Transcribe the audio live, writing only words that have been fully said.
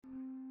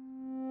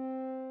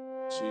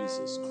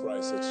Jesus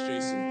Christ, that's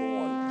Jason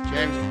Bourne.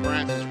 James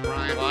Francis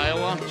Bryan,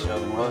 Iowa.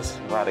 Sheldon Willis,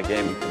 Nevada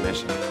Gaming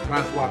Commission.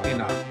 Francois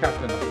Pienaar,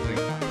 captain of the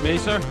fleet. Me,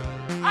 sir?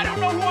 I don't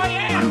know who I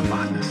am! I'm a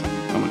botanist.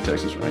 I'm a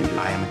Texas Ranger.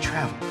 I am a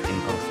traveler in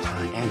both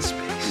time and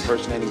space.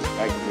 Impersonating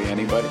practically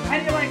anybody. How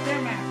do you like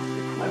their mask?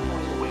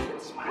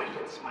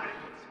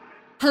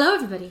 Hello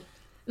everybody,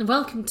 and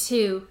welcome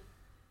to...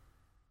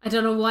 I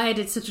don't know why I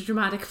did such a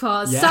dramatic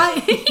pause. Yeah.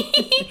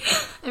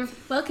 And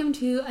welcome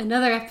to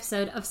another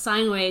episode of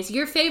Sineways,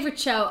 your favourite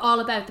show all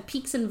about the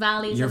peaks and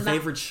valleys. Your and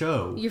favourite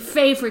show. Your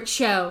favourite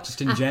show.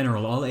 Just in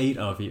general, all 8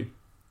 of you.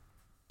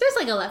 There's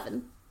like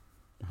 11.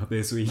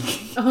 This week.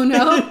 Oh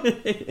no.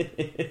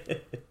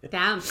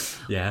 Damn.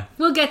 Yeah.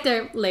 We'll get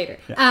there later.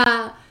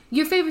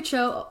 Your favourite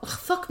show,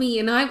 fuck me,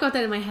 and I've got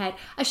that in my head.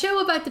 A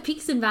show about the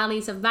peaks and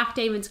valleys of Matt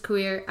Damon's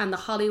career and the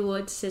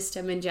Hollywood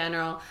system in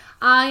general.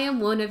 I am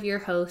one of your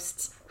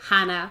hosts,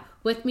 Hannah.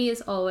 With me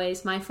as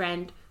always, my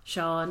friend,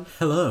 Sean.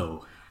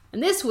 Hello.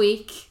 And this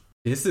week...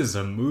 This is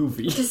a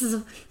movie. This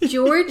is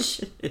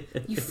George,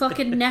 you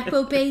fucking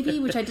Nepo baby,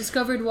 which I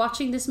discovered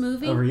watching this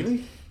movie. Oh,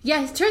 really?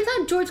 Yeah, it turns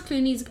out George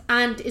Clooney's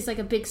aunt is like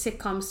a big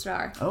sitcom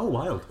star. Oh,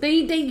 wow.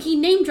 He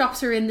name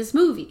drops her in this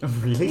movie. Oh,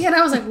 really? And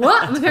I was like,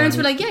 what? And my parents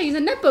were like, yeah, he's a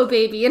Nepo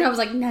baby. And I was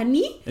like,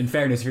 nani? In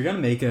fairness, if you're going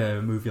to make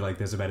a movie like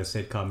this about a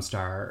sitcom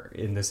star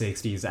in the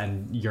 60s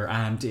and your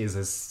aunt is a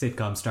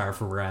sitcom star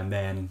for around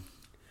then...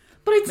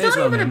 But it's May as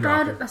not well even name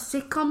drop about her. a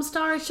sitcom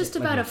star. It's just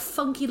about me. a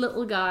funky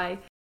little guy.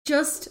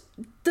 Just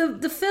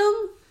the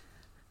film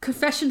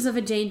Confessions of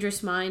a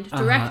Dangerous Mind,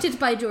 directed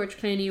by George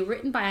Clooney,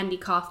 written by Andy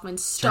Kaufman,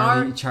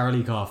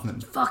 Charlie Kaufman.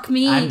 Fuck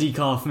me. Andy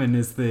Kaufman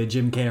is the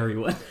Jim Carrey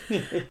one.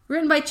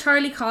 Written by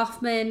Charlie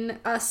Kaufman,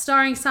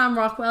 starring Sam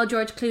Rockwell,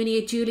 George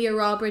Clooney, Julia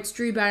Roberts,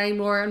 Drew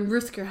Barrymore, and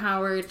Rutger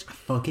Hauer.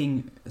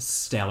 Fucking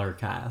stellar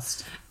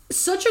cast.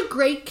 Such a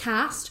great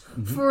cast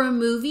for a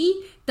movie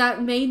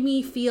that made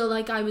me feel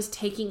like I was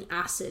taking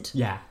acid.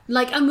 Yeah.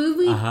 Like a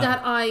movie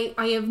that I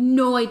have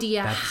no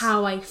idea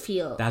how I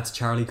feel. That's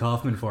Charlie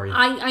Kaufman for you.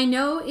 I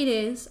know it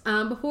is.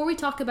 Before we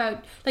talk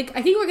about, like,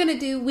 I think we're going to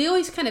do, we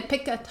always kind of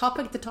pick a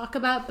topic to talk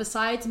about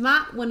besides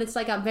Matt when it's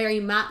like a very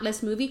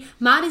Matt-less movie.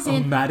 Matt is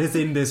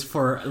in this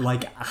for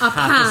like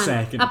half a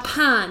second. A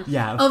pan.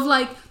 Yeah. Of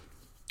like,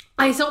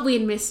 I thought we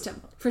had missed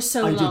him for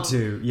so long. I did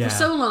too, yeah. For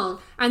so long.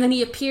 And then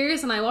he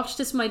appears and I watched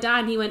this with my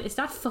dad and he went, is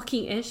that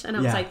fucking it? And I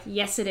was like,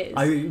 yes it is.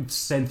 I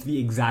sent the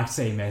exact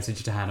same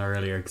message to Hannah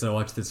earlier because I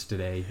watched this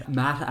today.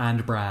 Matt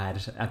and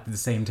Brad at the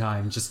same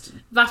time, just...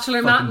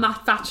 Bachelor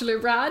Matt, Bachelor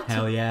Brad.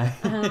 Hell yeah.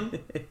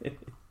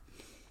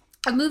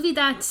 A movie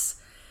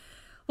that's...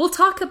 We'll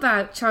talk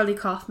about Charlie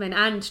Kaufman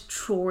and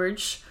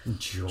George.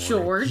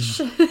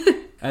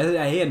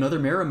 Hey, another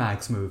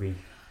Miramax movie.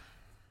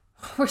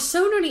 We're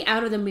so nearly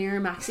out of the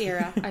Miramax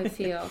era, I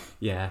feel.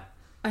 Yeah.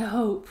 I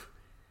hope.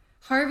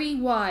 Harvey,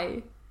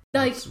 why?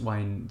 Like... That's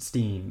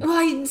Weinstein.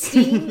 This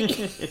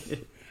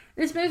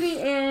movie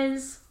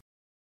is...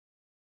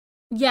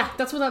 Yeah,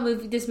 that's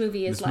what this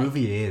movie is like. This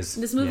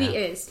movie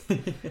is.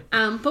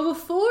 But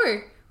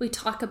before we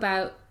talk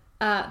about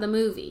the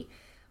movie,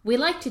 we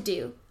like to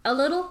do a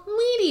little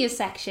media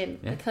section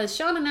because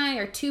Sean and I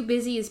are too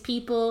busy as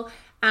people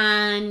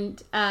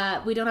and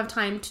we don't have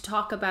time to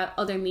talk about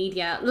other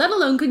media, let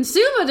alone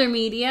consume other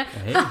media.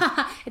 Hey.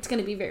 It's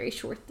going to be very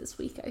short this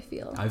week, I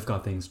feel. I've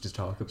got things to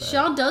talk about.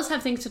 Sean does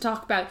have things to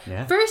talk about.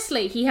 Yeah.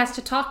 Firstly, he has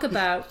to talk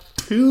about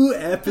 2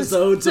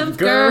 episodes of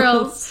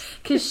Girls.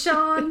 Because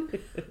Sean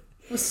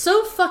was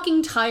so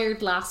fucking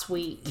tired last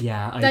week.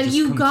 Yeah, I just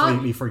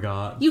completely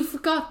forgot. You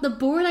forgot the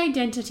Bourne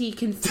Identity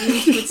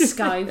confused with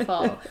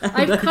Skyfall.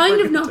 I've kind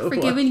of not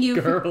forgiven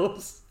you.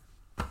 Girls.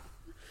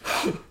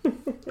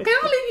 I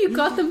can't believe you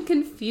got them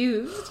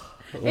confused.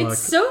 Look, it's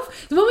so...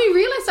 When we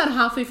realised that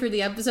halfway through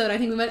the episode, I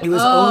think we went, it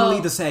was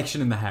only the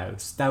section in the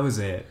house. That was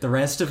it. The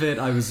rest of it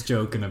I was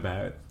joking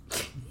about.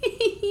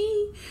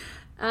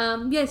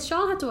 Yes,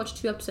 Sean had to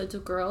watch 2 episodes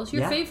of Girls.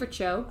 Your favourite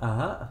show.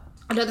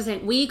 Another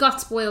thing, we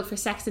got spoiled for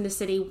Sex and the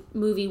City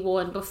movie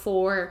 1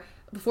 before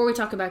we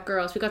talk about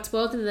Girls. We got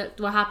spoiled in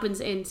what happens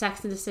in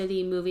Sex and the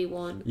City movie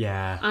 1.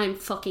 Yeah. I'm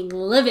fucking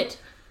livid.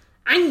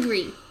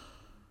 Angry.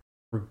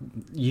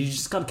 You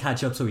just gotta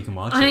catch up so we can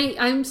watch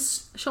it.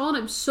 Sean,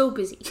 I'm so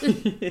busy.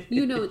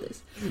 You know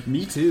this.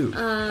 Me too.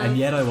 And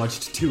yet I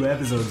watched 2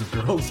 episodes of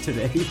Girls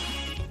today.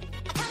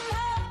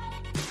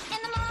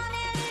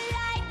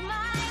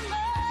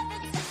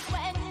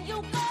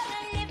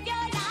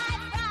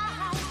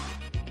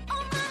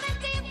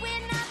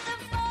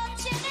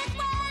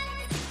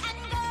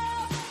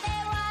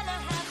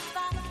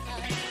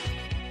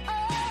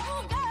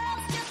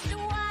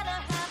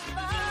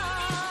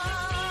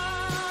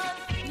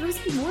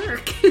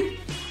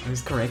 I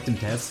was correcting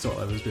tests while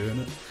I was doing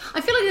it. I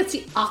feel like that's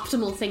the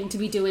optimal thing to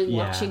be doing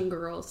watching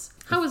Girls.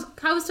 How was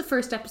the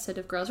first episode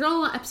of Girls? We're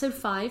on episode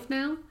 5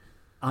 now?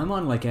 I'm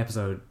on like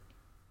episode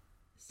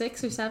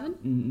 6 or 7?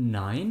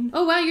 9.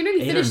 Oh wow, you're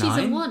nearly finished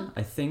season 1.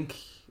 I think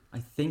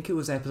it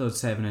was episode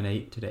 7 and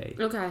 8 today.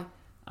 Okay.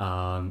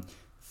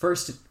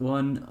 First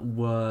one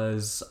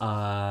was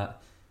the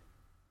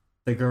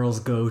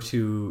girls go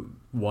to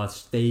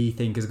what they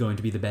think is going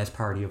to be the best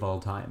party of all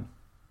time.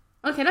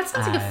 Okay, that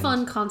sounds like a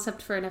fun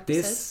concept for an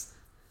episode. This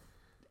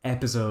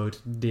episode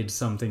did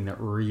something that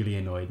really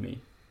annoyed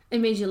me. It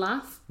made you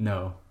laugh?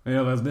 No,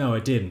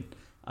 it didn't.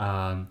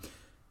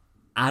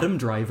 Adam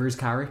Driver's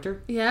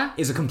character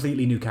is a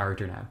completely new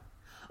character now.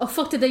 Oh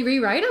fuck, did they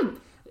rewrite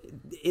him?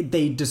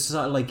 They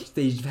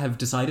have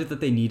decided that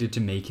they needed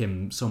to make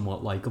him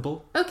somewhat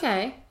likable.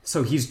 Okay.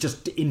 So he's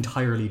just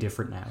entirely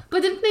different now.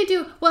 But didn't they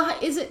do... Well,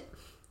 is it...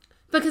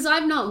 Because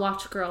I've not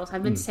watched Girls.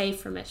 I've been safe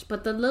from it.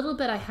 But the little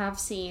bit I have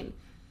seen,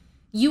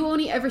 you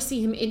only ever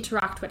see him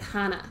interact with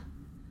Hannah.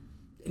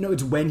 No,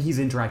 it's when he's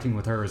interacting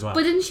with her as well.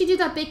 But didn't she do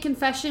that big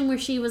confession where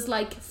she was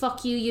like,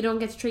 fuck you, you don't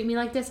get to treat me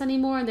like this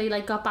anymore, and they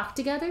like got back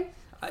together?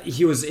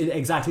 He was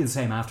exactly the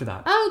same after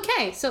that. Oh,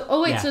 okay. So,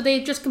 so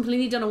they've just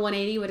completely done a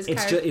 180 with his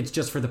character. It's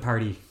just for the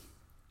party.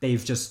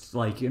 They've just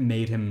like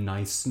made him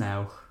nice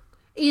now.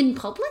 In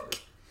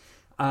public?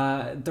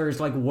 There's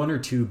like one or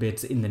two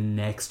bits in the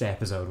next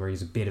episode where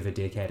he's a bit of a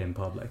dickhead in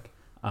public.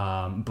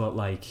 But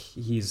like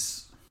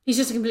he's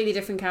just a completely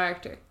different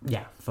character.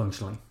 Yeah,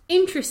 functionally.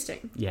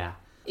 Interesting. Yeah.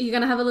 You're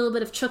gonna have a little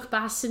bit of Chuck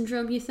Bass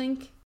syndrome, you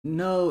think?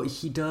 No,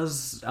 he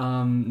does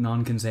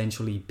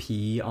non-consensually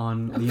pee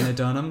on Lena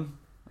Dunham.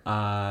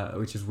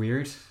 Which is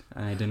weird,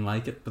 and I didn't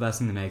like it, but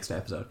that's in the next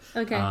episode.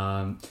 Okay.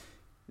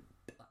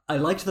 I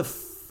liked the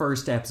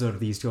first episode of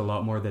these two a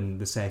lot more than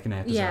the second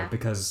episode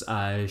because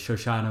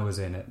Shoshana was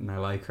in it, and I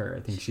like her. I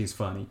think she's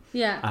funny.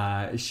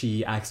 Yeah.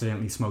 She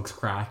accidentally smokes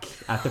crack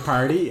at the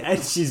party, and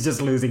she's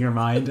just losing her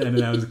mind, and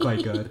that was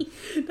quite good.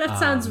 That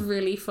sounds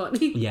really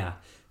funny. Yeah.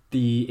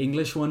 The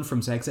English one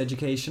from Sex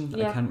Education,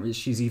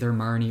 she's either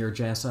Marnie or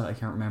Jessa, I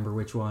can't remember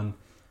which one.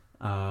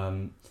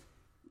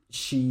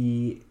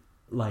 She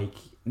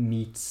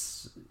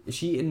gets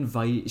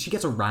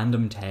a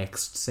random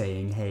text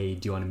saying, hey,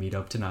 do you want to meet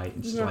up tonight?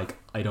 And she's like,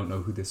 I don't know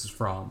who this is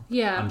from.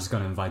 Yeah. I'm just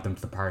going to invite them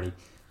to the party.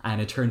 And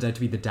it turns out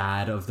to be the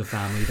dad of the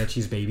family that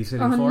she's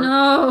babysitting for.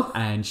 No.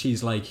 And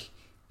she's like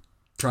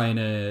trying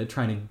to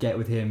get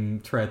with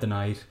him throughout the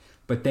night.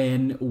 But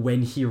then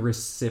when he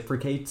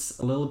reciprocates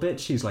a little bit,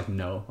 she's like,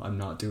 no, I'm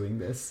not doing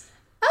this.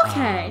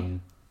 Okay.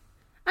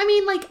 I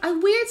mean, like, a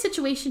weird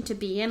situation to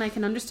be in. I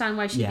can understand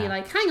why she'd be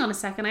like, hang on a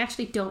second,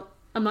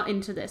 I'm not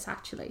into this,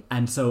 actually.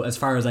 And so, as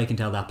far as I can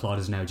tell, that plot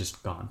is now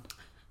just gone.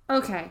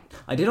 Okay.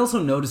 I did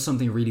also notice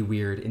something really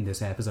weird in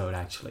this episode,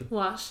 actually.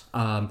 What?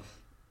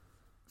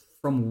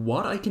 From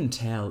what I can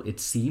tell, it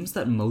seems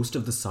that most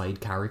of the side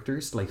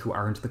characters, like, who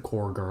aren't the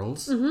core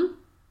girls,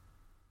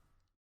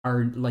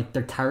 are, like,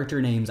 their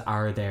character names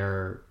are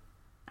their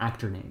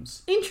actor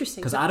names.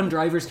 Interesting. Because Adam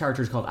Driver's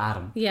character is called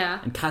Adam. Yeah.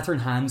 And Catherine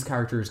Hahn's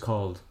character is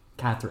called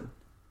Catherine.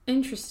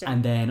 Interesting.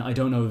 And then, I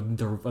don't know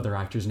the other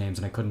actors' names,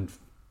 and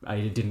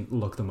I didn't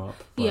look them up.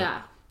 But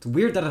yeah. It's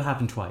weird that it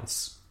happened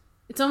twice.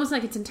 It's almost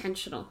like it's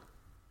intentional.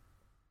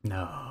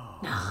 No.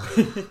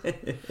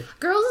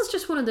 Girls is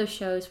just one of those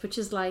shows which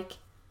is like,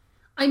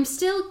 I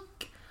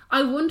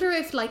wonder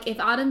if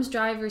Adam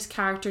Driver's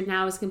character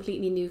now is a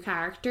completely new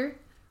character,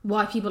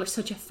 why people are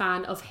such a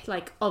fan of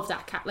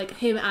that like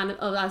him and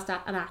as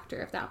an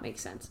actor, if that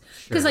makes sense.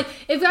 Because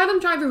if Adam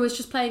Driver was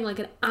just playing like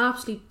an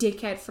absolute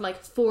dickhead for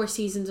like 4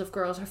 seasons of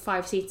Girls or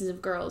 5 seasons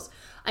of Girls,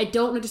 I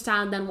don't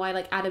understand then why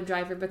like Adam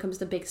Driver becomes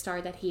the big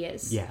star that he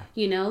is. Yeah.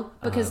 You know?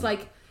 Because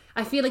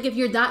I feel like if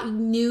you're that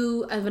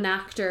new of an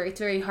actor, it's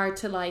very hard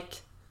to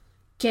like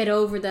get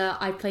over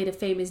I played a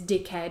famous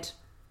dickhead.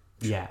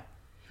 Yeah.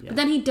 But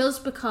then he does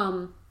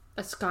become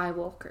a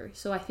Skywalker,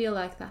 so I feel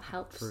like that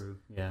helps. True.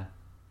 Yeah.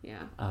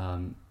 Yeah.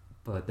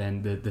 But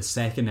then the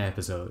second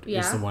episode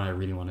is the one I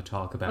really want to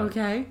talk about.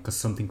 Okay. Because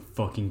something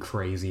fucking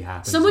crazy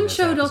happens. Someone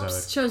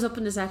shows up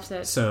in this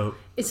episode. So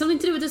it's something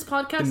to do with this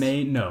podcast?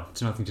 No,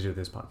 it's nothing to do with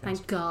this podcast.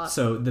 Thank God.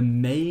 So the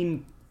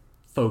main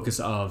focus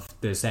of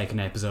the second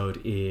episode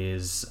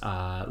is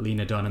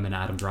Lena Dunham and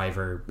Adam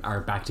Driver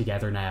are back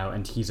together now,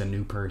 and he's a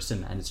new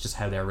person, and it's just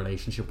how their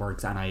relationship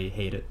works, and I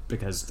hate it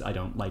because I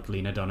don't like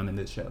Lena Dunham in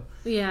this show.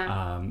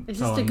 Yeah. Is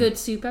this a good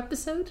soup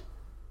episode?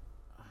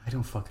 I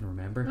don't fucking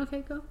remember.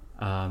 Okay, go.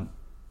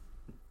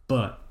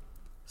 But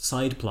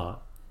side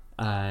plot,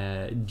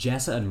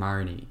 Jessa and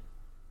Marnie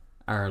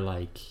are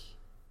like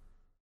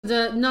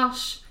the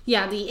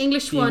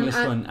English one. English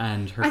one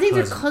and her. I think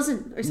cousin. they're cousin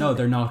or something. No,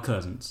 they're not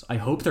cousins. I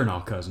hope they're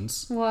not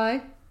cousins.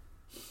 Why?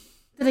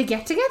 Did they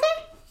get together?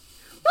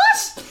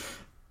 What?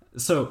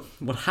 So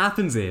what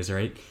happens is,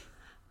 right?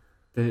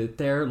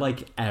 They're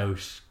like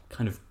out,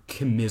 kind of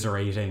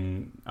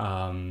commiserating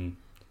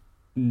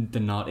the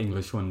not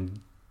English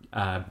one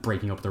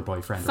breaking up their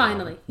boyfriend.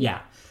 Finally.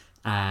 Yeah.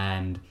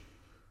 And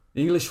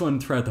the English one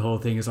throughout the whole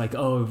thing is like,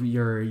 oh,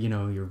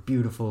 you're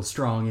beautiful,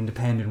 strong,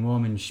 independent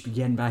woman, you should be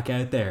getting back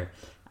out there.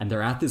 And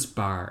they're at this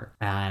bar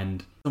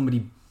and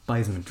somebody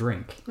buys them a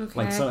drink.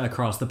 Okay.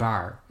 Across the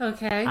bar.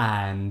 Okay.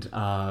 And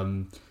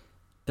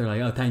they're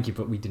like, oh, thank you,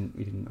 but we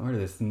didn't order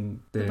this.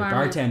 And the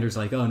bartender's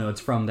like, oh no,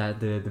 it's from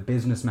the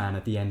businessman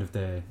at the end of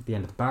the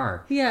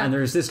bar. Yeah. And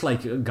there's this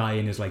like guy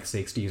in his like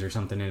 60s or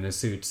something in a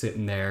suit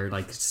sitting there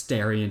like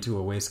staring into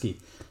a whiskey.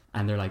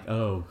 And they're like,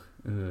 oh,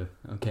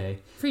 Okay.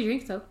 Free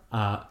drink though.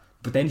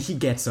 But then he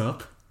gets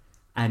up,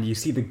 and you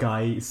see the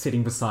guy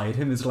sitting beside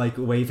him is like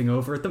waving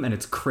over at them, and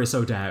it's Chris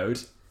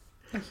O'Dowd.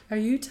 Are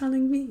you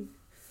telling me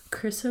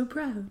Chris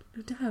O'Dowd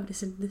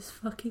is in this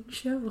fucking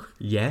show?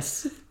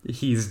 Yes,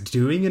 he's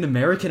doing an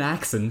American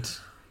accent,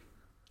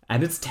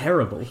 and it's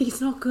terrible.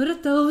 He's not good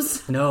at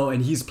those. No,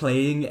 and he's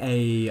playing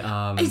a...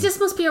 This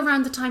must be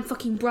around the time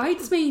fucking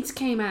Bridesmaids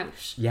came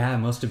out. Yeah, it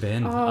must have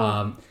been.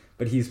 Oh.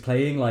 But he's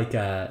playing like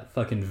a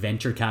fucking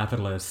venture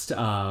capitalist,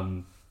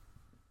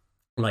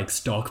 like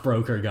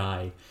stockbroker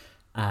guy,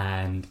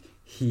 and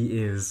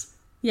he is...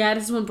 Yeah,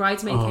 this is when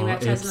Bridesmaid came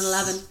out,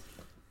 2011.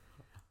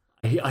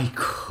 I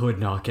could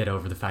not get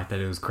over the fact that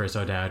it was Chris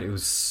O'Dowd. It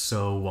was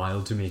so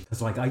wild to me.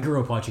 It's like, I grew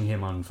up watching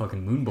him on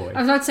fucking Moon Boy. I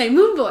was about to say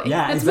Moon Boy.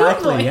 Yeah, it's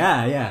exactly. Moon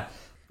Boy.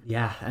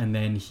 Yeah, and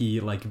then he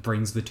like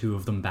brings the two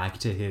of them back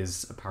to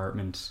his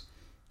apartment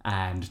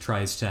and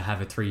tries to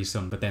have a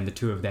threesome, but then the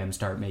two of them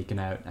start making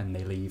out and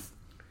they leave.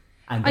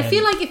 And I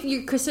feel like if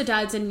you're Chris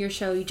O'Dowd's in your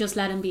show, you just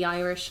let him be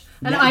Irish.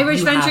 An Yeah, Irish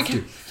you venture. have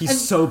to.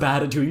 He's so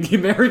bad at doing the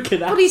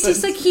American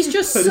accent. But he's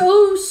just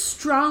so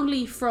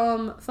strongly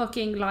from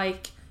fucking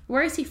like,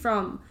 where is he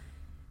from?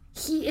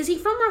 Is he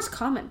from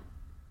Roscommon?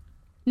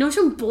 No, he's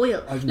from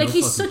Boyle. Like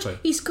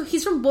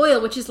he's from Boyle,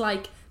 which is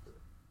like,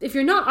 if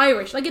you're not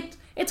Irish, like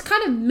it's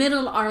kind of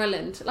middle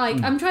Ireland.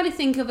 Like I'm trying to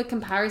think of a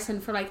comparison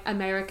for like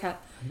America.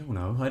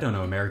 I don't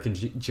know American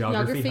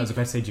geography. I was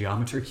about to say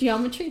geometry.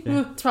 Geometry?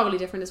 Yeah. It's probably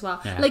different as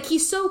well. Yeah. Like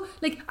he's so,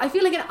 like, I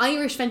feel like an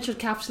Irish venture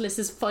capitalist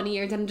is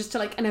funnier than just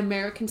like an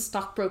American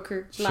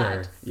stockbroker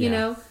lad. You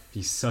know?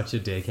 He's such a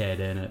dickhead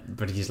in it,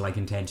 but he's like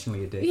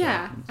intentionally a dickhead.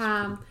 Yeah.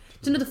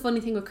 Do you know the funny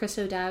thing with Chris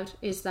O'Dowd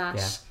is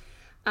that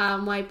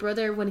my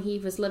brother, when he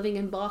was living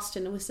in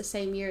Boston, it was the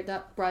same year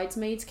that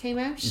Bridesmaids came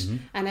out,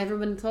 and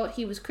everyone thought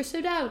he was Chris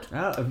O'Dowd.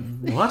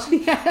 What?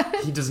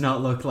 Yeah. He does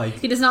not look like...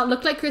 He does not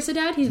look like Chris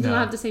O'Dowd. He does not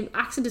have the same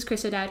accent as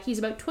Chris O'Dowd. He's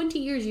about 20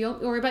 years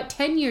young, or about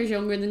 10 years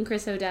younger than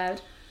Chris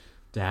O'Dowd.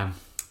 Damn.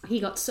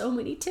 He got so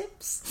many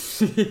tips.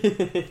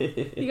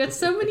 He got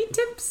so many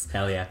tips.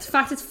 Hell yeah. The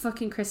fact it's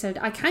fucking Chris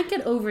O'Dowd. I can't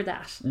get over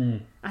that.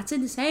 That's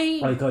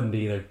insane. I couldn't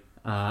either.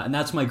 And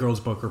that's my girls'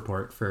 book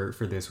report for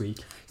this week.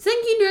 I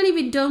think you'd nearly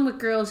be done with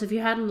girls if you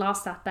hadn't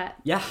lost that bet.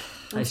 Yeah,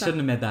 I shouldn't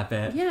have made that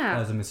bet. Yeah. That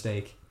was a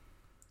mistake.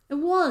 It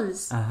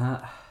was.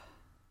 Uh-huh.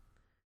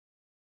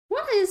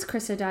 What has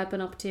Chris O'Dowd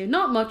been up to?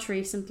 Not much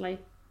recently.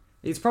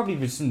 He's probably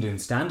just been doing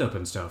stand-up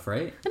and stuff,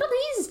 right? I don't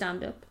think he's a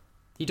stand-up.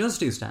 He does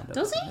do stand-up.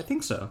 Does he? I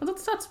think so. Well,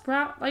 that's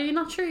Are you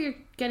not sure you're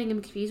getting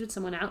him confused with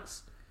someone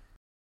else?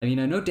 I mean,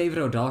 I know David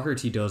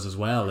O'Doherty does as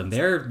well, and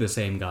they're the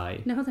same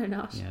guy. No, they're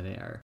not. Yeah, they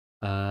are.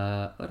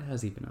 What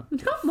has he been up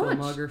to? Not much.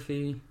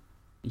 Filmography.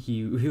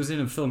 He was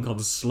in a film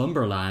called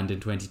Slumberland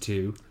in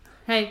 22.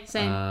 Hey,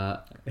 same.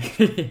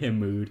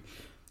 Mood.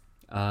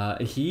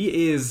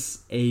 He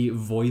is a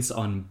voice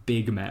on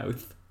Big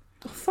Mouth.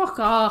 Oh, fuck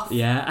off.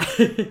 Yeah.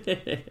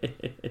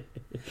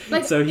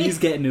 Like, so he's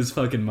getting his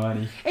fucking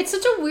money. It's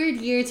such a weird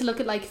year to look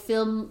at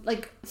film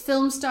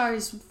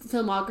stars'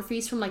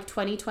 filmographies from like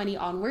 2020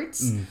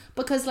 onwards,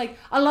 because like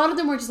a lot of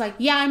them were just like,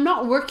 yeah, I'm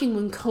not working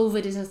when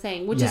COVID is a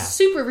thing, which is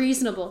super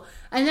reasonable.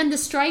 And then the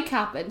strike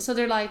happened, so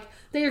they're like,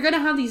 they're gonna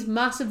have these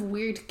massive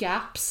weird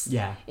gaps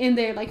in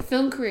their like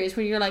film careers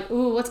where you're like,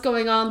 oh, what's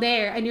going on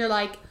there? And you're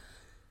like,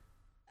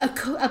 a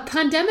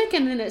pandemic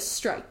and then a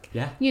strike.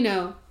 Yeah, you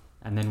know.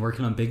 And then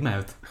working on Big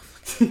Mouth.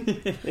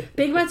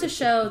 Big Mouth's a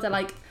show that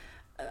like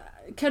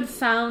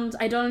confounds.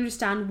 I don't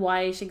understand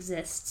why it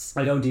exists.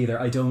 I don't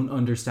either. I don't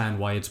understand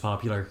why it's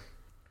popular.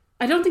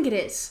 I don't think it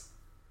is.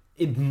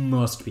 It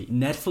must be.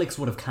 Netflix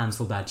would have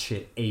cancelled that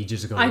shit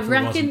ages ago. I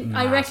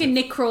reckon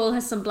Nick Kroll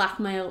has some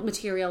blackmail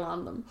material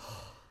on them.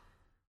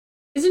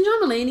 Isn't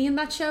John Mulaney in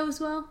that show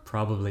as well?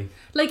 Probably.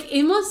 Like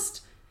there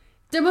must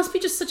be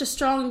just such a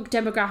strong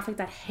demographic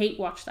that hate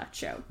watch that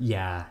show.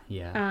 Yeah.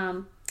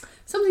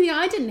 Something that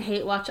I didn't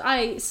hate watch,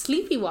 I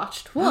sleepy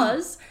watched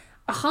was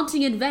A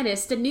Haunting in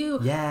Venice, the new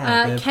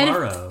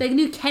the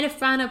new Kenneth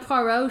Branagh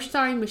Poirot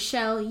starring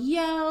Michelle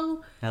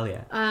Yeoh. Hell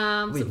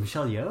yeah. Wait,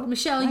 Michelle Yeoh?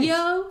 Michelle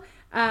Yeoh.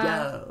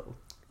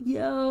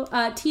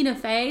 Tina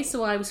Fey,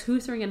 so I was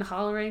hootering and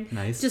hollering.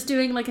 Nice. Just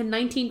doing like a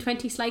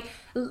 1920s like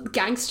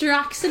gangster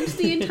accent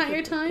the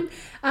entire time.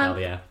 Hell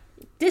yeah.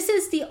 This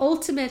is the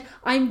ultimate,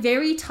 I'm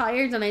very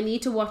tired and I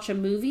need to watch a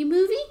movie.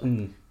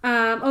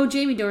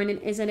 Jamie Dornan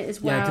is in it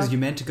as well. Yeah, because you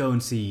meant to go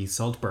and see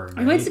Saltburn,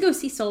 right? I went to go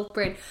see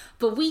Saltburn,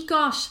 but we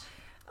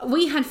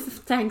had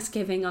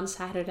Thanksgiving on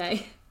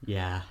Saturday.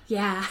 Yeah.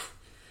 I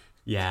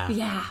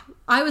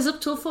was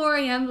up till 4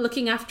 a.m.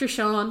 looking after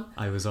Sean.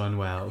 I was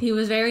unwell. He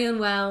was very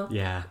unwell.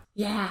 Yeah,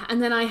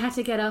 and then I had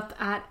to get up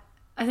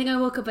I think I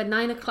woke up at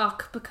 9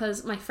 o'clock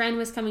because my friend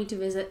was coming to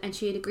visit and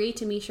she had agreed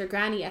to meet her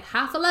granny at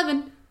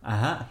 11:30.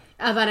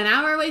 About an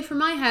hour away from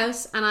my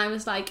house, and I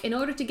was like, in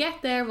order to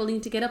get there, we'll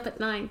need to get up at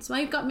 9. So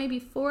I got maybe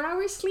 4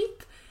 hours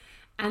sleep,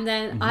 and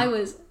then I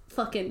was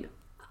fucking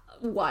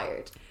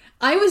wired.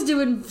 I was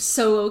doing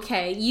so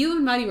okay. You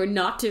and Maddie were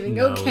not doing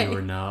okay. No, we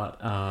were not.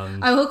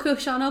 I woke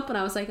Sean up and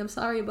I was like, I'm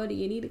sorry, buddy,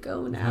 you need to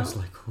go now. I was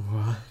like,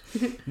 what?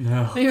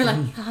 No. And you were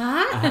like,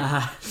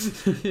 huh?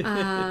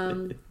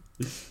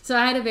 So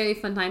I had a very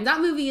fun time.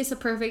 That movie is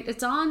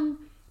it's on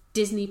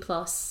Disney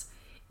Plus.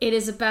 It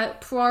is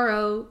about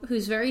Poirot,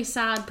 who's very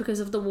sad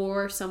because of the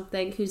war or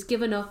something, who's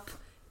given up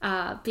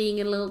being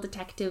a little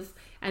detective.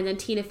 And then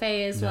Tina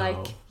Fey is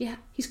like, yeah,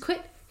 he's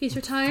quit. He's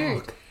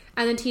retired. Fuck.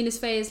 And then Tina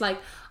Fey is like,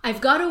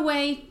 I've got a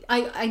way.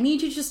 I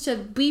need you just to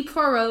be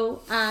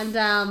Poirot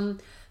and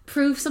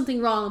prove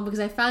something wrong because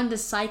I found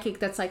this psychic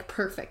that's like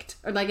perfect.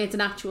 Or like it's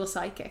an actual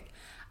psychic.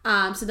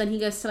 So then he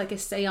goes to like a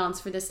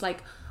seance for this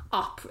like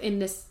op in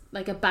this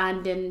like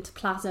abandoned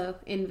plaza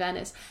in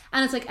Venice.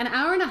 And it's like an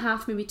hour and a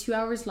half, maybe 2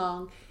 hours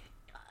long.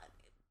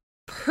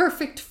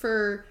 Perfect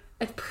for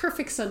a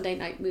perfect Sunday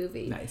night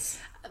movie. Nice.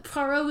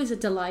 Poirot is a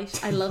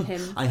delight. I love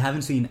him. I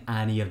haven't seen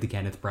any of the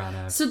Kenneth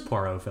Branagh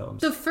Poirot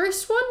films. The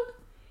first one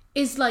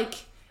is like,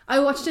 I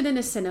watched it in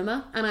a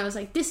cinema and I was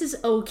like, this is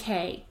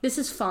okay. This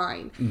is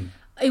fine.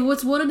 It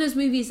was one of those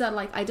movies that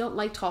like, I don't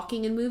like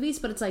talking in movies,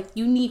 but it's like,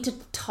 you need to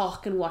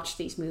talk and watch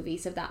these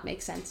movies, if that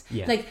makes sense.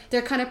 Yeah. Like,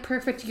 they're kind of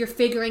perfect. You're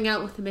figuring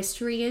out what the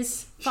mystery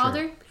is,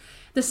 Father. Sure.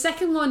 The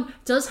second one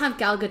does have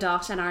Gal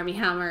Gadot and Armie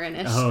Hammer in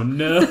it. Oh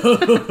no.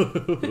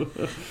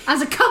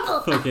 As a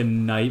couple.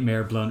 Fucking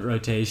nightmare blunt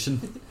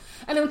rotation.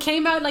 And it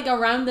came out like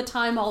around the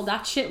time all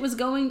that shit was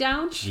going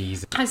down.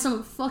 Jesus. Has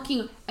some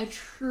fucking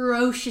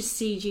atrocious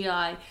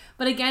CGI.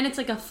 But again, it's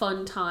like a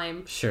fun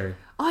time. Sure.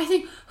 Oh, I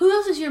think, who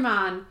else is your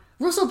man?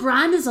 Russell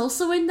Brand is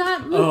also in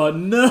that movie. Oh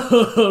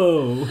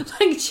no.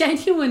 Like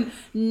genuine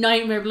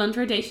nightmare blunt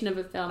rotation of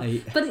a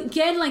film. But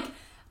again, like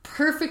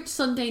perfect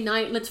Sunday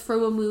night, let's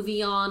throw a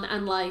movie on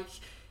and like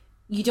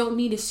you don't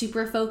need a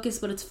super focus,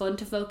 but it's fun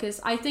to focus.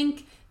 I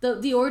think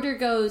the order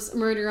goes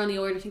Murder on the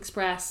Orient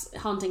Express,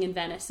 Haunting in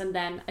Venice, and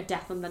then A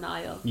Death on the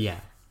Nile. Yeah.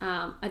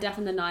 A Death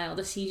on the Nile.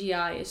 The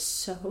CGI is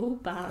so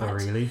bad. Oh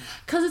really?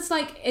 Because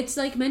it's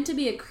like meant to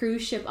be a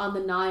cruise ship on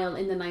the Nile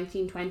in the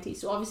 1920s.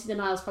 So obviously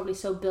the Nile's probably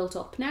so built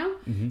up now.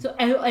 Mm-hmm. So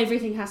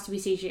everything has to be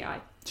CGI.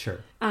 Sure.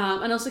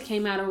 And also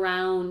came out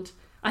around,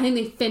 I think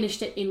they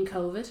finished it in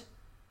COVID.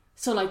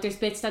 So like there's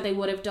bits that they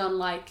would have done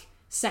like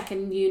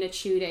second unit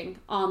shooting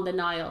on the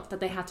Nile that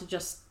they had to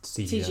just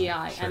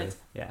CGI sure. and it's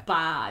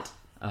bad.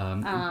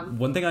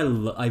 One thing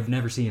I've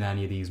never seen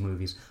any of these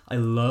movies. I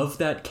love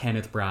that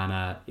Kenneth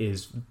Branagh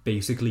is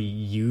basically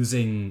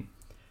using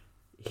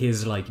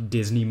his like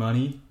Disney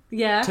money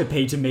to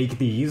pay to make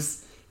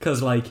these.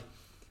 Because like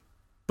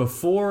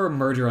before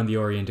Murder on the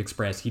Orient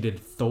Express, he did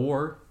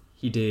Thor,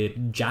 he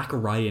did Jack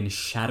Ryan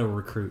Shadow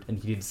Recruit, and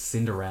he did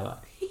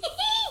Cinderella.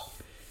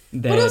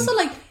 But also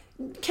like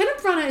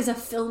Kenneth Branagh is a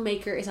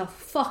filmmaker, is a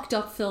fucked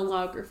up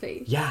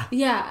filmography. Yeah.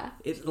 Yeah.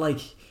 It's like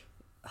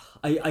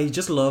I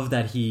just love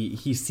that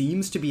he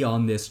seems to be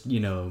on this, you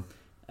know,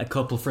 a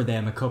couple for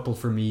them, a couple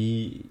for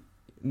me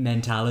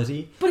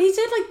mentality. But he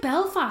did like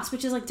Belfast,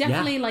 which is like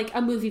definitely like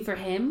a movie for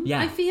him,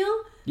 I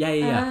feel.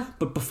 Yeah.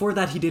 But before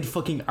that he did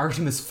fucking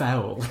Artemis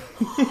Fowl.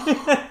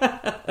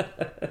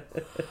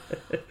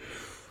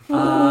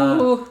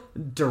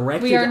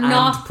 Directed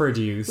and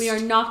produced. We are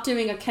not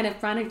doing a Kenneth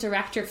Branagh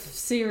director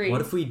series.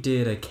 What if we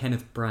did a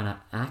Kenneth Branagh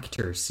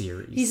actor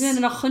series? He's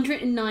in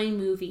 109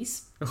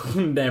 movies.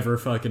 Never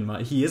fucking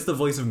mind. He is the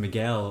voice of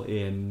Miguel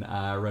in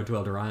Road to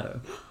El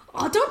Dorado.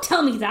 Oh, don't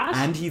tell me that.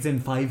 And he's in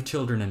 5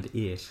 Children and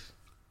It.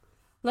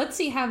 Let's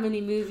see how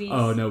many movies.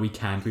 Oh no, we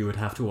can't. We would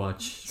have to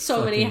watch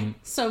so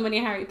many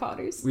Harry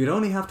Potters. We'd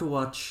only have to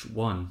watch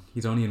one.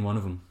 He's only in one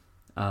of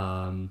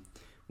them.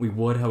 We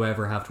would,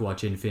 however, have to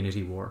watch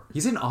Infinity War.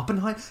 He's in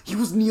Oppenheimer. He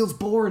was Niels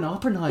Bohr in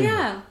Oppenheimer.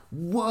 Yeah.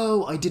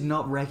 Whoa, I did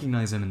not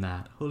recognize him in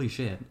that. Holy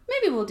shit.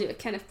 Maybe we'll do a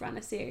Kenneth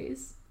Branagh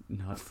series.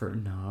 No,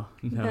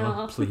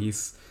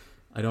 please.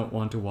 I don't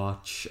want to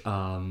watch.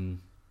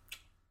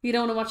 You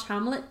don't want to watch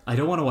Hamlet? I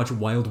don't want to watch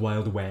Wild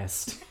Wild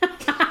West.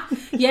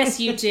 Yes,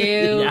 you do.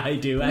 Yeah, I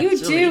do. Actually,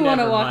 you do want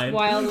to watch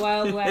Wild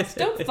Wild West.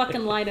 Don't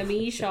fucking lie to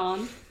me,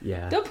 Sean.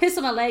 Yeah. Don't piss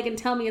on my leg and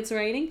tell me it's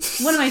raining.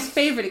 One of my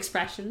favourite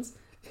expressions.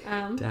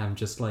 Damn,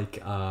 just like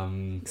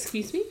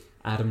excuse me?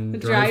 Adam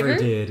Driver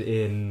did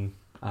in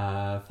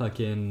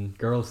fucking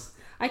Girls.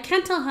 I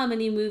can't tell how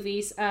many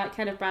movies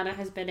Kenneth Branagh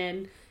has been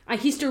in.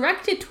 He's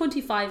directed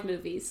 25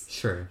 movies.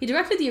 Sure. He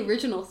directed the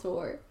original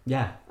Thor.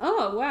 Yeah.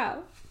 Oh,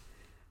 wow.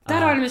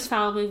 That Artemis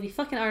Fowl movie.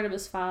 Fucking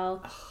Artemis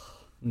Fowl.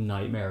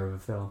 Nightmare of a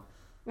film.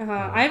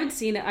 I haven't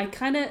seen it.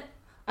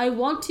 I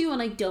want to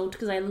and I don't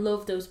because I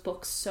love those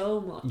books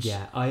so much.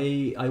 Yeah,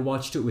 I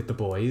watched it with the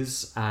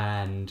boys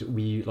and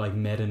we like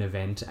made an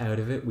event out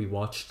of it. We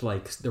watched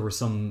like there was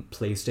some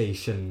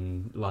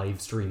PlayStation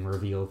live stream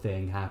reveal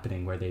thing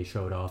happening where they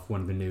showed off one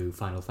of the new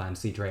Final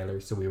Fantasy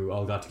trailers. So we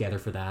all got together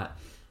for that,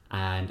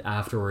 and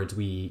afterwards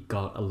we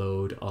got a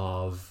load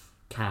of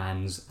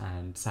cans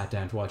and sat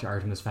down to watch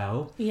Artemis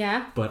Fowl.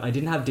 Yeah. But I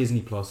didn't have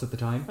Disney Plus at the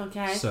time.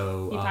 Okay.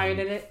 So you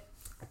pirated it?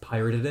 I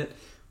pirated it.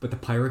 But the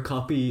pirate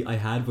copy I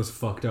had was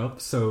fucked up,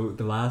 so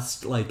the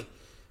last, like,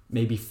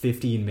 maybe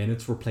 15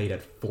 minutes were played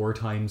at 4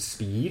 times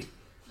speed.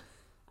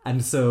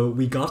 And so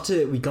we got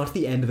to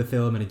the end of the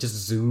film and it just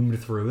zoomed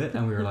through it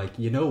and we were like,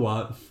 you know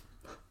what?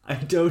 I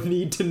don't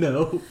need to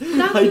know.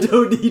 I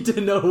don't need to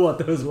know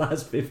what those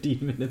last 15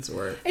 minutes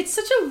were. It's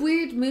such a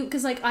weird move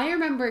because, like, I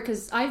remember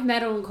because I've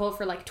met Owen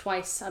Colfer like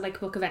twice at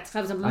like book events.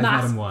 I was a I've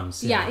met him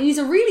once. Yeah, he's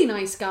a really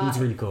nice guy. He's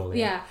really cool.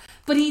 Yeah,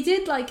 but he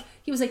did like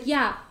he was like,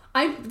 yeah.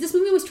 This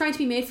movie was trying to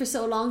be made for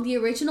so long. The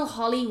original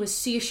Holly was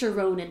Saoirse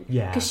Ronan.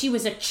 Yeah. Because she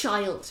was a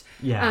child.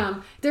 Yeah.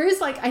 There is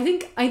like, I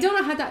don't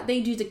know how that they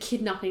do the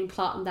kidnapping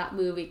plot in that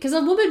movie. Because a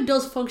woman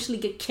does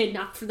functionally get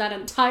kidnapped for that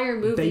entire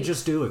movie. They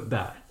just do it,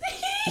 that.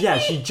 Yeah,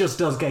 she just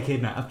does get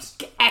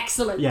kidnapped.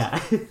 Excellent. Yeah.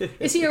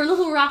 Is he a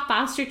little rat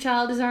bastard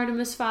child, is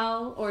Artemis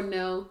Fowl, or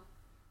no?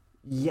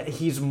 Yeah,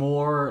 he's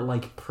more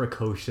like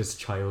precocious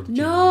child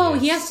genius. No,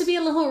 he has to be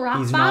a little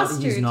rat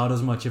bastard. He's not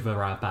as much of a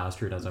rat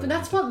bastard as I But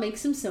that's what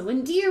makes him so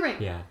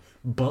endearing. Yeah.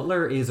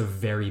 Butler is a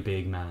very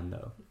big man,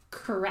 though.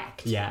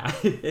 Correct. Yeah.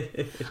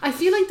 I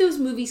feel like those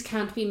movies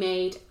can't be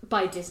made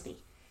by Disney.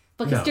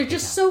 Because they're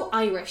just so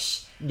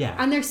Irish. Yeah.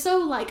 And they're so,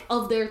 like,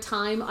 of their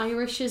time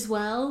Irish as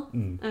well.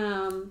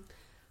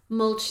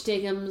 Mulch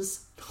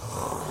Diggums.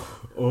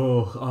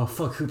 Oh,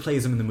 fuck, who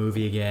plays him in the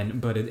movie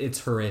again? But it's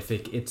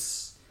horrific.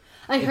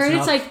 I heard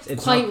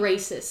it's quite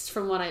racist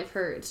from what I've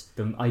heard.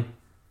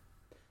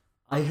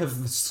 I have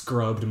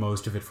scrubbed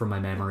most of it from my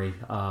memory.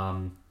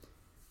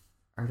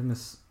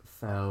 Artemis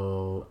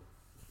Fowl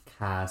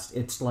cast.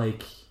 It's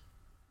like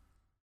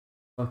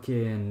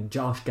fucking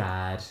Josh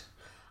Gad.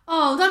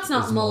 Oh, that's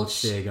not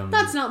Mulch. Diggum.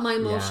 That's not my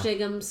Mulch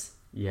Diggums.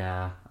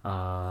 Yeah.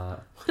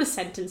 What a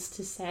sentence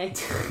to say.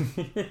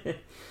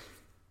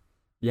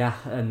 Yeah,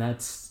 and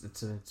it's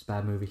a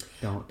bad movie.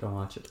 Don't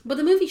watch it. But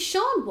the movie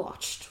Sean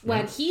watched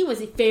when he was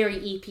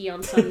very EP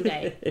on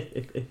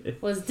Sunday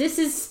was This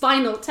Is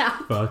Spinal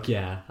Tap. Fuck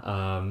yeah.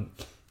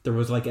 There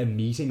was like a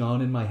meeting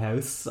on in my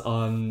house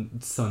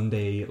on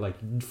Sunday,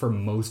 like for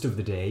most of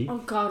the day. Oh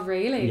God,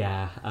 really?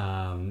 Yeah.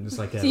 It was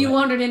like so you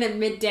wandered in at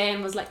midday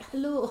and was like,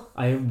 hello.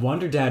 I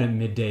wandered down at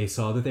midday,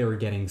 saw that they were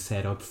getting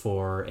set up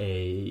for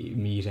a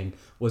meeting,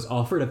 was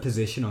offered a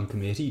position on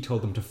committee,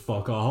 told them to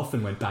fuck off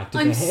and went back to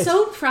bed. I'm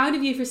so proud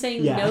of you for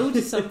saying no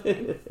to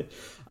something.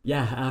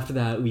 Yeah, after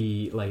that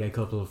we, like, a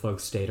couple of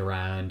folks stayed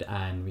around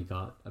and we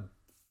got a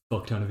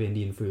fuck ton of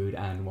Indian food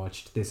and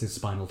watched This Is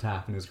Spinal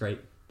Tap and it was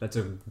great. That's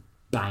a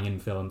banging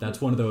film. That's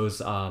one of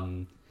those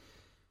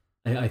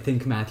I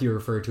think Matthew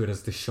referred to it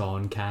as the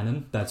Sean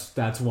canon.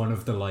 That's one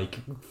of the like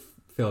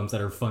films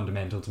that are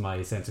fundamental to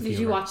my sense of humor.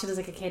 Did you watch it as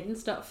like a kid and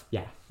stuff?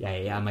 Yeah.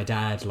 My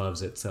dad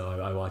loves it, so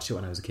I watched it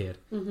when I was a kid.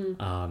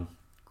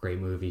 Great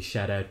movie.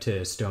 Shout out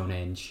to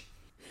Stonehenge.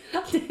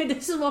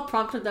 This is what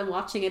prompted them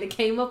watching it. It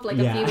came up like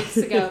a few weeks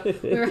ago.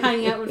 We were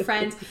hanging out with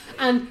friends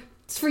and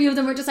 3 of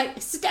them were just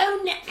like,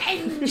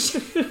 Stonehenge!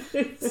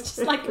 It's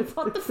just like,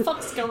 what the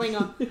fuck's going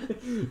on?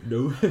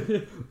 No,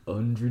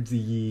 hundreds of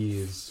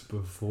years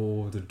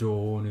before the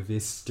dawn of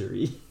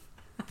history.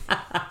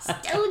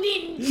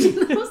 Stonehenge!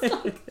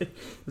 It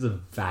was a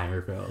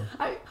banger film.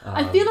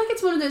 I feel like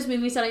it's one of those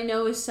movies that I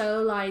know is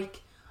so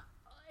like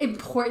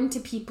important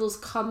to people's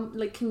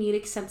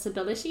comedic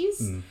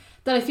sensibilities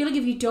that I feel like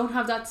if you don't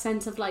have that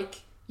sense of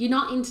like, you're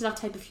not into that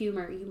type of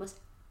humor, you must.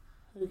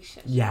 Oh,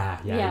 shit.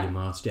 Yeah, you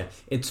must. Yeah,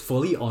 it's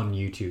fully on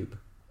YouTube.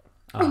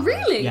 Oh,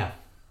 really? Yeah.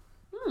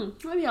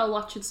 Maybe I'll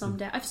watch it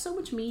someday. I have so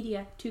much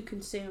media to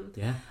consume.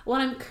 Yeah.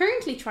 What I'm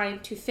currently trying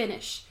to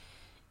finish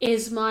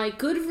is my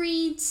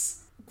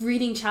Goodreads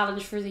reading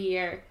challenge for the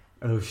year.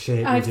 Oh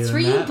shit! I have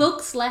 3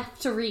 books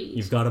left to read.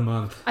 You've got a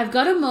month. I've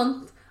got a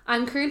month.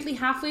 I'm currently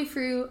halfway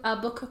through a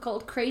book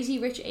called Crazy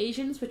Rich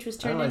Asians, which was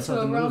turned into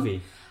a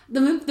movie.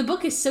 The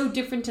book is so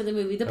different to the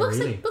movie. The book's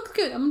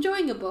good. I'm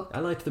enjoying a book. I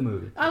liked the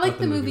movie. I like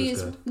the movie.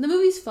 The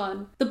movie's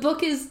fun. The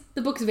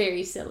book's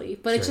very silly,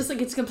 but it's just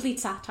like it's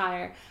complete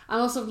satire. I'm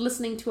also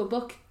listening to a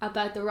book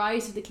about the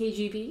rise of the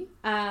KGB,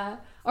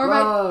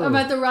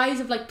 about the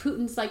rise of like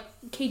Putin's like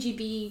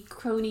KGB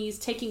cronies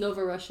taking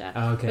over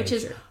Russia, which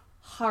is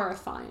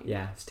horrifying.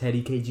 Yeah, is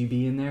Teddy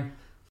KGB in there?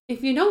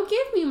 If you don't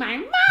give me my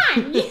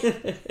money.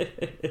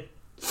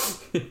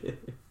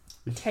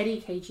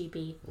 Teddy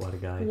KGB. What a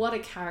guy. What a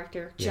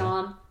character.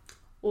 John,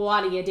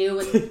 what are you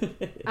doing?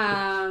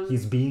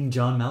 He's being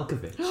John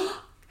Malkovich.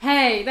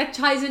 Hey, that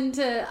ties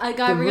into a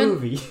guy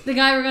the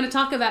guy we're going to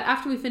talk about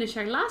after we finish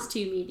our last 2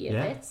 media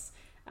bits.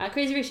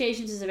 Crazy Rich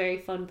Asians is a very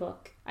fun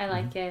book. I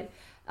like it.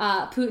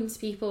 Putin's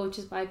People, which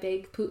is my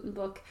big Putin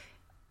book.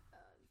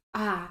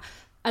 I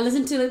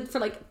listen to it for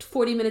like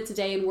 40 minutes a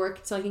day in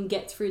work so I can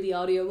get through the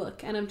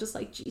audiobook, and I'm just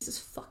like, Jesus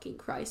fucking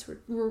Christ,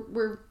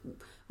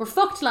 we're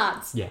fucked,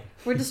 lads. Yeah.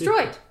 We're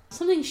destroyed.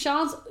 Something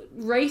Sean's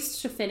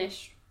raced to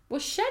finish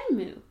was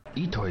Shenmue.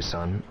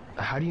 Itoi-san,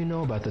 how do you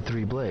know about the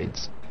 3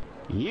 blades?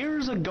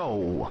 Years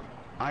ago,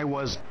 I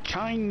was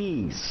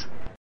Chinese.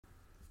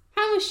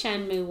 How was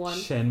Shenmue 1?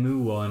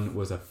 Shenmue 1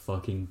 was a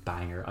fucking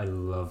banger. I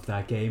loved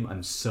that game.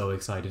 I'm so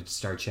excited to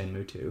start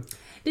Shenmue 2.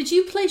 Did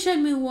you play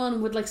Shenmue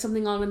 1 with like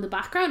something on in the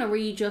background, or were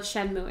you just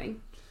Shenmueing?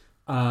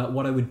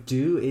 What I would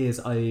do is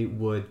I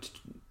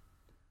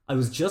I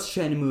was just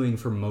Shenmueing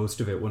for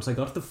most of it. Once I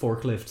got to the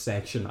forklift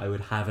section, I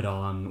would have it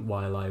on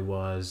while I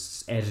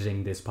was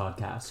editing this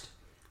podcast.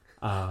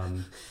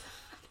 And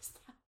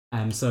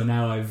so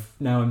now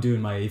I'm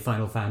doing my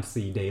Final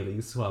Fantasy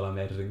dailies while I'm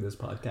editing this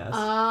podcast.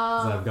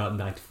 So I've gotten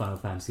back to Final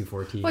Fantasy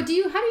 14. But do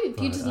you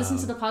just listen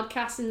to the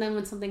podcast and then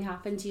when something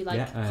happens you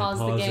pause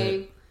the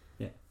game?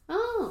 Yeah.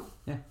 Oh.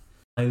 Yeah.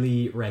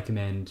 Highly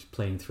recommend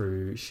playing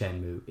through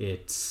Shenmue.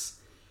 It's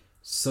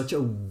such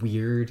a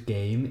weird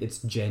game. It's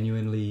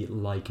genuinely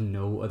like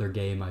no other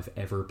game I've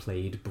ever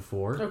played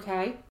before.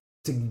 Okay.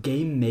 It's a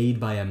game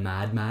made by a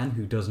madman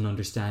who doesn't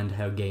understand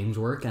how games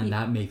work, and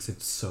that makes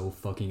it so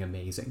fucking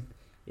amazing.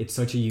 It's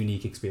such a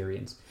unique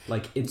experience.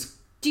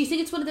 Do you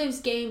think it's one of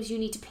those games you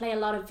need to play a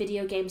lot of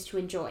video games to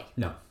enjoy?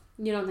 No.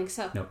 You don't think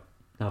so? No,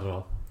 not at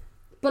all.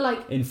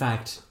 But in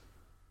fact,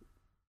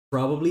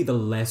 probably the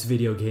less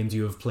video games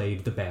you have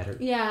played, the better.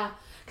 Yeah.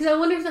 Because I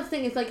wonder if the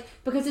thing is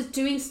because it's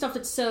doing stuff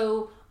that's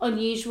so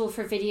unusual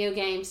for video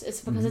games,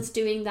 it's because it's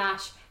doing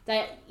that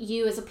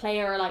you as a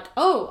player are like,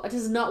 oh, this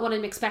is not what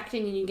I'm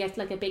expecting, and you get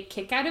a big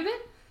kick out of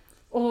it?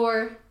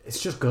 Or...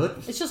 It's just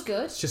good. It's just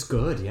good? It's just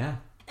good, yeah.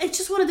 It's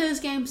just one of those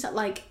games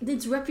that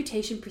its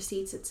reputation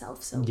precedes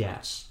itself so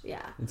much.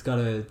 Yeah. It's got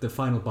the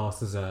final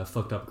boss is a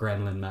fucked up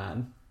gremlin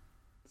man.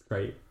 It's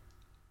great.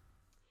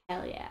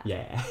 Hell yeah.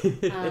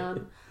 Yeah.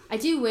 I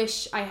do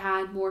wish I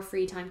had more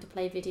free time to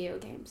play video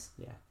games.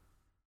 Yeah.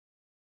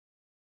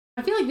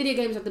 I feel like video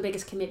games are the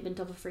biggest commitment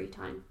of a free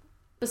time.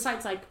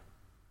 Besides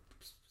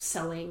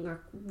sewing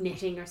or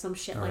knitting or some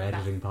shit or like that. Or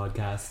editing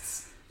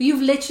podcasts.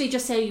 You've literally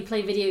just said you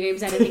play video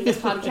games editing this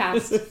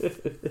podcast.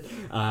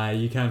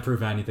 You can't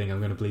prove anything. I'm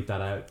going to bleep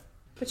that out.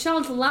 But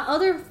Sean's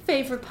other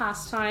favourite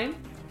pastime,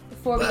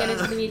 before we get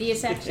into the media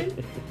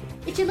section,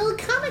 it's your little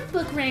comic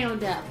book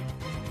roundup.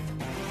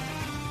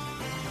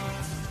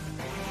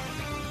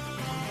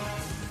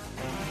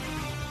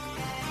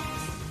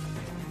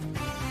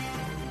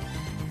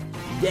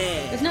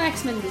 Yeah! There's no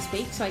X-Men this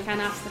week, so I can't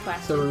ask the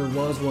question. There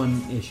was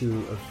one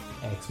issue of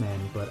X-Men,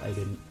 but I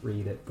didn't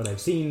read it. But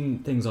I've seen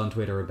things on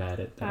Twitter about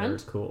it that are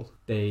cool.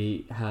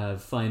 They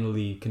have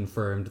finally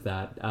confirmed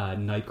that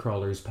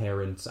Nightcrawler's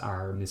parents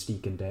are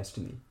Mystique and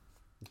Destiny,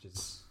 which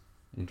is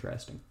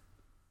interesting.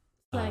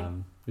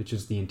 Which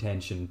is the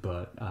intention,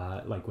 but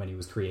when he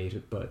was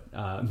created. But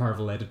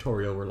Marvel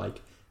editorial were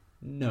like,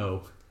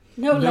 no.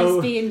 No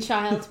lesbian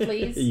child,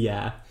 please.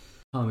 Yeah.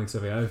 Comics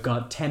of it. I've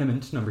got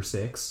Tenement number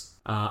 6.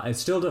 I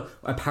still don't...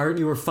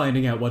 Apparently we're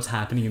finding out what's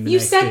happening in the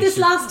next issue. You said this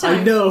last time.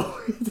 I know.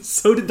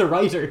 So did the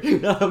writer.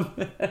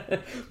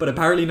 But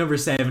apparently number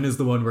 7 is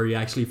the one where you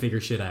actually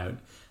figure shit out.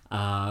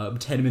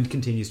 Tenement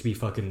continues to be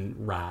fucking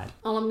rad.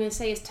 All I'm going to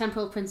say is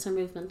temporal pincer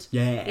movement.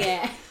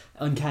 Yeah.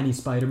 Uncanny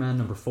Spider-Man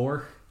number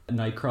 4.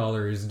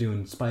 Nightcrawler is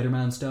doing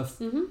Spider-Man stuff.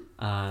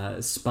 Mm-hmm.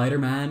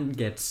 Spider-Man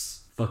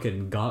gets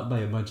fucking got by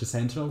a bunch of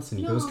Sentinels and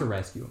he goes to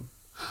rescue him.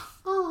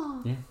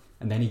 Oh. Yeah.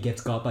 And then he gets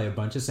got by a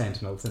bunch of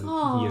Sentinels and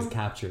he is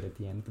captured at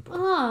the end of the book.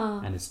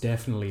 Oh. And it's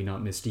definitely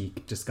not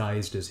Mystique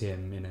disguised as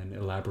him in an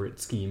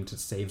elaborate scheme to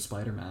save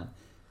Spider-Man.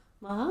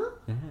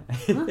 What? Yeah.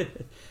 Huh?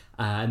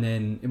 And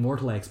then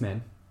Immortal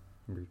X-Men,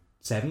 number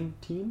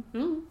 17?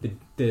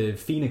 The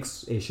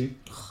Phoenix issue.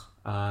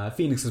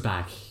 Phoenix is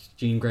back.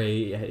 Jean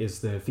Grey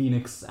is the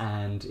Phoenix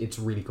and it's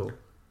really cool.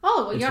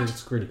 Oh, well,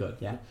 it's really good,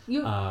 yeah.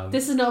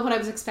 This is not what I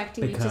was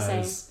expecting you to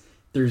say.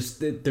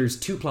 There's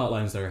 2 plot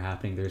lines that are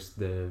happening. There's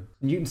the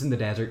mutants in the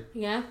desert.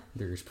 Yeah.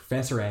 There's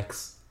Professor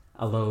X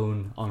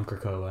alone on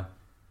Krakoa,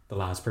 the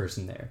last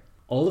person there.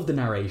 All of the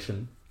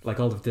narration,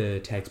 all of the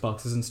text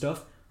boxes and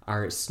stuff,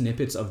 are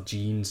snippets of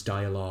Jean's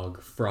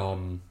dialogue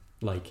from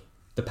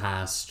the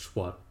past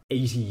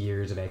 80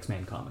 years of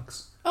X-Men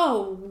comics.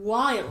 Oh,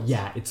 wild.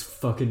 Yeah, it's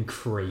fucking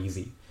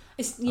crazy.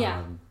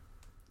 Yeah.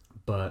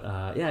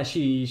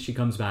 She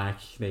comes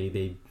back.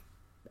 They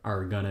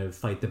are gonna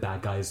fight the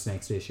bad guys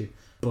next issue.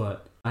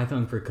 But back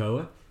on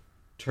Krakoa,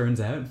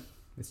 turns out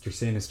Mr.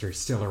 Sinister's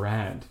still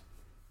around.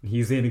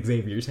 He's in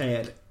Xavier's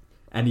head.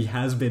 And he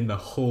has been the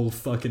whole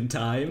fucking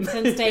time.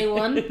 Since day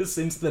one?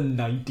 Since the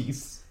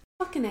 90s.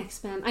 Fucking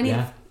X-Men. I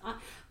need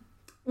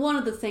one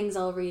of the things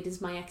I'll read is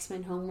my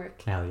X-Men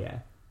homework. Hell yeah.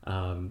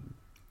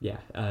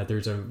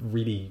 There's a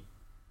really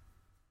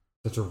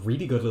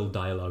good little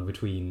dialogue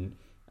between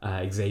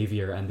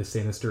Xavier and the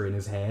Sinister in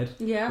his head.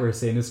 Yeah. Where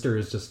Sinister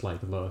is just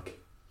like, look,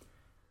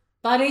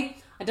 buddy,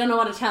 I don't know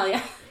what to tell you.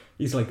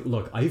 He's like,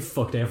 look, I've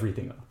fucked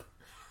everything up.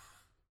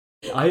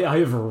 I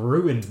have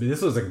ruined.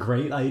 This was a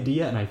great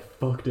idea and I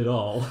fucked it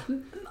all.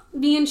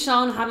 Me and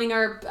Sean having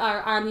our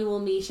annual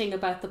meeting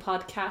about the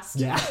podcast.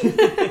 Yeah.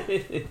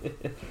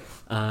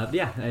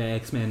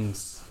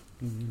 X-Men's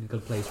in a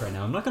good place right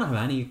now. I'm not going to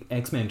have any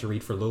X-Men to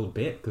read for a little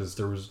bit because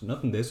there was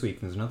nothing this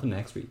week and there's nothing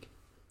next week.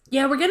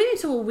 Yeah, we're getting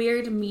into a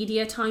weird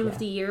media time of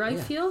the year, I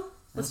feel.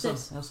 What's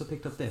this? I also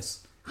picked up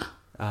this.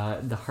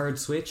 The Hard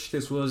Switch.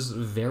 This was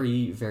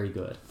very, very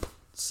good.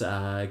 It's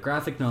a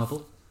graphic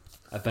novel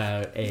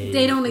about a...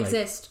 They don't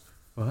exist.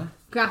 What?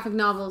 Graphic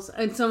novels.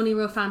 It's only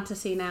real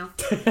fantasy now.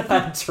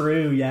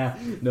 True, yeah.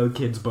 No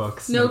kids'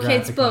 books. No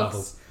kids'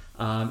 books.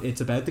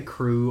 It's about the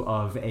crew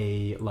of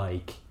a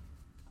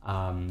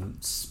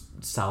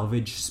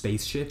salvage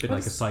spaceship in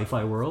like a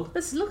sci-fi world.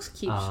 This looks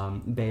cute.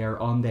 They are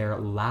on their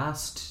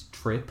last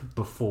trip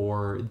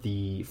before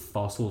the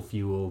fossil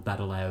fuel that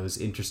allows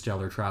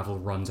interstellar travel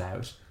runs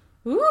out.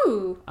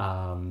 Ooh.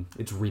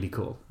 It's really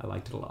cool. I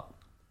liked it a lot.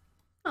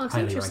 Oh, it's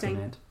Highly interesting.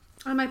 recommend.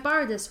 I might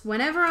borrow this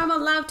whenever I'm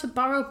allowed to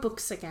borrow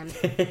books again.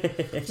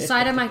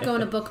 Decide I might go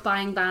on a book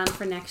buying ban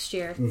for next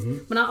year.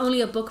 But not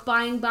only a book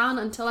buying ban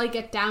until I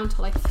get down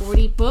to like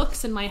 40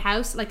 books in my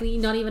house, like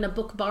not even a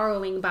book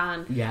borrowing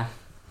ban. Yeah.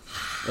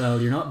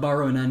 Well, you're not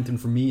borrowing anything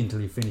from me until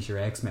you finish your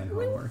X-Men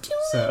homework.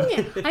 So.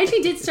 I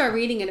actually did start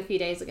reading it a few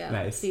days ago.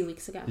 Nice. A few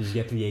weeks ago. Did you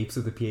get to the Apes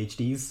with the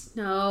PhDs?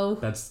 No.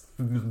 That's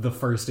the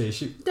first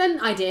issue. Then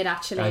I did,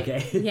 actually.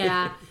 Okay.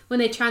 Yeah. When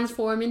they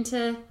transform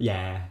into...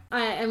 Yeah.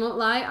 I won't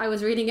lie, I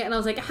was reading it and I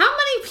was like, how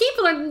many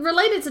people are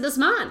related to this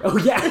man? Oh,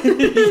 yeah.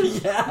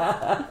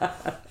 Yeah.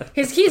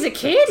 He's a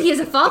kid? He has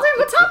a father?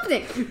 What's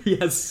happening? He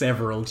has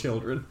several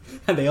children.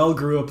 And they all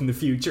grew up in the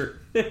future.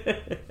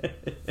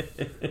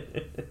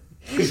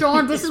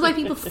 Sean, this is why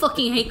people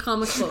fucking hate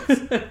comic books.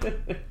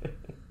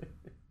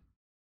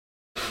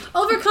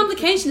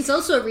 Overcomplication is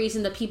also a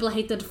reason that people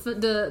hate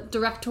the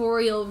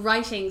directorial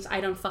writings,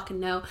 I don't fucking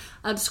know,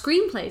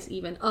 screenplays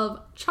even, of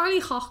Charlie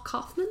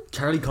Kaufman.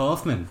 Charlie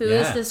Kaufman, who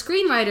is the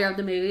screenwriter of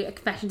the movie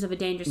Confessions of a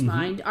Dangerous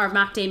Mind, our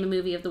Matt Damon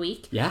movie of the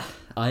week. Yeah,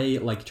 I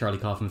like Charlie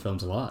Kaufman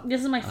films a lot.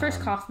 This is my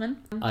first Kaufman.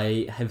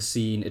 I have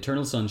seen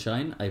Eternal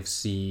Sunshine, I've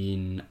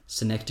seen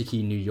Synecdoche,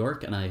 New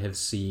York, and I have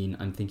seen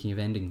I'm Thinking of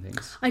Ending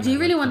Things. I do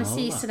really want to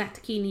see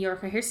Synecdoche, New York.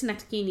 I hear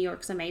Synecdoche, New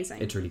York's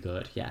amazing. It's really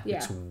good, yeah.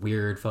 It's a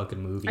weird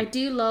fucking movie. I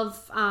do love,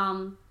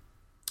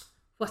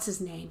 what's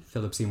his name?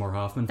 Philip Seymour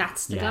Hoffman.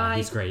 That's the guy. Yeah,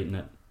 he's great in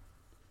it.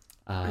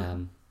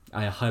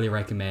 I highly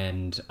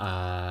recommend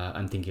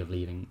I'm Thinking of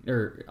Leaving,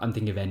 or I'm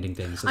Thinking of Ending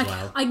Things as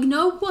well. I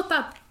know what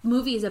that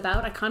movie is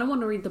about. I kind of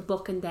want to read the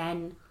book and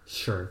then...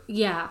 Sure.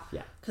 Yeah.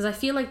 Yeah. Because I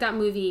feel like that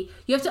movie...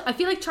 I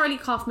feel like Charlie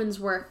Kaufman's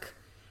work...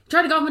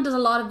 Charlie Kaufman does a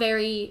lot of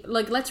very...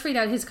 Like, let's read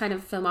out his kind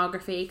of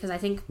filmography, because I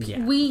think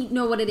we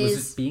know what it is.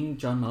 Was it Being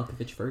John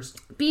Malkovich first?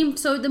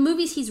 So the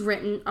movies he's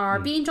written are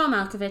Being John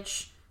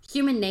Malkovich,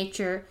 Human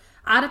Nature,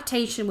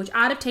 Adaptation, which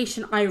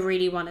Adaptation I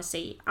really want to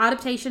see.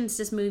 Adaptation is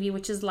this movie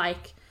which is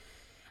like...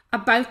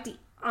 about the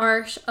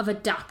art of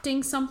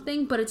adapting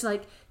something, but it's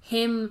like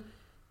him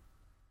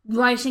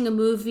writing a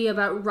movie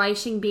about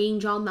writing Being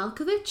John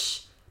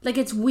Malkovich. Like,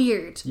 it's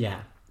weird.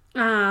 Yeah.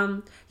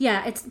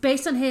 It's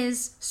based on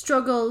his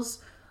struggles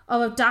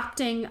of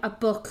adapting a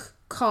book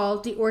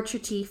called The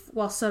Orchard Thief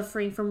while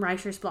suffering from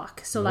writer's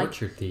block. So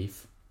Orchard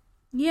Thief?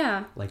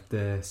 Yeah. Like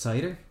the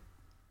cider?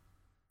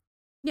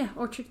 Yeah,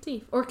 Orchard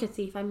Thief.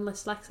 I'm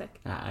dyslexic.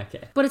 Ah,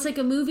 okay. But it's like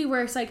a movie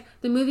where it's like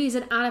the movie is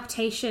an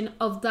adaptation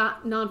of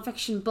that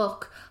non-fiction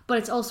book, but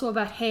it's also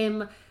about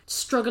him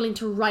struggling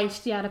to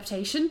write the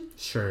adaptation.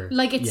 Sure.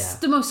 Like, it's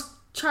the most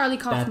Charlie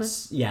Kaufman.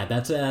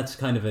 That's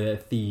kind of a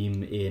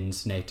theme in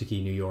Synecdoche,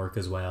 New York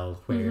as well,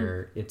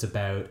 where it's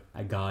about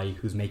a guy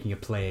who's making a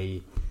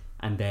play,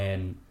 and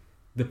then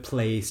the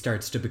play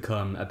starts to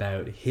become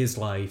about his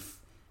life,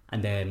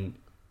 and then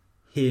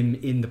him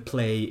in the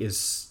play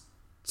is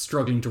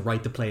struggling to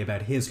write the play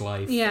about his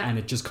life, and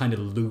it just kind of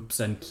loops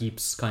and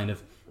keeps kind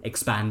of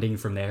expanding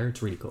from there.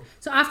 It's really cool.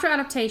 So after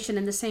Adaptation,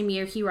 in the same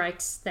year, he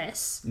writes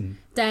this.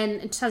 Then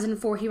in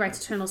 2004, he writes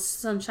Eternal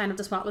Sunshine of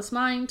the Spotless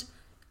Mind,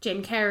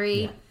 Jim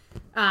Carrey.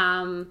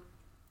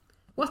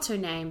 What's her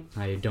name?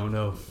 I don't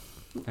know.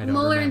 I don't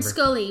Mulder remember. and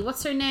Scully.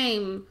 What's her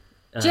name?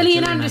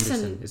 Gillian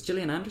Anderson. Is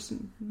Gillian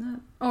Anderson in that?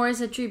 Or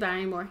is it Drew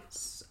Barrymore?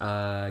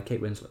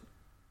 Kate Winslet.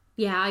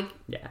 Yeah,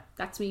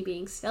 that's me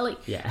being silly.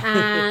 Yeah.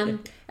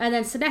 And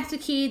then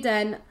Synecdoche,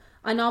 then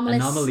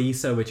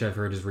Anomalisa, which I've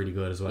heard is really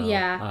good as well.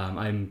 Yeah.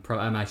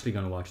 I'm actually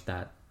going to watch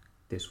that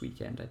this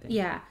weekend, I think.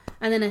 Yeah.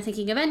 And then I'm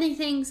Thinking of Ending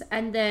Things,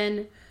 and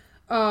then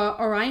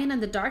Orion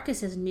and the Dark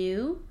is his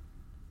new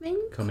thing.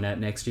 Coming out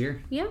next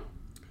year. Yeah.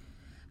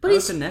 But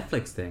it's a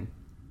Netflix thing.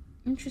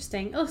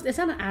 Interesting. Oh, is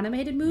that an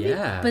animated movie?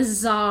 Yeah.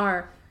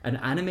 Bizarre. An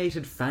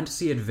animated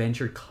fantasy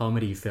adventure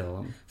comedy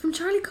film. From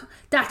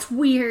that's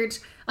weird.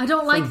 I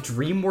don't like... From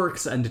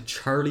DreamWorks and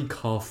Charlie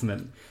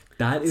Kaufman.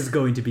 That is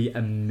going to be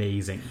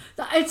amazing.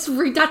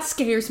 That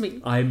scares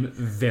me. I'm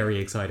very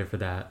excited for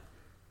that.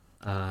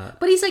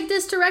 But he's like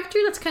this director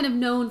that's kind of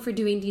known for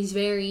doing these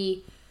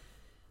very...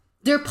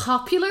 They're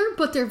popular,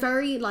 but they're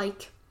very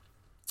like...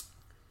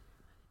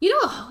 You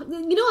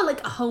know,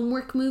 like a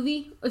homework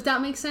movie, if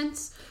that makes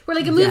sense. Where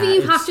like a movie,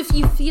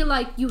 you feel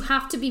like you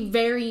have to be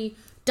very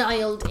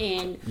dialed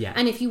in. Yeah.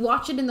 And if you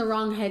watch it in the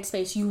wrong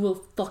headspace, you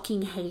will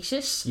fucking hate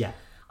it. Yeah.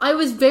 I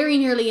was very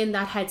nearly in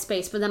that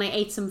headspace, but then I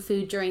ate some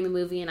food during the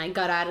movie and I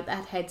got out of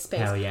that headspace.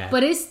 Hell yeah.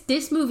 But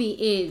this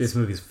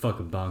movie's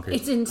fucking bonkers.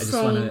 It's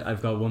insane.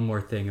 I've got one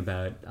more thing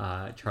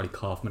about Charlie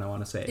Kaufman I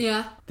want to say.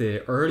 Yeah.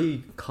 The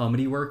early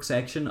comedy work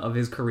section of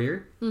his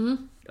career,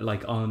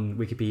 like on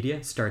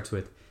Wikipedia, starts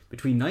with,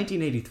 between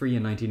 1983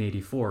 and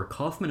 1984,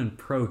 Kaufman and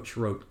Proch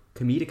wrote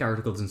comedic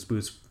articles and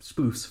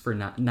spoofs for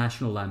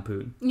National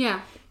Lampoon.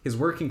 Yeah. His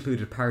work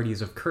included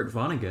parodies of Kurt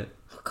Vonnegut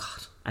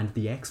and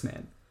the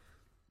X-Men.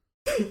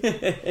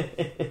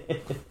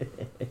 It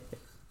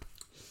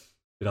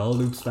all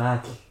loops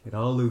back.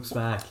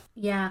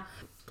 Yeah.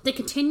 The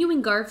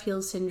continuing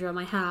Garfield syndrome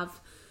I have.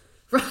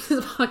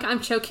 I'm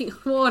choking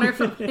on water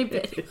from my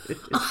bit.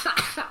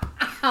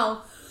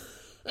 Ow.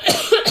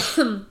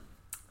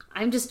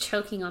 I'm just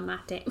choking on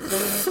Matt Damon.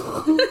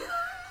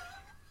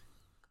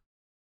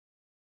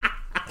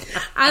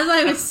 As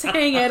I was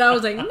saying it, I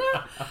was like, no.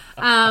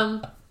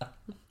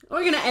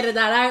 We're going to edit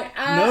that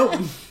out.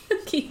 Nope.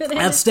 Keep it in.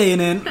 That's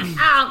staying in.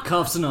 Ow.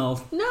 Coughs and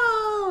all.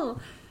 No.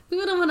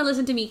 People don't want to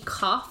listen to me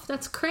cough.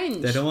 That's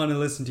cringe. They don't want to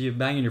listen to you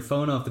banging your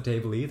phone off the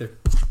table either.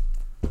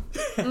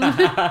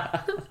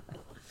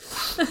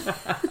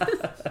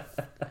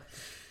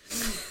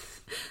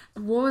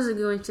 What was I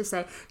going to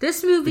say?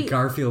 This movie... The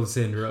Garfield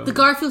syndrome. The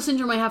Garfield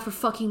syndrome I have for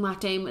fucking Matt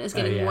Damon is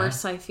getting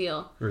worse, I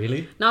feel.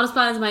 Really? Not as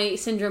bad as my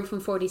syndrome from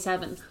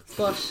 47,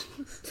 but...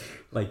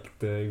 Like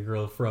the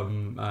girl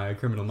from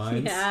Criminal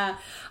Minds? Yeah.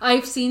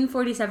 I've seen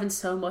 47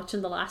 so much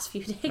in the last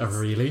few days. Oh,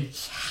 really? Yeah.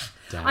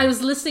 Damn. I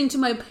was listening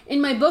to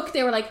in my book,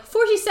 they were like,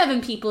 47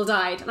 people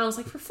died. And I was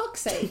like, for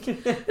fuck's sake.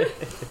 And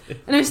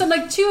there's some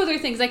like two other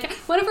things. Like,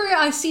 whenever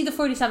I see the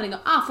 47, I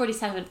go,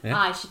 47. Yeah.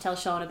 I should tell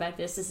Sean about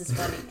this. This is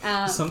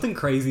funny. Something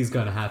crazy is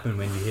going to happen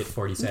when you hit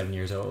 47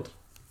 years old.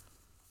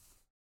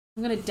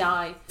 I'm going to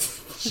die.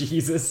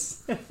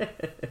 Jesus.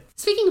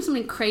 Speaking of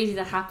something crazy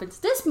that happens,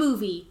 this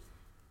movie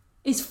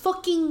is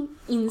fucking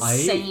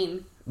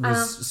insane. I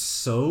was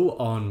so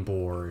on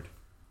board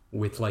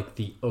with like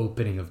the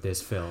opening of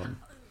this film.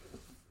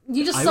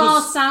 You just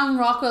saw Sam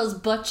Rockwell's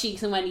butt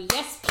cheeks and went,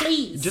 yes,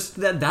 please. Just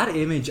that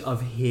image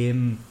of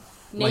him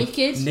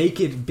naked,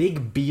 naked,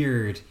 big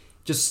beard,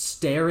 just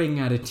staring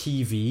at a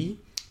TV.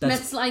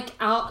 That's like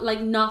out,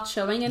 like not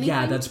showing anything.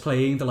 Yeah, that's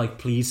playing the like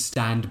please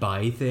stand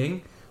by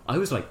thing. I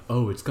was like,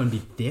 oh, it's gonna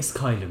be this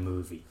kind of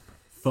movie.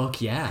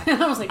 Fuck yeah.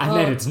 And I was like, and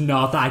then it's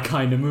not that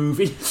kind of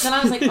movie. Then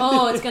I was like,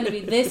 oh, it's going to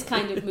be this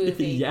kind of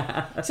movie.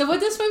 Yeah. So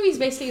what this movie is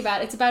basically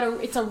about, it's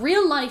a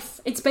real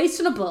life, it's based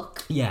on a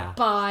book. Yeah.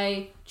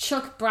 By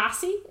Chuck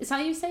Brassey. Is that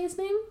how you say his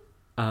name?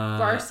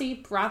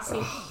 Brassey.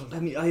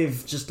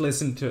 I've just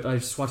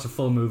watched a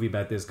full movie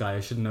about this guy.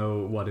 I should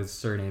know what his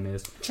surname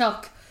is.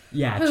 Chuck.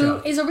 Yeah, who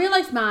Chuck. Is a real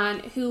life man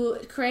who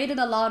created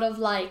a lot of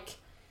like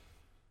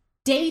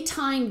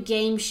daytime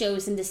game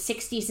shows in the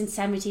 60s and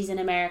 70s in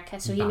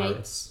America. So he made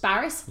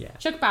Barris? Yeah.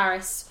 Chuck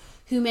Barris,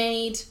 who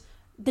made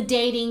The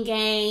Dating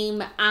Game,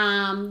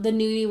 The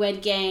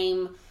Newlywed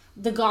Game,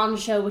 The Gone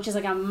Show, which is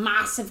like a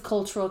massive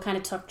cultural kind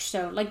of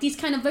touchstone. Like these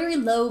kind of very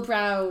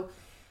lowbrow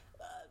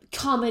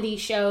comedy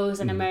shows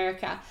in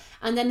America.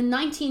 And then in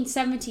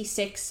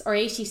 1976 or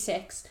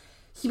 86,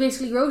 he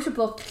basically wrote a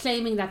book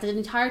claiming that the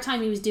entire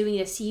time he was doing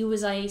this, he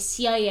was a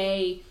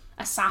CIA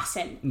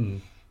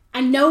assassin.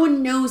 And no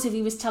one knows if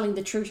he was telling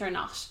the truth or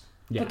not.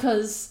 Yeah.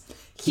 Because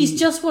he's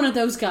just one of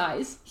those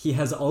guys. He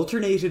has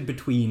alternated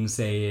between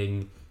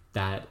saying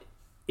that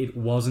it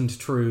wasn't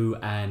true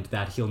and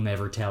that he'll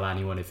never tell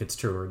anyone if it's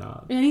true or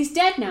not. And he's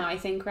dead now, I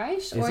think, right?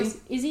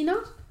 Is he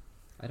not?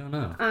 I don't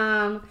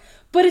know.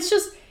 But it's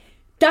just,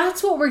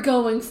 that's what we're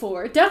going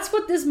for. That's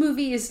what this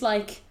movie is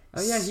like.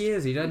 Oh yeah, he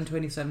is. He died in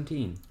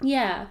 2017.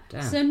 Yeah.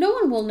 Damn. So no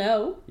one will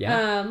know.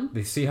 Yeah.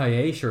 The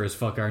CIA sure as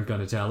fuck aren't going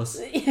to tell us.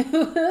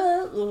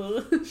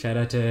 Shout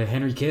out to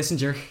Henry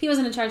Kissinger. He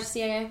wasn't in charge of the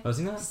CIA. Was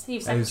he not? He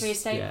was Secretary of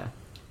State. Yeah.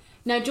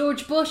 Now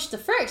George Bush the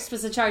first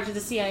was in charge of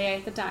the CIA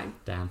at the time.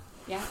 Damn.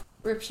 Yeah.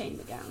 Rip Shane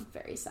McGowan.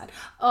 Very sad.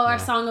 Oh, our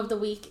song of the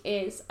week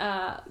is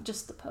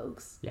just the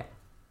Pogues. Yeah.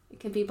 It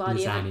could be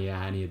Body of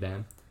any of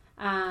them.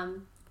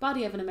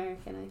 Body of an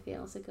American, I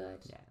feel, is a good.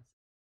 Yeah.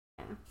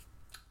 Yeah.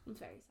 I'm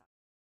very sad.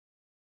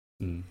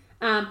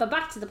 But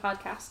back to the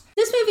podcast.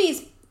 This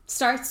movie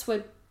starts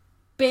with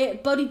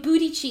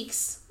Booty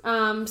Cheeks,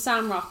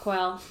 Sam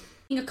Rockwell,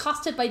 being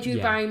accosted by Drew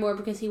Barrymore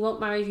because he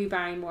won't marry Drew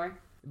Barrymore.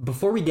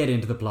 Before we get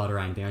into the plot or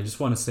anything, I just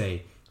want to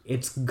say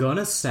it's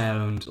gonna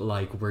sound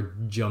like we're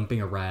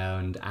jumping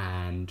around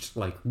and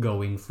like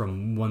going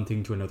from one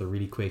thing to another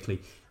really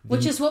quickly.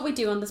 Which is what we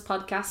do on this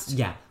podcast.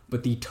 Yeah,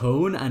 but the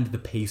tone and the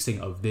pacing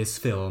of this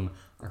film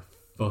are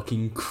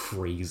fucking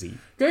crazy.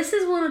 This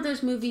is one of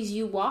those movies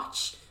you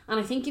watch, and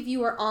I think if you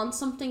were on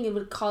something, it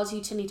would cause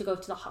you to need to go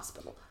to the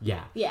hospital.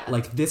 Yeah. Yeah.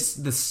 Like this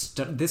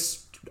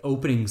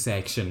opening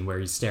section where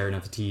he's staring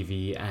at the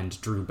TV and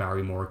Drew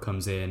Barrymore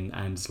comes in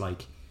and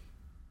like,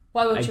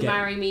 why won't you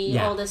marry me?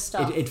 Yeah, all this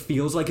stuff. It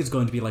feels like it's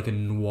going to be like a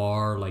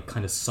noir, like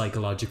kind of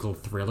psychological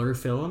thriller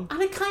film.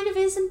 And it kind of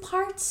is in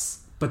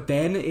parts. But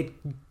then it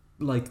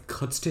like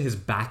cuts to his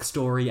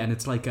backstory and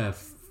it's like a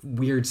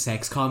weird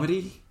sex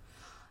comedy.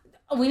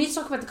 We need to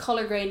talk about the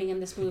colour grading in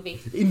this movie.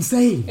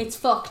 Insane. It's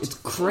fucked. It's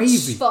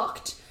crazy. It's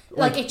fucked.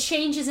 Like it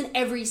changes in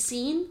every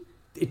scene.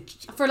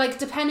 For like,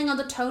 depending on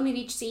the tone of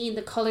each scene,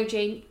 the color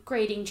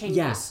grading changes.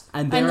 Yeah,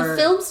 and the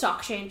film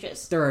stock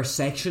changes. There are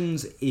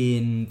sections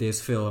in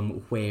this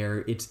film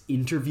where it's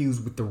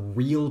interviews with the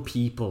real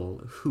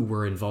people who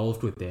were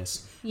involved with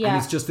this. Yeah. And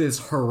it's just this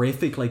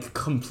horrific, like,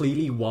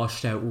 completely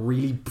washed out,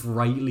 really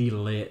brightly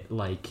lit,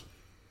 like,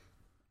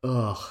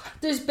 ugh.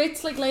 There's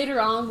bits, like, later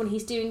on when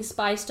he's doing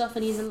spy stuff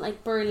and he's in,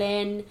 like,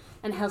 Berlin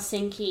and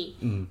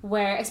Helsinki,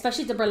 where,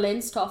 especially the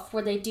Berlin stuff,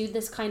 where they do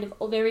this kind of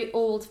very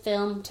old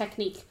film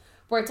technique,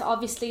 where it's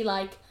obviously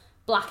like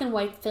black and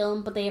white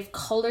film, but they have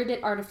coloured it,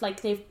 or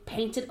like they've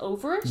painted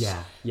over it.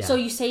 Yeah. So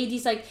you say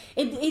these like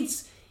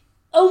it's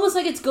almost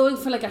like it's going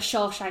for like a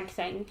Shawshank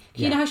thing.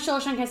 You know how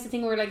Shawshank has the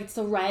thing where like it's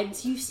the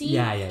reds you see.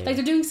 Yeah. Like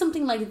they're doing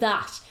something like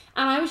that,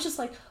 and I was just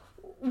like,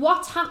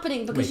 what's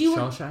happening? Because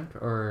Shawshank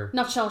or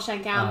not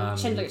Shawshank,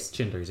 Schindler's.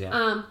 Schindler's,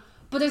 yeah.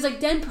 But there's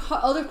like then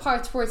other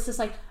parts where it's just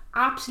like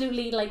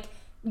absolutely like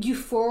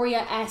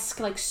Euphoria-esque,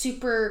 like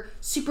super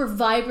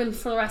vibrant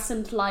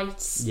fluorescent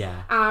lights,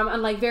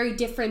 and like very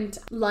different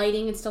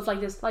lighting and stuff like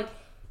this. Like,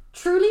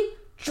 truly,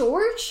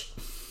 George,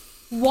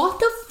 what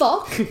the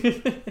fuck?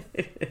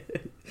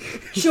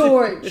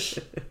 George.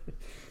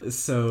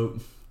 So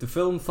the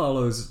film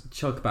follows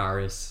Chuck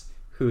Barris,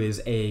 who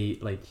is a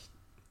like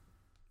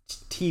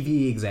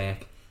TV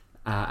exec,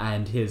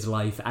 and his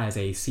life as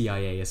a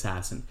CIA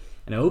assassin.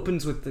 And it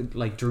opens with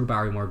like Drew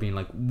Barrymore being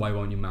like, "Why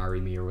won't you marry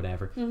me?" or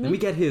whatever. Mm-hmm. Then we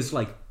get his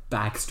like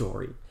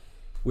backstory,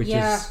 which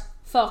is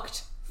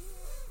fucked,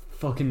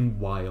 fucking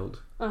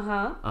wild.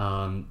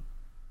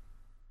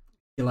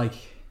 Like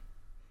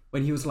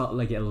when he was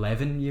like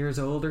 11 years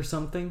old or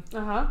something,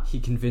 he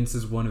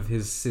convinces one of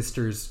his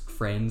sister's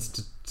friends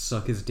to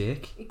suck his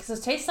dick because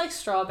it tastes like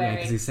strawberry. Yeah,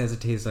 because he says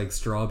it tastes like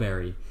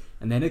strawberry,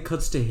 and then it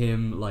cuts to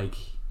him like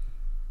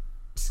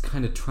just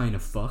kind of trying to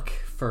fuck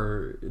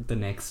for the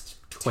next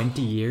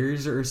 20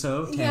 years or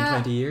so,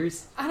 20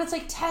 years. And it's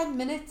like 10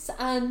 minutes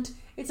and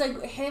it's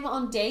like him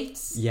on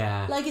dates.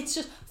 Yeah. Like it's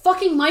just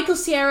fucking Michael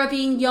Cera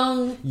being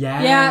young.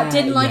 Yeah,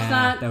 didn't like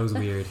that. That was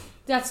weird.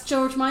 That's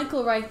George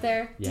Michael right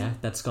there. Yeah,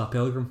 that's Scott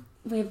Pilgrim.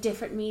 We have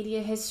different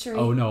media history.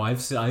 Oh no,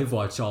 I've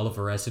watched all of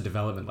Arrested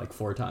Development like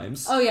 4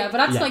 times. Oh yeah, but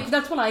that's like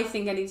that's what I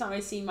think anytime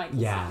I see Michael.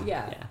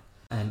 Yeah.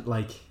 And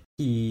like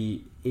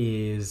he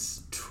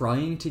is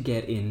trying to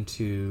get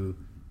into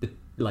the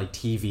like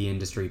TV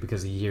industry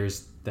because he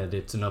hears that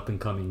it's an up and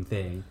coming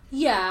thing.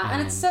 Yeah,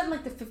 and it's set in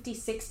like the 50s,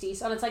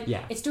 60s, and it's like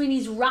it's doing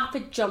these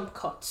rapid jump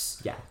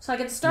cuts. Yeah. So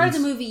like at the start of the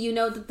movie, you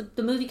know that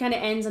the movie kind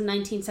of ends in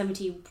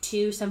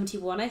 1972,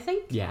 71, I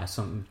think. Yeah,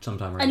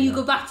 sometime right. And you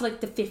go back to like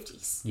the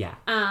 50s. Yeah.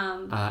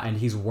 And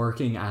he's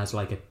working as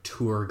like a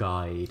tour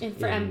guide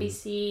for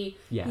NBC.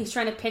 Yeah. He's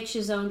trying to pitch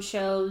his own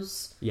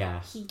shows.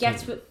 Yeah.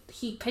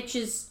 He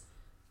pitches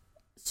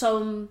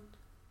some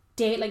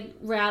like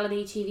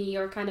reality TV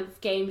or kind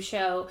of game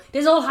show.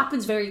 This all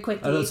happens very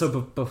quickly. So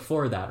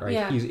before that, right?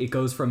 Yeah. It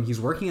goes from he's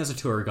working as a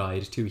tour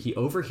guide to he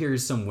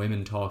overhears some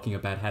women talking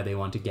about how they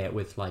want to get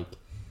with like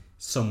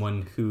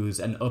someone who's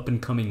an up and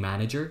coming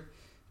manager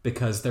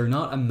because they're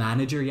not a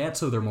manager yet,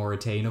 so they're more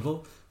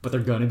attainable, but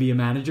they're gonna be a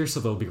manager, so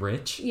they'll be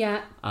rich.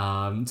 Yeah.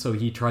 So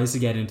he tries to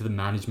get into the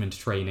management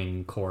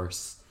training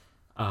course.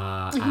 He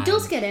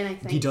does get in, I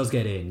think. He does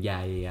get in,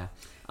 yeah.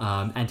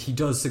 And he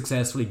does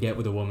successfully get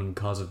with a woman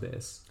because of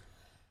this.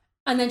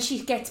 And then she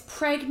gets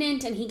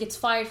pregnant and he gets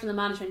fired from the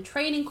management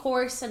training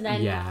course, and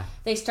then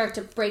they start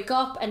to break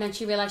up, and then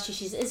she realizes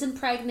she isn't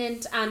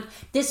pregnant, and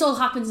this all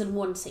happens in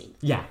one scene.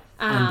 Yeah.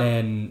 And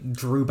then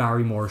Drew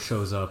Barrymore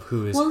shows up,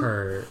 who is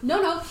her...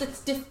 No,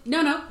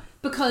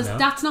 because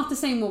that's not the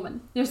same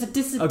woman. There's a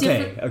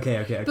different...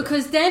 Okay.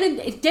 Because then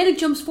it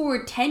jumps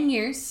forward 10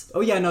 years.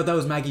 Oh yeah, no, that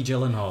was Maggie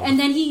Gyllenhaal. And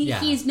then he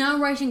is now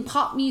writing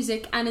pop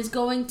music and is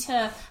going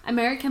to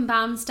American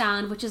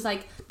Bandstand, which is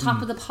like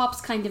Top of the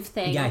Pops kind of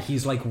thing. Yeah,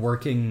 he's like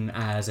working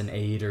as an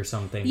aide or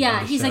something.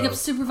 Yeah, he's like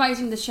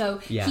supervising the show.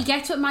 Yeah. He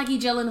gets with Maggie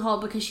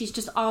Gyllenhaal because she's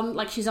just on,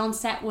 like she's on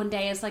set one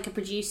day as like a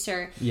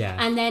producer. Yeah.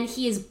 And then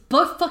he is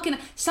butt fucking...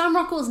 Sam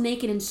Rockwell's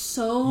naked in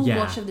so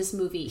much of this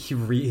movie.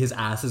 His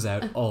ass is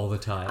out all the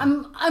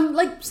time. I'm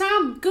like,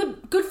 Sam,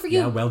 good for you.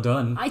 Yeah, well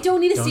done. I don't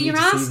need to see your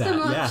ass so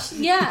much.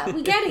 Yeah,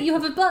 we get it. You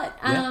have a butt.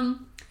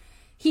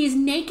 He is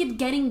naked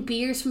getting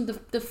beers from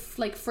the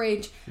like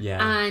fridge. Yeah.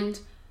 And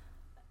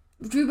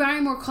Drew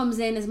Barrymore comes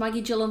in as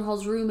Maggie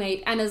Gyllenhaal's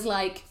roommate and is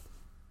like,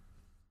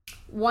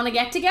 want to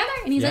get together?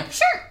 And he's like,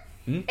 sure.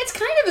 It's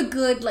kind of a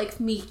good like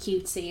meet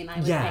cute scene, I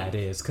would think. It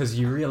is, because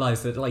you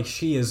realise that like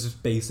she is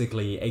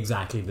basically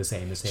exactly the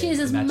same as him. She is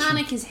as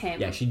manic as him.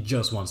 Yeah, she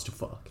just wants to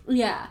fuck.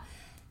 Yeah.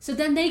 So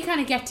then they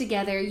kind of get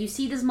together. You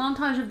see this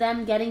montage of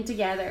them getting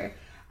together.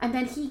 And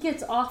then he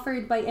gets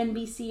offered by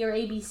NBC or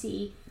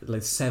ABC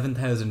like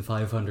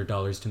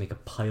 $7,500 to make a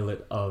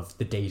pilot of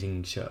the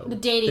dating show. The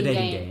dating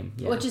game.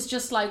 Yeah. Which is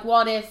just like,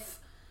 what if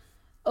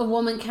a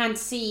woman can't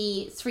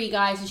see 3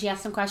 guys and she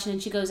asks them a question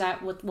and she goes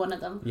out with one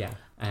of them? Yeah.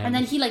 And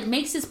then he like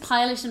makes his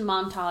pilot and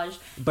montage.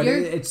 But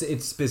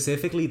it's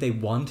specifically they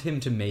want him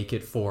to make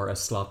it for a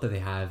slot that they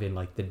have in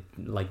like the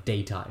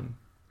daytime.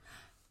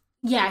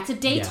 Yeah, it's a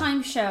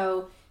daytime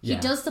show. He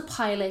does the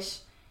pilot.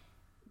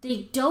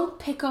 They don't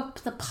pick up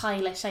the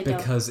pilot,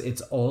 Because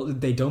it's all...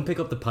 They don't pick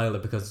up the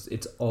pilot because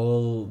it's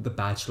all the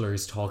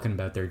bachelors talking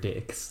about their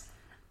dicks.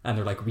 And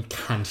they're like, we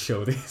can't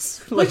show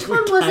this. Which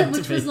one was it?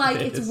 Which was like,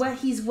 it's where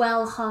he's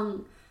well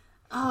hung.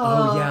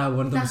 Oh yeah,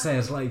 one of them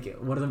says, like,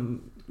 one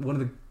of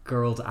the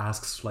girls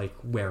asks, like,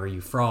 where are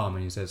you from?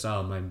 And he says,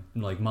 oh,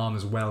 my mom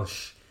is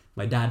Welsh.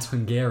 My dad's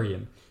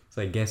Hungarian.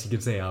 So I guess you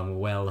could say I'm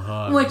well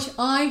hung. Which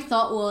I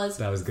thought was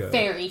good.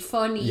 Very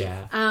funny.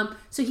 Yeah.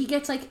 So he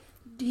gets, like...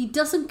 He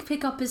doesn't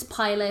pick up his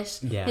pilot.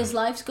 Yeah. His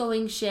life's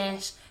going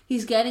shit.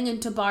 He's getting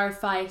into bar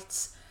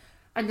fights.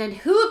 And then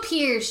who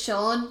appears,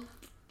 Sean?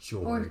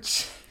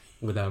 George.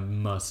 With a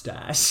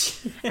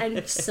mustache.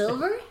 And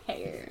silver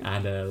hair.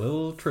 And a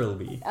little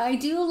trilby. I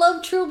do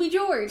love Trilby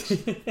George.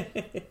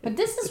 But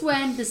this is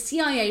when the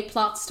CIA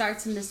plot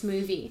starts in this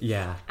movie.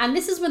 Yeah. And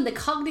this is when the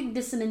cognitive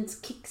dissonance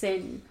kicks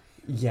in.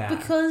 Yeah.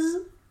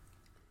 Because...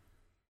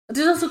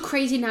 There's also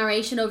crazy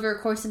narration over the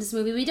course of this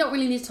movie. We don't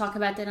really need to talk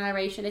about the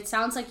narration. It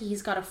sounds like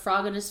he's got a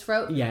frog in his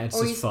throat. Yeah, it's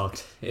just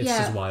fucked. It's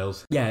just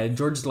wild. Yeah,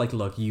 George's like,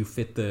 look, you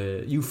fit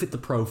the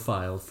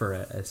profile for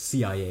a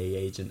CIA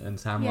agent, and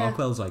Sam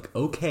Rockwell's like,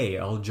 okay,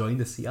 I'll join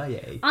the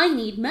CIA. I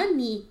need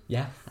money.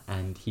 Yeah,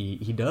 and he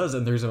does,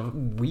 and there's a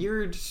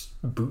weird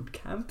boot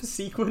camp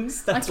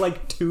sequence that's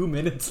like 2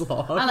 minutes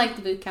long. I like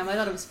the boot camp. I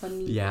thought it was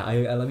funny. Yeah,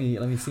 let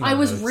me see. I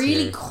was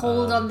really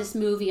cold on this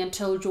movie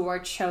until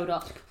George showed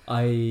up.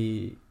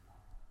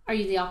 Are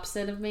you the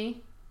opposite of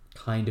me?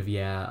 Kind of,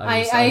 yeah.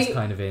 I was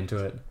kind of into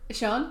it.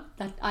 Sean,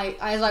 as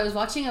I was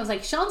watching, I was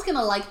like, Sean's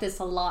gonna like this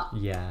a lot.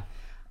 Yeah.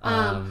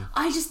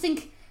 I just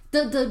think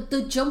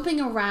the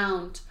jumping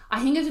around.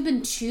 I think if it had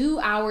been 2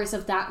 hours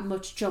of that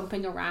much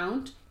jumping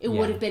around, it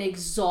would have been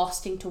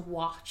exhausting to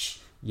watch.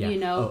 Yeah. You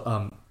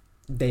know.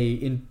 They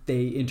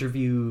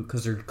interview,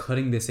 because they're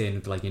cutting this in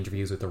with like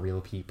interviews with the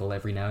real people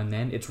every now and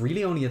then. It's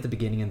really only at the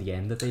beginning and the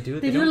end that they do it.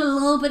 They do it a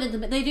little bit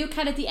at they do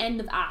kind of the end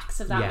of acts,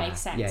 if that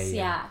makes sense.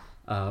 Yeah.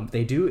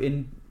 They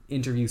do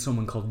interview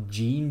someone called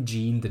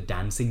Gene the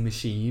Dancing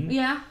Machine.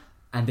 Yeah.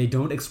 And they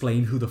don't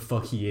explain who the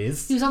fuck he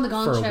is. He was on the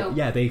Gone Show.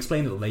 Yeah, they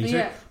explain it later.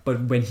 Yeah.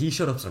 But when he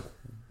showed up, it's like,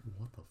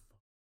 what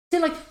the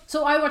fuck?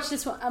 So I watched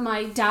this one.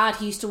 My dad,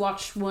 he used to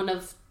watch one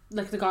of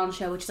like the Gone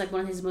Show, which is like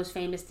one of his most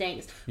famous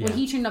things. When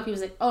he turned up, he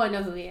was like, oh, I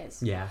know who he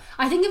is. Yeah.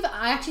 I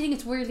actually think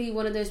it's weirdly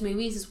one of those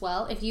movies as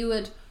well. If you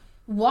would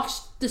watch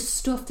the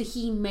stuff that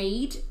he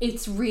made,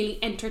 it's really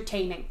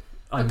entertaining.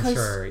 I'm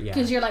sure, yeah.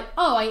 Because you're like,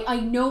 oh, I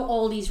know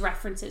all these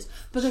references.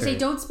 Because they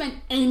don't spend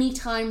any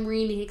time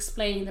really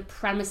explaining the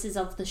premises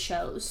of the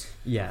shows.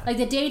 Yeah. Like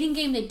the dating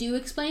game, they do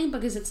explain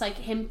because it's like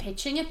him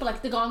pitching it. But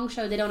like the Gong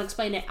Show, they don't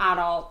explain it at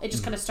all. It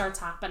just kind of starts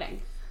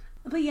happening.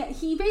 But yeah,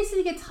 he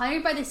basically gets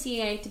hired by the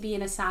CIA to be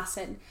an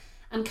assassin.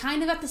 And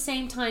kind of at the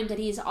same time that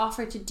he is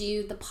offered to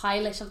do the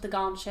pilot of the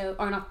Gone Show,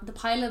 or not, the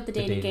pilot of the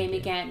dating game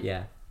again.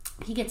 Yeah.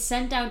 He gets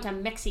sent down to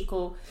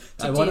Mexico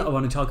I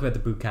want to talk about the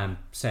boot camp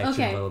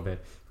section a little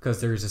bit. Because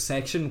there's a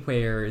section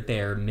where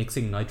they're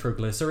mixing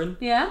nitroglycerin.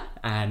 Yeah.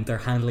 And they're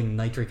handling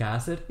nitric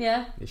acid.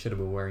 Yeah. They should have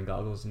been wearing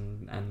goggles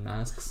and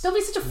masks. Don't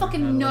be such a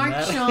fucking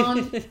narc,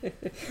 Sean.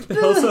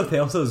 They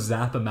also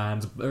zap a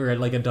man's, or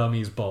like a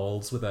dummy's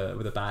balls with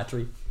a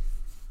battery.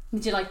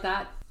 Did you like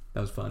that?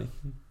 That was funny.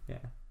 Yeah.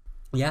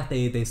 Yeah,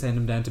 they send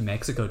him down to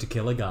Mexico to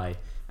kill a guy.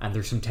 And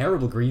there's some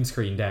terrible green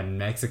screen down in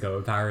Mexico,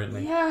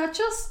 apparently. Yeah,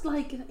 just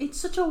like, it's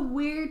such a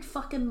weird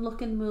fucking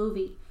looking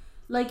movie.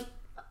 Like,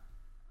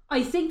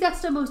 I think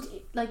that's the most,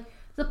 like,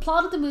 the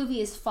plot of the movie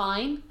is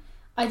fine.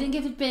 I think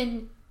if it had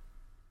been,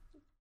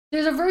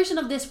 there's a version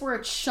of this where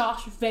it's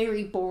shot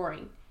very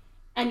boring.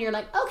 And you're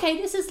like, okay,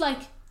 this is like,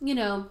 you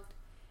know,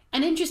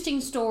 an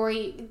interesting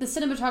story. The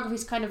cinematography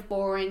is kind of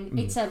boring.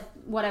 It's a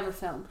whatever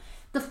film.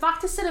 The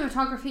fact that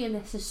cinematography in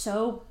this is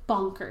so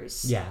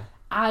bonkers. Yeah.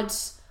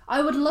 Adds,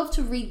 I would love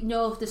to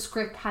know if the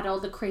script had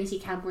all the crazy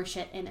camera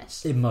shit in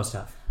it. It must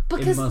have.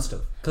 Because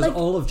like,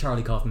 all of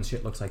Charlie Kaufman's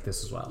shit looks like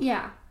this as well.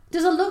 Yeah.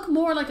 Does it look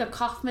more like a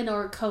Kaufman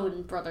or a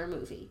Coen brother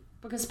movie?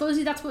 Because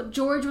supposedly that's what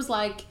George was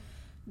like.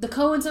 The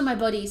Coens are my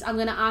buddies. I'm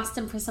going to ask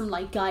them for some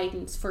like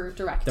guidance for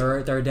directing.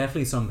 There are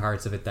definitely some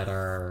parts of it that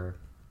are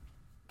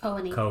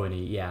Coen-y,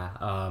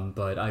 yeah.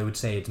 But I would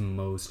say it's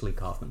mostly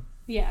Kaufman.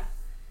 Yeah.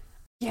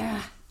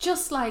 Yeah.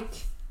 Just like,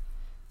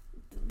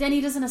 then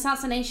he does an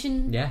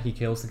assassination. Yeah, he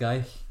kills the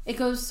guy. It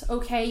goes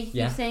okay.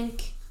 You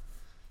think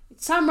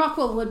Sam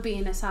Rockwell would be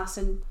an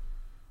assassin.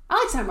 I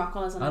like Sam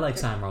Rockwell as an actor. I like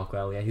Sam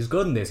Rockwell, yeah. He's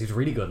good in this. He's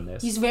really good in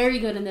this. He's very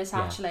good in this,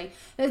 actually.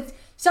 Yeah.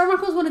 Sam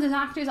Rockwell's one of those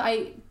actors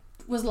I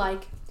was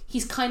like,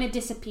 he's kind of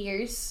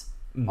disappears.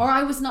 Or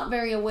I was not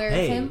very aware of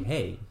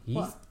him.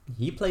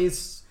 He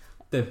plays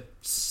the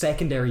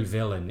secondary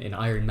villain in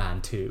Iron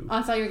Man 2.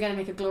 I thought you were going to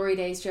make a Glory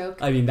Days joke.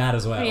 I mean, that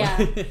as well. Yeah.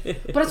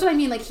 But that's what I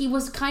mean. Like, he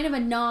was kind of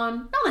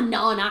not a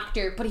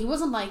non-actor, but he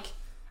wasn't like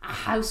a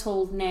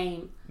household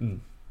name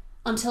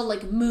until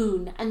like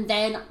Moon. And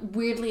then,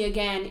 weirdly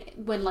again,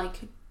 when like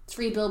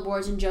 3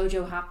 Billboards and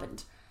JoJo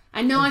happened.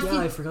 And now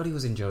I forgot he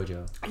was in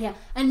JoJo. Yeah.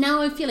 And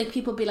now I feel like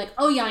people be like,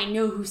 oh yeah, I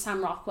know who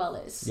Sam Rockwell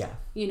is. Yeah.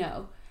 You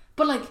know.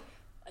 But like,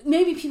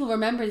 maybe people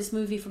remember this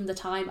movie from the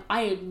time.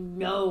 I had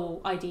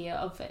no idea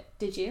of it.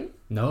 Did you?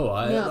 No,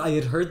 I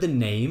had heard the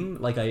name.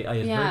 Like, I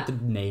had heard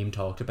the name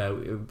talked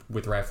about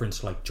with reference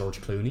to, like,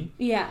 George Clooney.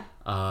 Yeah.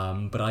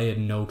 But I had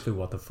no clue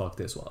what the fuck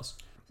this was.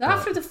 So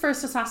after the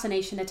first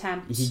assassination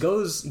attempt... He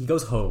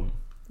goes home.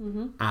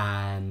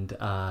 And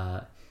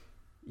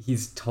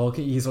he's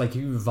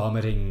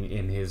vomiting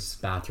in his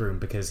bathroom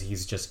because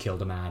he's just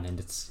killed a man and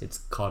it's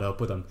caught up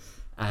with him.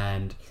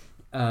 And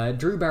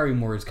Drew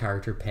Barrymore's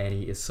character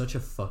Penny is such a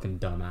fucking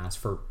dumbass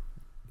for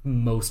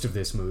most of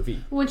this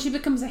movie. When she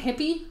becomes a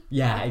hippie?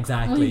 Yeah,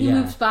 exactly. When he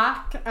moves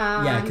back.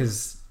 Yeah,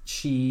 because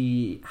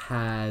she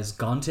has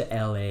gone to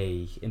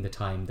LA in the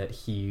time that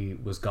he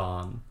was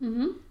gone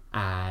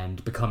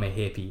and become a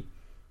hippie.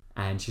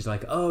 And she's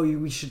like, oh,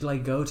 we should,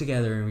 like, go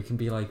together and we can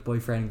be, like,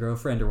 boyfriend and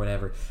girlfriend or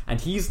whatever. And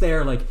he's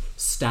there, like,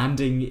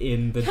 standing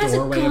in the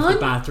doorway of the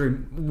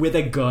bathroom with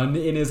a gun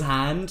in his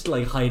hand,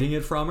 like, hiding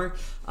it from her.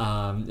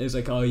 It's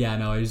like, oh, yeah,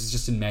 no, I was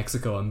just in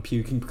Mexico. I'm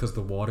puking because of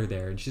the water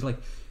there. And she's like,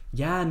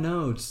 yeah,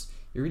 no,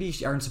 you really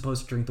aren't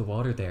supposed to drink the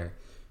water there.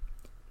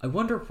 I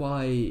wonder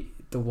why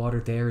the water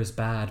there is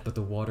bad, but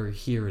the water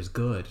here is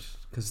good.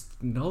 Because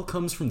it all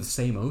comes from the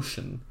same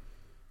ocean.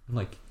 I'm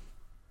like...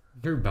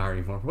 Drew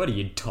Barrymore, what are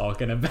you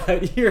talking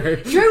about here?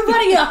 Drew, what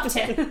are you up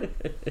to?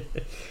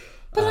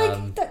 But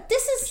like,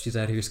 this is... She's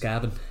out here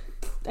scabbing.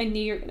 I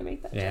knew you were going to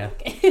make that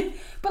joke.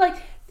 But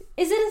like,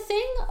 is it a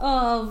thing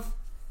of...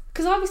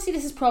 Because obviously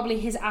this is probably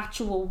his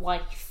actual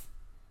wife.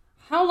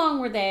 How long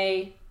were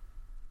they...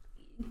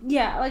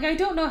 Yeah, like I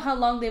don't know how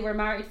long they were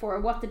married for or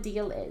what the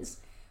deal is.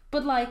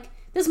 But like,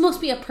 this must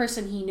be a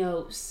person he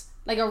knows.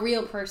 Like a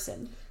real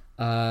person.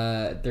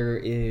 There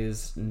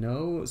is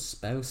no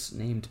spouse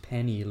named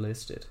Penny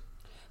listed.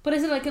 But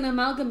is it like an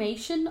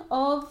amalgamation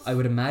of... I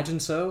would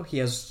imagine so. He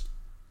had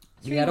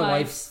a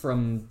wife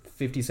from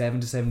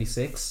 57 to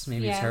 76.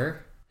 Maybe it's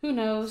her. Who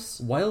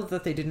knows? Wild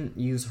that they didn't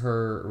use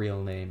her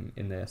real name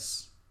in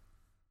this.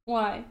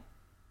 Why?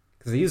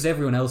 Because they used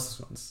everyone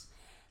else's ones.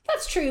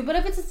 That's true, but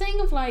if it's a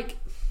thing of like...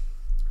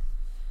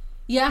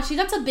 Yeah, actually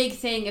that's a big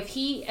thing.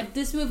 If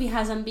this movie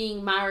has him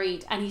being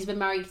married and he's been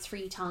married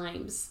 3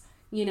 times,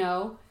 you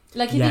know...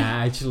 Like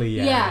yeah,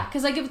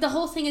 because like if the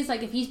whole thing is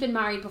like if he's been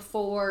married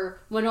before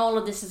when all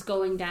of this is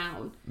going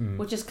down,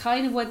 which is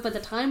kind of what, but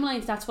the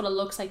timelines, that's what it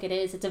looks like it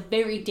is. It's a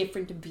very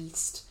different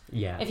beast.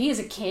 Yeah. If he is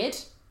a kid,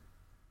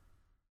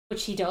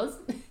 which he does,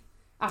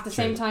 at the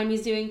same time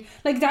he's doing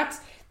like that's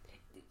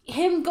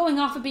him going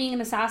off of being an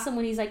assassin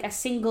when he's like a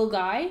single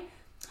guy.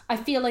 I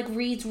feel like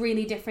reads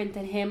really different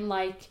than him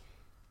like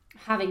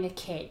having a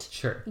kid.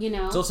 Sure, you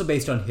know. It's also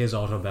based on his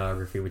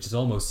autobiography, which is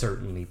almost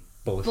certainly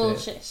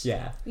bullshit.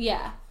 Yeah.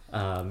 Yeah.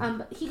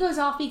 He goes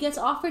off. He gets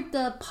offered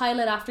the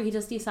pilot after he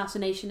does the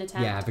assassination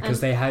attempt. Yeah, because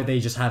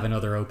they just have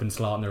another open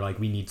slot, and they're like,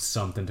 we need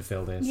something to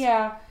fill this.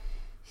 Yeah,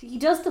 he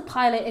does the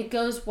pilot. It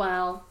goes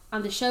well,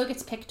 and the show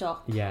gets picked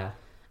up. Yeah,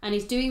 and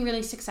he's doing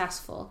really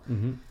successful.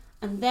 And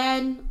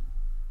then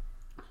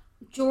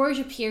George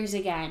appears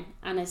again,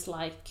 and is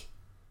like,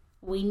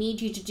 "We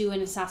need you to do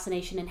an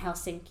assassination in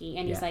Helsinki."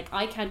 And he's like,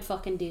 "I can't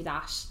fucking do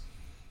that."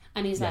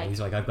 And he's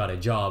like, "I've got a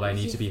job. I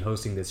need to be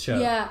hosting this show."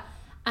 Yeah.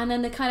 And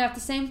then at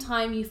the same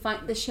time, you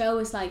find the show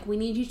is like, we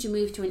need you to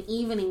move to an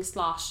evening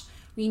slot.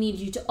 We need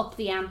you to up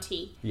the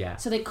ante. Yeah.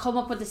 So they come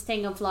up with this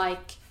thing of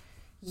like,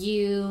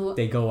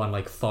 they go on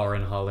like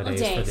foreign holidays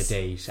for the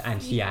date,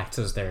 and he acts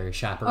as their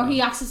chaperone. Or he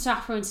acts as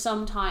chaperone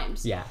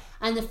sometimes. Yeah.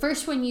 And the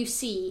first one you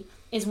see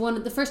is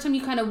the first time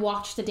you kind of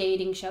watch the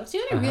dating show. It's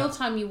the only real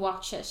time you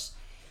watch it.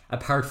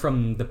 Apart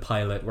from the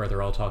pilot where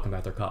they're all talking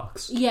about their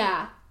cocks.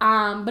 Yeah.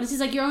 But it's just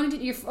like your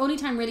only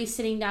time really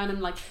sitting down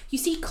and like you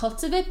see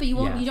cuts of it, but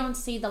you don't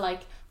see the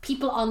like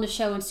people on the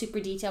show in super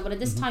detail. But at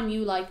this time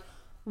you like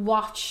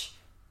watch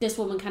this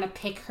woman kind of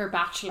pick her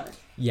bachelor.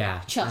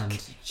 Yeah. Chuck.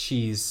 And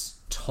she's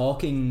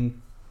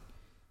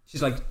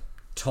like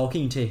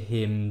talking to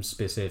him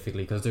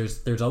specifically because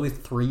there's always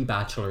 3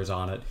 bachelors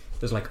on it.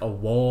 There's like a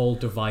wall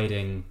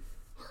dividing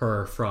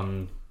her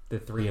from the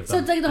 3 of them. So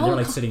it's like they're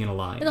like sitting in a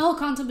line. The whole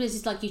concept is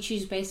just like you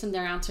choose based on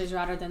their answers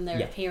rather than their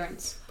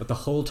appearance. But the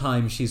whole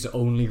time she's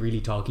only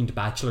really talking to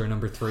bachelor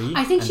number 3.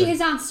 I think she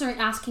is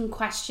asking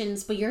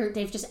questions, but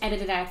they've just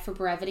edited out for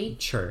brevity.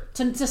 Sure.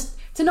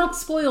 To not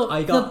spoil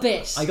the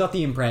bit. I got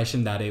the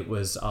impression that it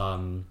was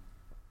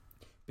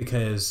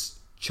because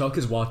Chuck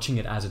is watching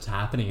it as it's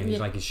happening and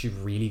he's like, is she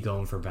really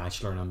going for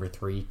bachelor number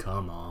 3?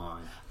 Come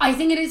on. I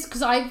think it is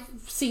because I've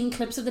seen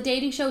clips of the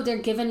dating show. They're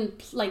given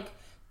like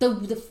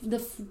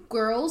the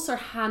girls are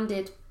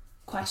handed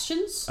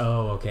questions.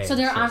 Oh, okay. So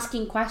they're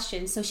asking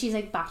questions. So she's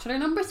like, bachelor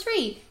number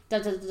 3,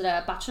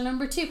 bachelor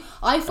number 2.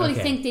 I fully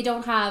think they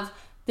don't have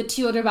the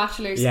 2 other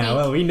bachelors. Yeah,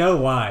 well, we know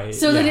why.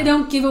 So that they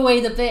don't give away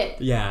the bit.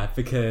 Yeah,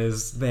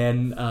 because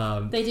then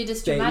they do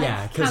this dramatic.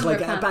 Yeah, because like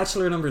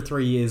bachelor number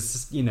 3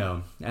 is, you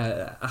know,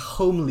 a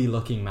homely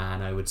looking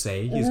man. I would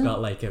say he's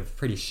got like a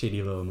pretty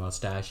shitty little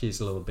mustache.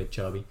 He's a little bit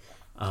chubby.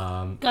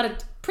 Got a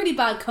pretty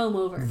bad comb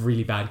over.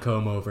 Really bad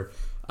comb over.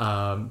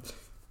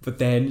 But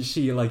then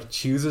she like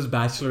chooses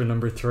bachelor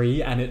number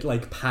 3 and it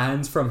like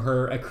pans from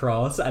her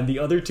across, and the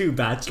other 2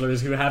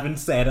 bachelors who haven't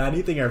said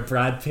anything are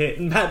Brad Pitt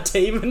and Matt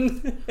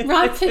Damon.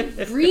 Brad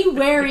Pitt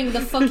re-wearing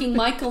the fucking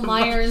Michael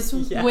Myers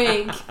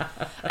wig,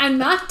 and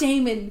Matt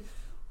Damon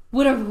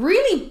with a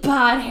really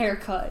bad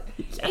haircut.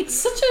 It's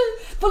such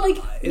a... But like,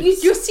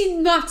 you just see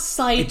Matt's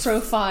side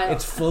profile.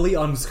 It's fully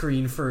on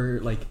screen for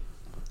like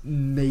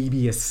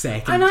maybe a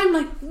second. And I'm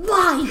like,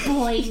 why,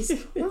 boys?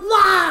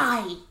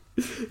 Why?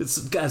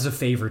 It's as a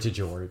favour to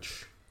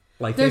George.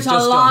 Like, there's a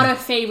lot of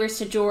favours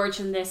to George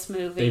in this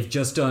movie. They've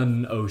just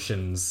done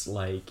Oceans,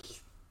 like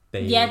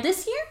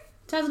this year?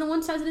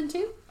 2001,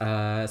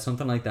 2002?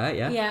 Something like that,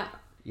 yeah. Yeah.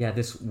 Yeah,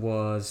 this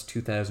was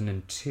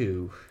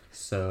 2002,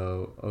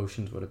 so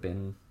Oceans would have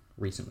been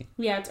recently.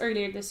 Yeah, it's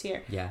earlier this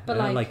year. Yeah, but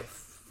like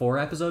 4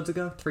 episodes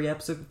ago, 3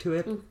 episodes to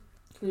it.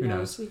 Who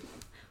knows?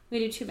 We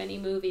do too many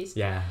movies.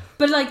 Yeah.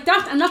 But like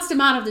that, and that's the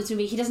man of this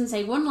movie. He doesn't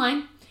say one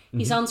line.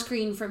 He's on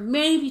screen for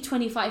maybe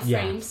 25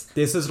 frames.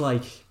 This is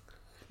like...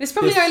 It's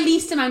probably our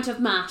least amount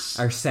of Matt.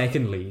 Our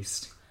second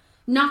least.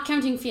 Not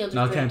counting Field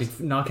of Dreams.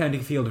 Not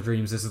counting Field of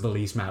Dreams, this is the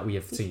least Matt we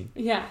have seen.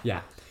 Yeah.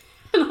 Yeah.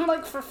 And I'm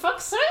like, for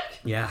fuck's sake?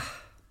 Yeah.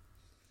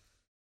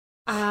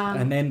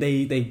 And then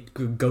they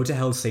go to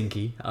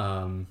Helsinki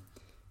on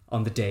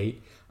the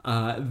date.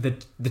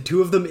 The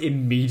 2 of them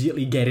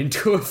immediately get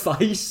into a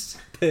fight.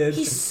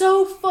 He's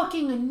so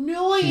fucking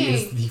annoying. He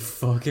is the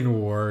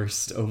fucking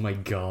worst. Oh my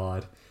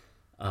god.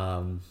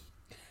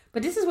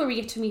 But this is where we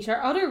get to meet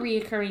our other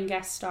reoccurring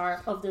guest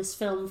star of this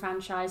film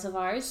franchise of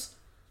ours,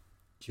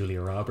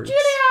 Julia Roberts.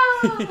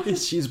 Julia!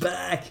 She's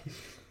back.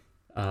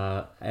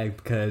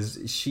 Because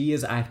she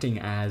is acting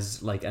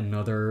as like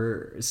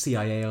another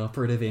CIA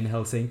operative in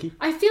Helsinki.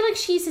 I feel like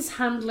she's his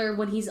handler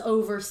when he's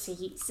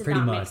overseas. If Pretty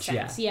that much,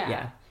 makes sense.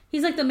 yeah.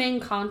 He's like the main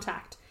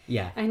contact.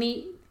 Yeah. And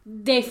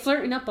they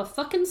flirting up a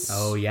fucking storm.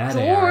 Oh yeah,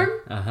 they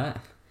are.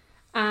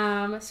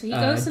 So he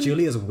goes and...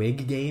 Julia's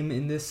wig game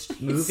in this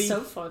movie. It's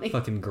so funny.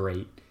 Fucking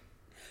great.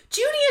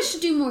 Julia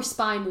should do more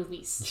spy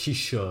movies. She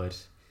should.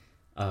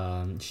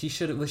 She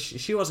should.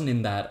 She wasn't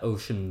in that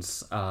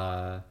Oceans.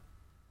 The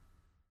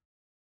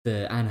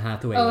Anne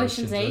Hathaway.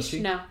 Ocean's 8? Was she?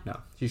 No,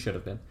 she should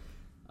have been.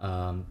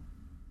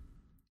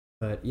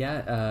 But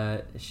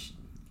yeah,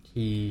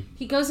 he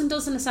goes and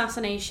does an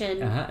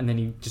assassination. And then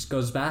he just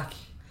goes back.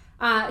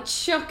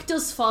 Chuck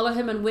does follow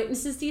him and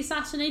witnesses the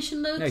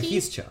assassination. No,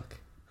 he's Chuck.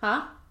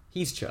 Huh?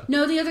 He's Chuck.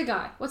 No, the other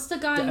guy. What's the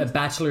guy?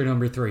 Bachelor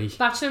number 3.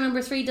 Bachelor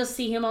number 3 does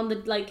see him on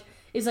the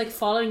is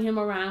following him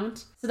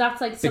around. So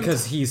that's like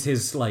because he's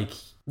his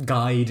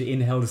guide in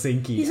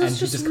Helsinki, and he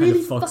just kind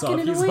really of fucks off.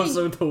 Annoying. He's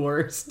also the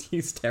worst.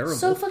 He's terrible.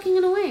 So fucking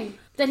annoying.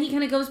 Then he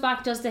kind of goes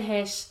back, does the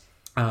hit.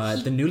 The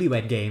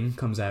Newlywed Game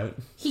comes out.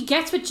 He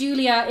gets with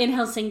Julia in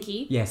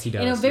Helsinki. Yes, he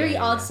does. In a very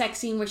odd sex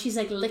scene where she's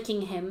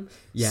licking him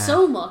Yeah.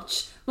 so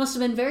much. Must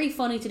have been very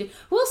funny to do.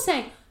 We'll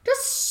say there's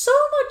so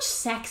much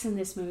sex in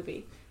this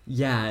movie.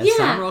 Yeah,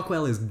 Sam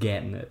Rockwell is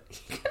getting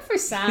it. Good for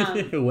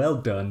Sam. Well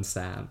done,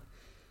 Sam.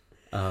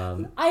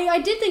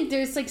 I did think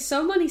there's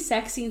so many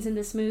sex scenes in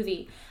this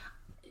movie.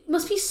 It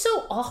must be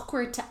so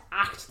awkward to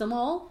act them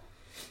all.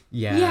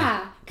 Yeah.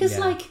 Yeah, because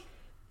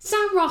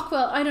Sam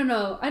Rockwell, I don't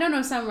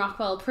know Sam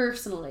Rockwell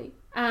personally.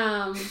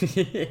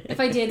 If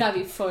I did,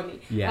 that'd be funny.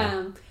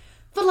 Yeah.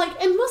 But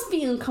it must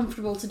be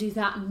uncomfortable to do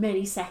that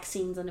many sex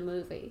scenes in a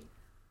movie.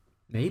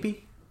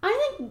 Maybe.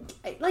 I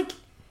think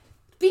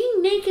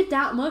being naked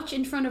that much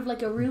in front of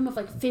a room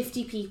of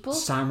 50 people.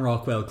 Sam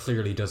Rockwell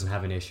clearly doesn't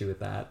have an issue with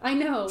that. I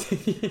know.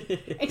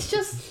 It's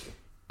just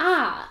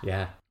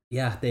Yeah.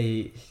 Yeah,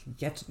 he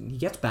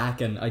gets back,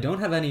 and I don't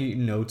have any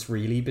notes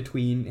really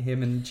between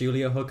him and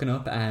Julia hooking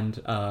up and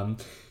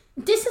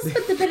this is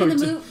the bit of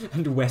the movie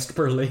and West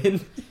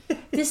Berlin.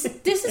 This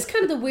is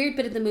kind of the weird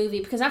bit of the movie,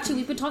 because actually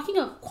we've been talking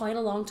quite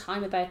a long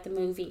time about the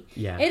movie.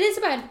 Yeah. It is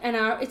about an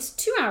hour. It's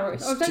 2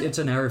 hours. It's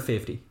an hour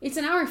 50. It's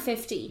an hour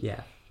 50.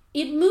 Yeah.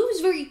 It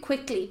moves very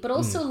quickly, but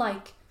also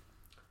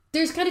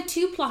there's kind of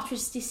two plot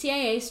twists: the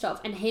CIA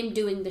stuff and him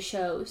doing the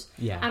shows.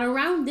 Yeah. And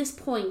around this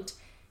point,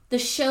 the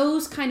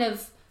shows kind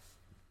of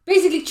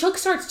basically Chuck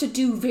starts to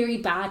do very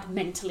bad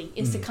mentally.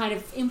 Is the kind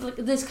of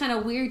this kind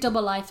of weird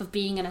double life of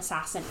being an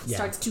assassin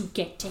starts to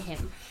get to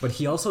him. But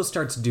he also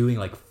starts doing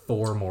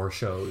 4 more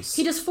shows.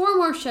 He does 4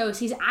 more shows.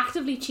 He's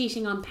actively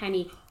cheating on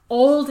Penny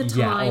all the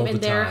time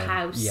in their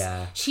house.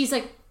 Yeah. She's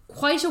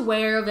quite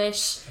aware of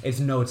it. It's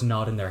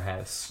not in their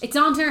house. It's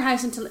not in their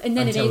house until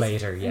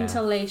later. Yeah.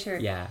 Until later.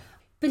 Yeah.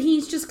 But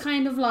he's just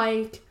kind of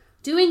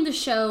doing the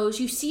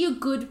shows. You see a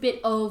good bit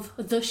of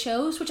the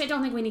shows, which I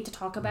don't think we need to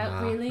talk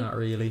about really. Not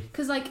really.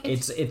 Because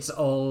it's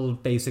all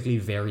basically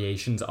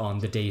variations on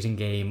the dating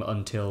game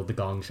until the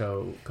Gong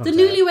Show comes out.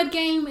 The Newlywed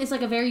Game is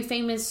a very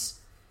famous.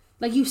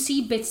 You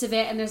see bits of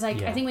it, and there's I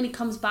think when he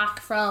comes back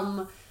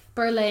from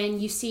Berlin,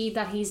 you see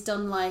that he's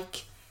done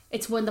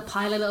it's when the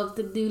pilot of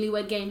the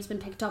Newlywed Game's been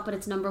picked up, and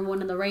it's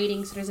 #1 in the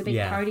ratings. So there's a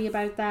big party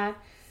about that.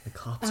 The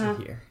cops are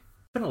here.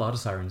 There's been a lot of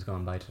sirens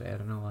going by today. I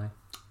don't know why.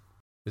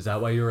 Is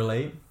that why you were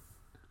late?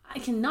 I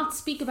cannot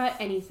speak about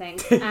anything.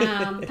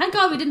 Thank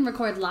God we didn't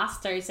record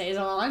last Thursday, is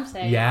all I'm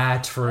saying.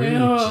 Yeah,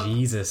 true.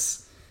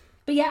 Jesus.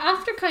 But yeah,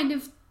 after kind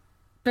of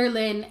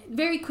Berlin,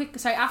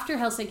 after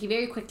Helsinki,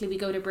 very quickly we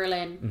go to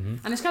Berlin. Mm-hmm.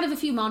 And there's kind of a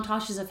few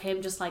montages of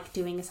him just like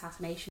doing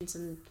assassinations,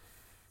 and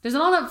there's a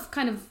lot of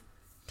kind of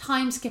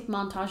time skip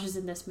montages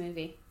in this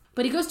movie.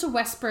 But he goes to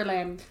West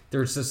Berlin.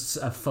 There's just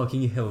a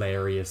fucking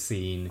hilarious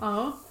scene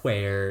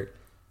where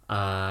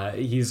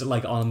he's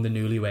like on the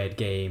Newlywed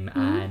Game,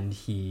 and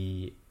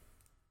he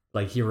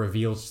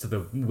reveals to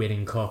the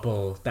winning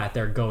couple that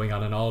they're going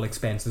on an all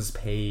expenses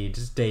paid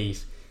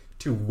date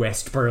to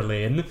West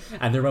Berlin,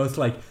 and they're both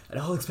like, an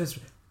all expenses.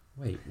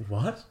 Wait,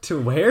 what? To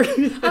where?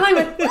 And I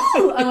went,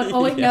 woo! I went,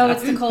 oh wait, no,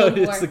 it's the Cold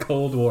War. It's the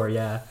Cold War,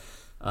 yeah.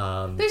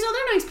 There's other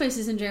nice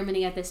places in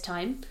Germany at this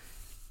time.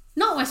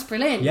 Not West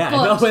Berlin. Yeah,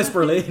 not West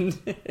Berlin.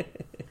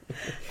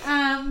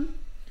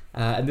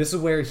 And this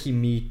is where he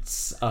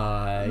meets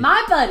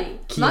my buddy,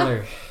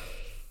 Keeler.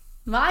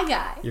 My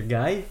guy. Your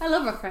guy? I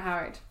love Rutger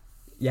Hauer.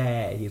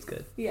 Yeah, he's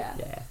good.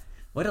 Yeah.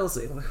 What else?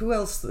 Who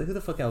else? Who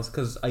the fuck else?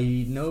 Because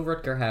I know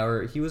Rutger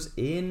Hauer. He was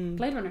in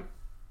Blade Runner.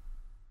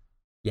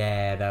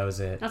 Yeah, that was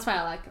it. That's why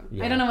I like him.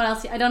 Yeah. I don't know what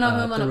else. I don't know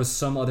who. There was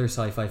some other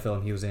sci-fi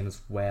film he was in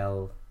as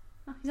well.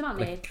 Oh, he's not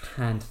made. I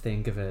can't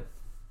think of it.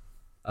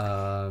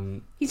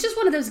 He's just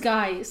one of those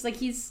guys. Like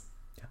he's.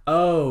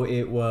 Oh,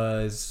 it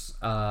was.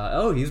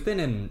 He's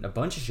been in a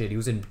bunch of shit. He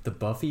was in the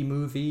Buffy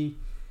movie.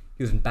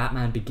 He was in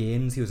Batman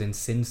Begins. He was in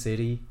Sin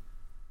City.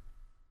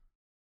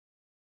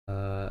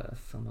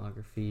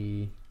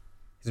 Filmography.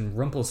 He's in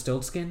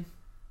Rumpelstiltskin.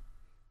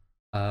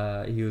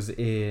 He was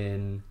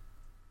in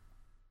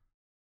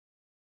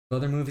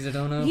other movies I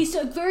don't know. He's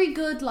a very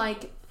good,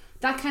 like,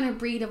 that kind of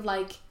breed of,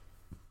 like,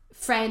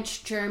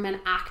 French, German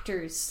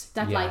actors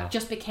that, like,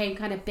 just became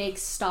kind of big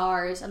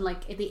stars and,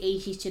 like, in the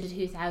 80s to the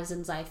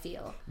 2000s, I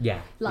feel.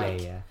 Yeah.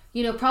 Like,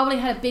 you know, probably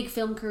had a big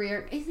film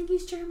career. I think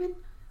he's German.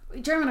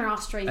 German or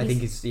Austrian. I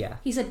think he's, yeah.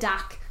 He's a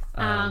DAC.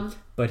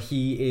 But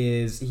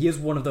he is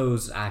one of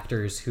those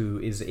actors who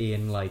is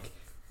in, like,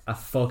 a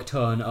fuck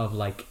ton of,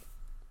 like,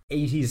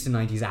 80s to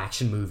 90s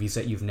action movies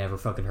that you've never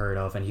fucking heard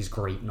of, and he's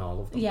great in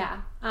all of them.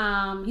 Yeah.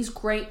 He's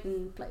great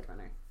in Blade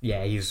Runner.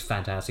 Yeah, he's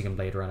fantastic in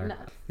Blade Runner. No.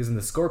 He was in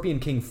The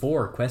Scorpion King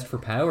 4, Quest for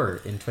Power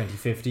in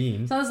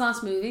 2015. Is that his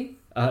last movie?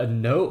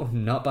 No,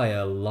 not by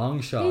a long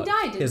shot. He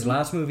died, didn't His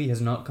last movie has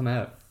not come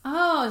out.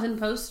 Oh, it's in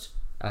post?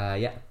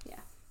 Yeah.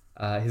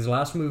 His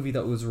last movie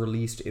that was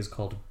released is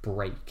called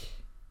Break.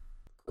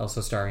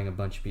 Also starring a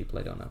bunch of people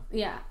I don't know.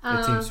 Yeah.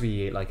 It seems to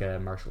be like a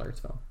martial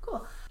arts film.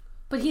 Cool.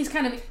 But he's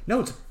kind of...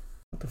 No, it's...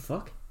 What the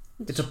fuck?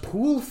 It's a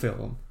pool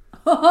film.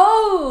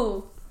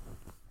 Oh!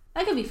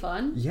 That could be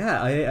fun.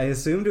 Yeah, I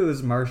assumed it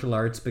was martial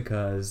arts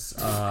because...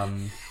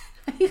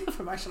 You go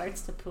from martial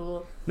arts to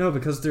pool. No,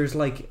 because there's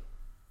like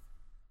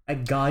a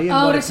guy in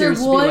what appears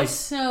to be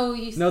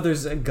like... No,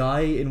 there's a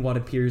guy in what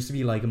appears to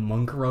be like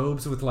monk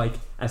robes with like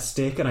a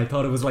stick, and I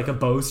thought it was like a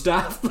bow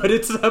staff, but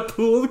it's a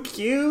pool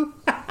cue.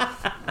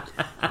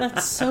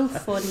 That's so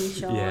funny,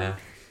 Sean. Yeah.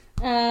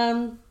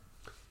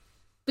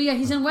 But yeah,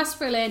 he's in West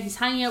Berlin. He's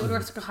hanging out with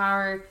Rutger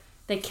Hauer.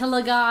 They kill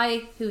a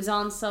guy who's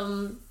on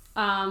some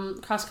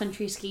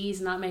cross-country skis,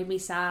 and that made me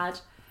sad.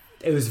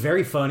 It was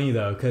very funny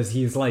though, because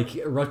he's like,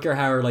 Rutger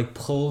Hauer like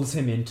pulls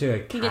him into a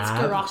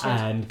cab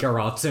and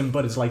garrots him,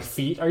 but his like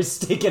feet are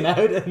sticking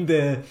out and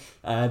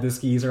the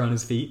skis are on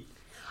his feet.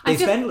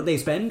 They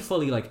spend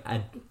fully like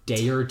a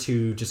day or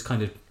two just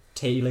kind of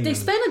tailing. They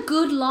spend a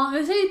good long.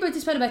 I say they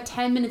spend about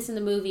 10 minutes in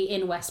the movie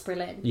in West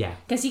Berlin. Yeah,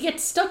 because he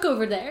gets stuck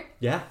over there.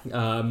 Yeah,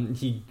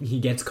 he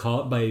gets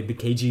caught by the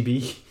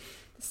KGB.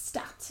 The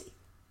Stasi.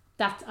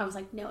 That I was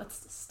like, no, it's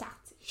the Stasi.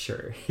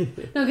 Sure.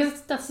 No,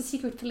 because that's the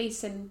secret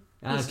police in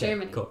East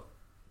Germany. Cool.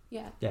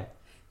 Yeah. Yeah.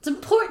 It's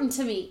important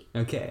to me.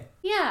 Okay.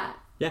 Yeah.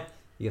 Yeah.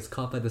 He gets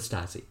caught by the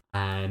Stasi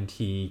and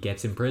he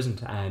gets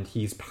imprisoned, and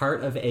he's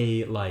part of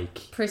a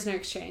like prisoner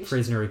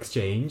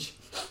exchange.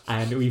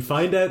 And we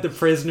find out the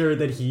prisoner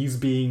that he's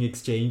being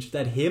exchanged,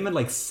 that him and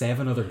like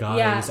 7 other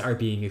guys are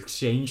being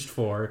exchanged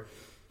for.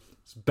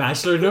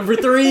 Bachelor number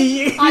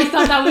 3. I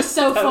thought that was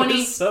so funny.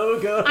 Was so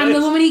good. And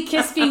the woman he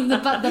kissed being the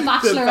bachelorette. The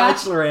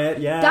bachelorette,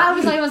 yeah. That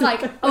was, I was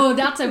like, oh,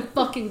 that's a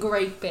fucking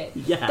great bit.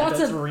 Yeah,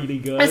 that's really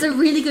good. That's a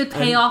really good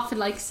payoff and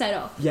like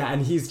setup. Yeah,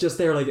 and he's just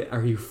there like,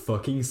 are you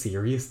fucking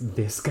serious?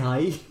 This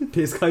guy's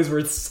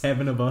worth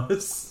 7 of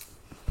us.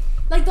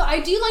 Like, I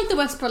do like the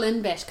West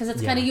Berlin bit, because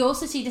it's kind of, you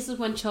also see this is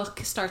when Chuck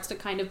starts to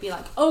kind of be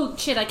like, oh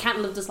shit, I can't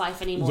live this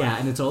life anymore. Yeah,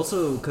 and it's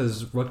also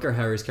because Rutger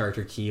Hauer's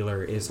character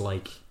Keeler is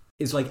like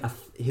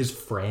his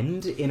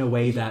friend in a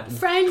way that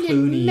Clooney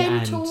and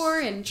mentor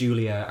and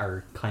Julia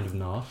are kind of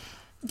not.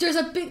 There's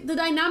the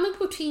dynamic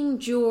between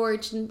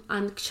George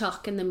and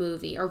Chuck in the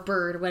movie, or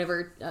Bird, or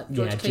whatever.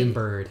 Jim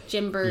Bird.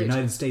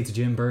 United States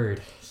Jim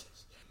Bird.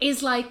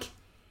 Is like,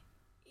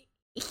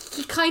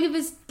 he kind of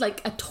is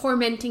like a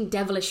tormenting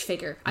devilish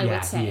figure, I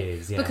would say. He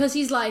is, yeah. Because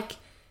he's like,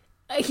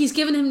 he's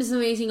given him this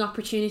amazing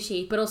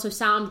opportunity, but also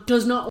Sam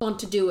does not want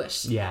to do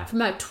it. Yeah.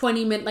 From about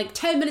 20 minutes, like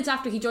 10 minutes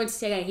after he joins the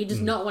CIA, he does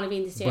not want to be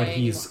in the CIA But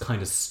he's anymore.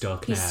 kind of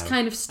stuck now. He's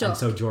kind of stuck. And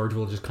so George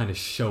will just kind of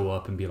show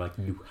up and be like,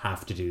 you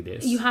have to do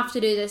this. You have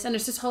to do this. And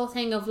there's this whole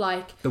thing of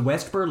like... The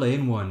West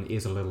Berlin one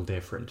is a little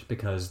different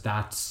because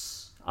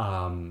that's...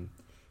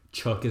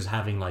 Chuck is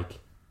having like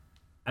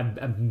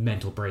a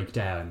mental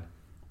breakdown.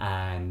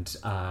 And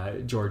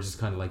George is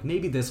kind of like,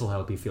 maybe this will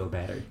help you feel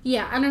better.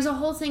 Yeah, and there's a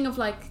whole thing of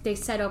like, they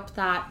set up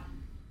that...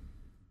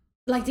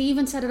 Like, they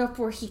even set it up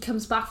where he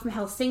comes back from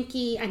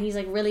Helsinki and he's,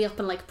 like, really up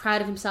and, like,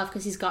 proud of himself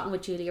because he's gotten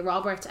with Julia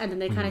Roberts. And then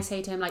they kind of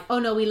say to him, like, oh,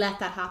 no, we let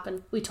that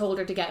happen. We told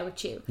her to get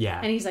with you.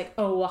 Yeah. And he's like,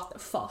 oh, what the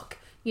fuck?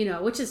 You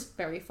know, which is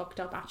very fucked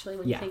up, actually,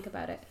 when you think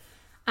about it.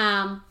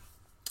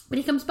 But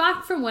he comes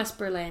back from West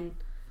Berlin.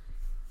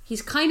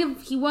 He's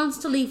he wants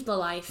to leave the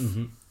life.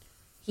 Mm-hmm.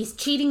 He's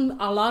cheating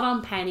a lot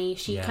on Penny.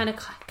 She kind of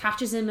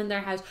catches him in their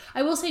house.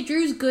 I will say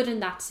Drew's good in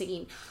that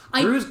scene.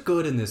 Drew's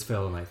good in this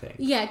film, I think.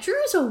 Yeah,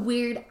 Drew's a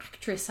weird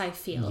actress, I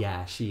feel.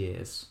 Yeah, she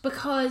is.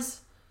 Because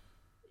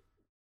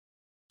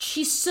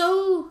she's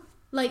so,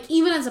 like,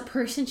 even as a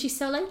person, she's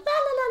so like, la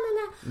la la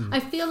la la. I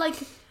feel like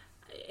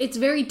it's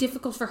very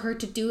difficult for her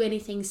to do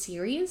anything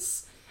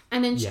serious.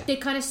 And then they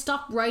kind of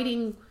stop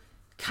writing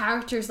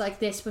characters like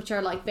this, which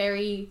are, like,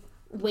 very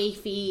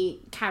waify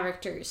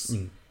characters.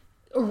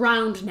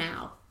 Around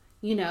now,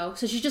 you know,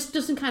 so she just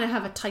doesn't kind of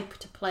have a type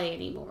to play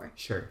anymore.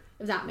 Sure,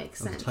 if that makes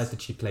sense. The type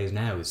that she plays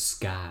now is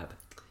Scab.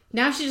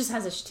 Now she just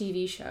has a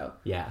TV show.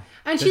 Yeah,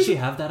 and does she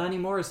have that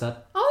anymore? Is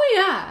that? Oh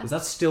yeah. Is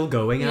that still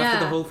going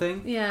after the whole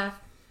thing? Yeah.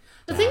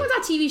 The thing with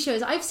that TV show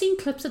is I've seen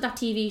clips of that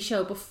TV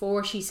show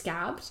before she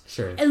scabbed.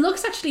 Sure. It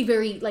looks actually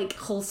very like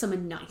wholesome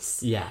and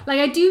nice. Yeah.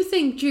 Like I do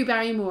think Drew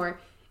Barrymore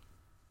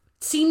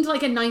seemed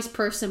like a nice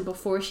person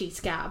before she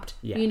scabbed.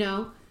 Yeah. You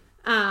know.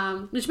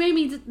 Which made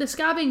me the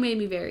scabbing made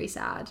me very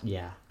sad.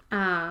 Yeah,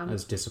 I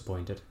was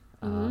disappointed.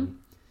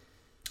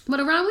 But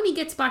around when he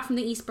gets back from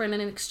the East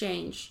Berlin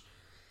Exchange,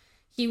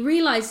 he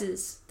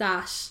realizes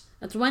that's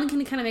when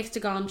he kind of makes the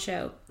Gone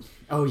Show.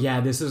 Oh yeah,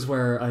 this is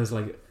where I was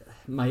like,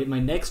 my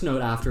next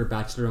note after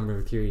Bachelor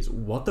Number Theory is,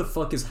 what the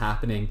fuck is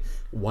happening?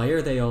 Why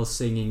are they all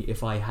singing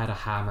If I Had a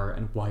Hammer,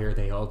 and why are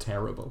they all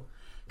terrible?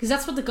 Because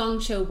that's what the Gong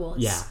Show was.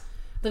 Yeah,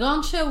 the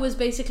Gong Show was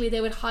basically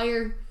they would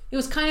hire. It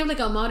was kind of like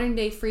a modern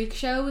day freak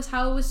show is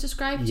how it was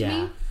described to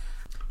me.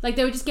 Like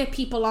they would just get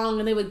people on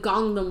and they would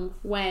gong them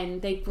when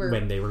they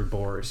were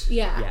bored.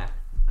 Yeah.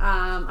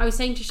 I was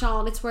saying to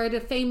Sean, it's where the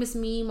famous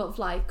meme of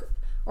like,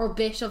 or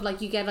bit of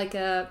like you get like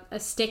a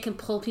stick and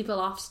pull people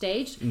off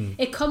stage.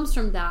 It comes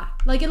from that.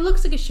 Like it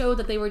looks like a show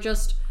that they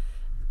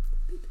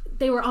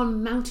were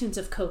on mountains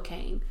of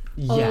cocaine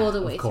all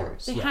the way through.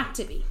 They had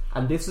to be.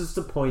 And this is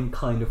the point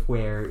kind of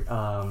where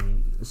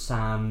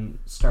Sam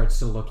starts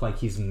to look like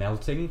he's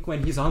melting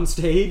when he's on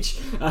stage.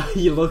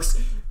 He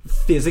looks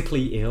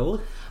physically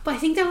ill. But I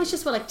think that was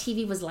just what like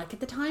TV was like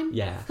at the time.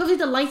 Yeah. Because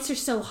the lights are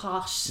so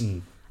hot.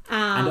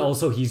 And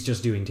also he's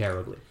just doing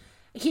terribly.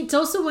 It's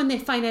also when they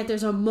find out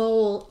there's a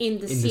mole in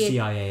the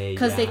CIA.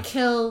 Because they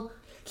kill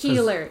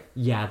Keeler.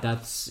 Yeah,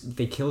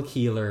 they kill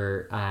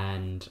Keeler,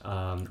 and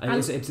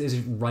it's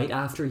right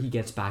after he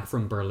gets back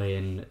from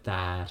Berlin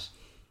that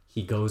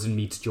he goes and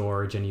meets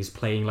George, and he's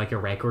playing like a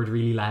record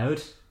really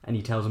loud, and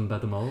he tells him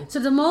about the mole. So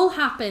the mole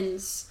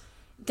happens,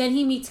 then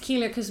he meets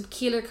Keeler because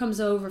Keeler comes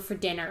over for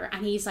dinner,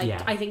 and he's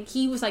like, I think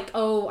he was like,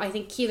 oh, I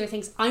think Keeler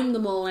thinks I'm the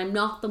mole, I'm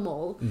not the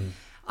mole.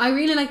 I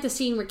really like the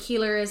scene where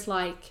Keeler is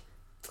like,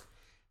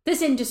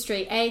 this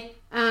industry,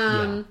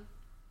 because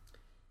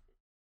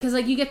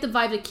like you get the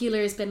vibe that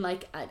Keeler has been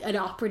like an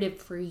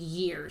operative for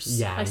years,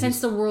 like since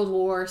the World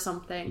War or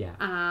something.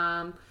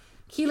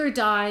 Keeler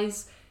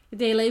dies.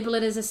 They label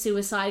it as a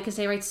suicide because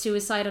they write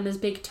suicide on his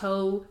big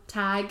toe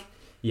tag.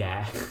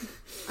 Yeah,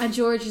 and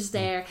George is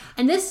there,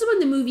 and this is when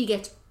the movie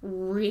gets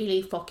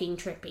really fucking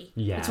trippy.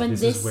 Yeah, it's when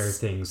this is where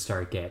things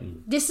start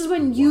getting. This is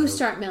when you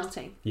start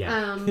melting.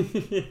 Yeah,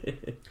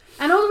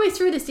 and all the way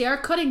through this, they are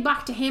cutting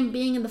back to him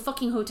being in the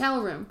fucking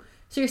hotel room.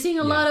 So you're seeing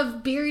a lot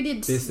of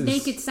bearded,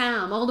 naked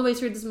Sam all the way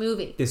through this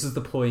movie. This is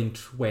the point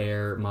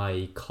where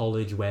my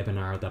college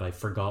webinar that I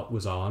forgot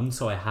was on,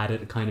 so I had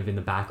it kind of in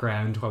the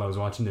background while I was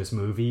watching this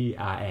movie,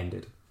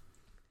 ended.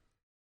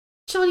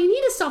 Sean, you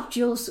need to stop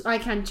Jules. I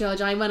can't judge.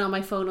 I went on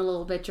my phone a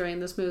little bit during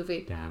this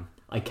movie. Damn.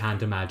 I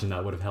can't imagine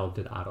that would have helped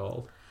it at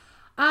all.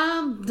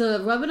 The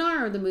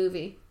webinar or the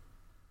movie?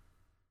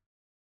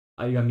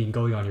 I mean,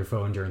 going on your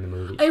phone during the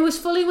movie. It was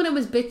funny when it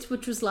was bits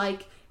which was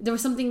like, there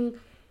was something...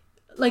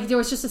 Like there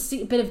was just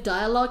a bit of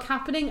dialogue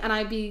happening, and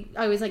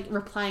I was like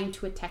replying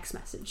to a text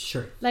message.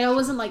 Sure. Like I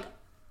wasn't like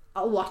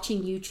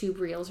watching YouTube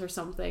reels or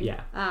something.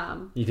 Yeah.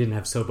 You didn't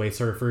have Subway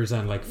Surfers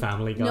and like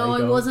Family Guy. No,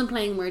 I wasn't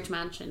playing Merge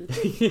Mansion.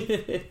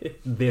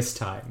 This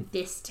time.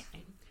 It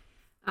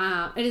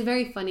is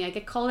very funny. I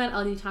get called out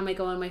all the time I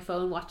go on my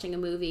phone watching a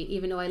movie,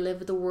 even though I live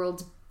with the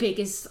world's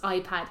biggest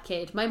iPad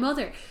kid. My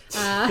mother.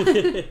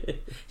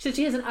 So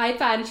she has an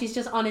iPad and she's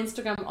just on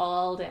Instagram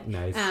all day.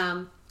 Nice.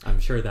 I'm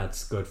sure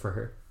that's good for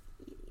her.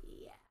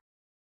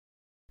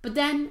 But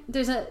then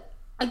there's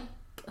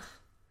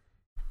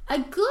a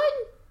good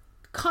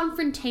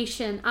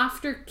confrontation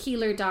after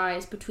Keeler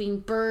dies between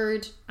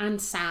Bird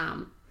and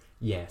Sam.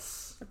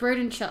 Yes. Bird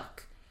and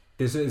Chuck.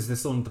 Is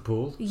this the one at the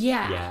pool?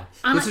 Yeah.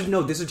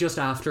 Yeah. This is just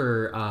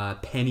after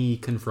Penny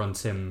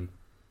confronts him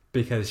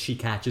because she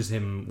catches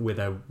him with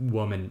a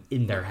woman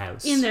in their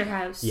house.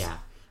 Yeah.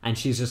 And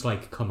she's just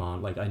like, come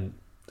on, like, I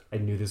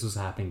knew this was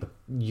happening, but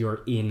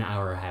you're in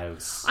our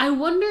house. I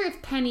wonder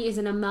if Penny is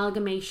an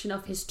amalgamation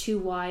of his 2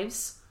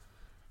 wives,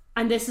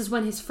 and this is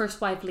when his first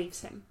wife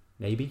leaves him.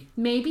 Maybe.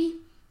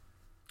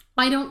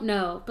 I don't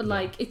know, but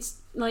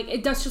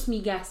that's just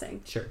me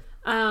guessing. Sure.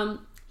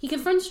 He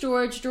confronts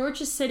George.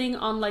 George is sitting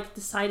on like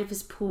the side of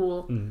his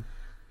pool.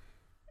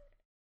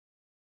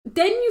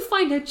 Then you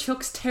find out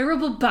Chuck's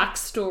terrible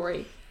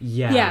backstory.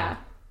 Yeah.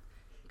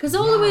 Because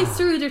all the way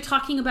through they're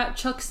talking about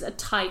Chuck's a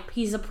type.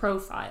 He's a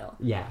profile.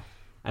 Yeah.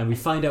 And we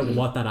find out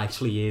what that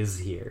actually is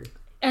here.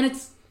 And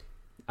it's...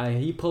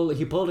 he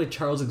pulled a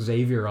Charles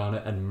Xavier on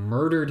it and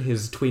murdered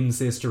his twin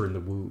sister in the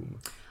womb.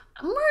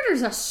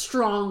 Murder's a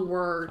strong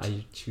word.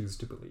 I choose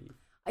to believe.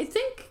 I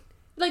think...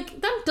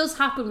 Like, that does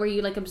happen where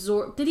you, like,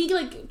 absorb... Did he,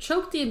 like,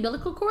 choke the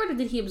umbilical cord or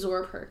did he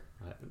absorb her?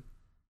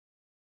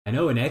 I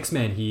know in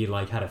X-Men he,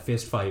 like, had a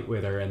fist fight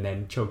with her and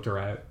then choked her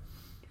out.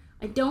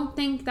 I don't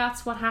think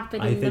that's what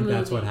happened in the movie. I think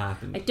that's what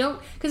happened. I don't...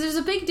 Because there's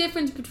a big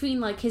difference between,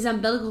 like, his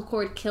umbilical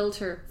cord killed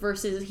her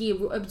versus he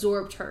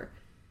absorbed her.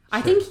 Sure.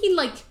 I think he,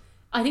 like...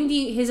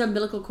 his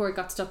umbilical cord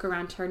got stuck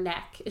around her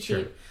neck.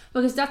 Sure.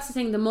 Because that's the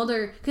thing, the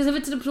mother... Because if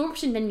it's an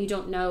absorption, then you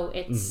don't know.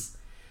 It's...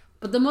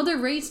 But the mother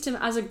raised him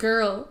as a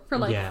girl for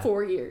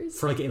 4 years.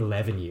 For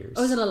 11 years.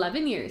 Oh, is it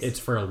 11 years? It's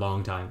for a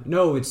long time.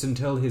 No, it's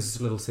until his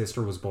little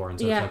sister was born,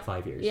 so it's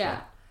 5 years.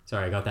 Yeah.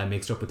 Sorry, I got that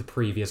mixed up with the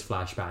previous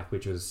flashback,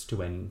 which was to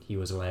when he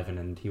was 11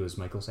 and he was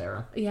Michael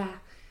Cera. Yeah.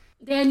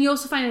 Then you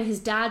also find out his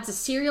dad's a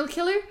serial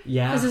killer.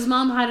 Yeah. Because his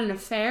mom had an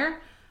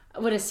affair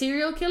with a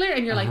serial killer,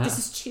 and you're like, this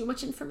is too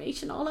much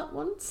information all at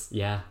once.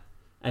 Yeah.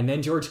 And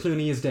then George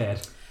Clooney is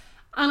dead.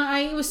 And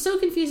I was so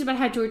confused about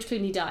how George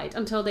Clooney died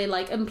until they,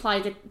 like,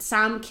 implied that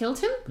Sam killed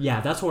him. Yeah,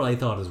 that's what I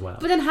thought as well.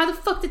 But then how the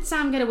fuck did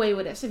Sam get away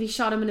with it if he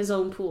shot him in his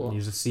own pool? He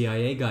was a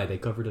CIA guy. They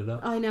covered it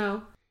up. I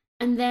know.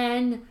 And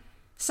then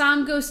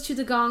Sam goes to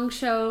the Gong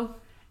Show,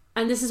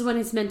 and this is when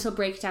his mental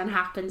breakdown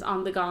happens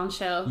on the Gong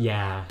Show.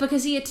 Yeah.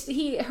 Because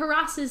he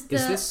harasses the...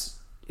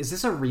 Is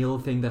this a real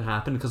thing that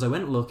happened? Because I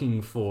went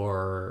looking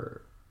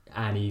for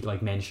any,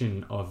 like,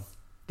 mention of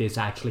this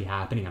actually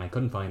happening and I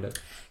couldn't find it.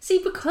 See,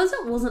 because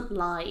it wasn't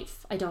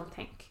live, I don't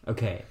think.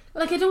 Okay.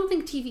 Like, I don't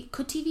think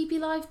could TV be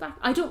live back?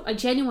 I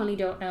genuinely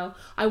don't know.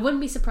 I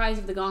wouldn't be surprised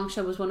if the Gong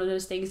Show was one of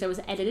those things that was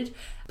edited,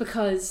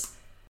 because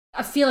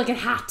I feel like it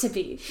had to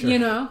be, you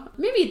know?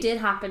 Maybe it did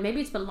happen. Maybe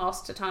it's been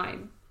lost to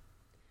time.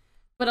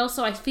 But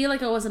also, I feel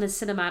like it wasn't as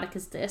cinematic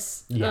as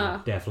this.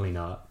 Yeah, definitely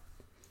not.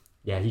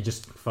 Yeah, he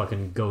just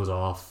fucking goes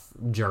off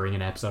during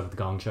an episode of the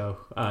Gong Show.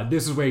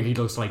 This is where he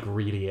looks like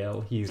really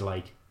ill. He's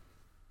like...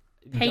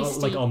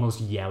 pasty. Like almost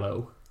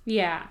yellow.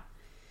 Yeah.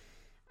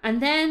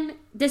 And then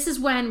this is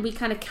when we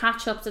kind of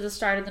catch up to the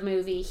start of the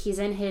movie. He's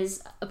in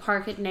his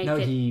apartment naked. No,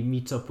 he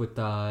meets up with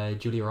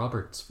Julia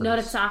Roberts first. No,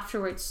 that's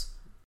afterwards.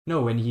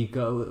 No,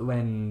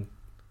 when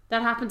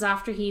that happens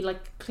after he,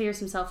 like, clears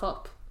himself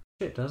up.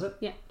 Shit, does it?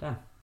 Yeah. Damn.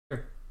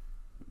 Sure.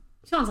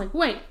 Sean's like,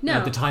 wait,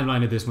 no. The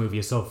timeline of this movie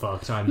is so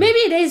fucked. Maybe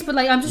it is, but,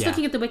 like, I'm just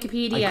looking at the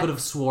Wikipedia. I could have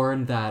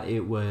sworn that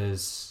it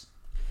was...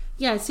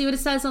 Yeah, see what it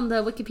says on the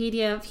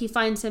Wikipedia. He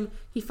finds him.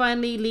 He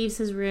finally leaves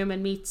his room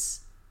and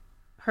meets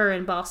her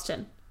in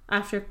Boston.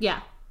 After,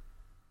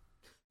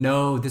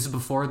 No, this is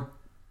before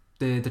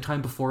the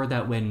time before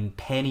that when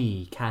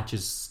Penny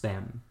catches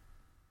them.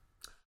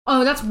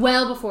 Oh, that's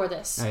well before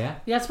this. Oh yeah,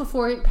 that's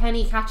before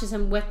Penny catches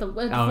him with he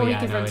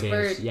confronts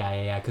Bird.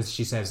 Yeah, because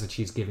she says that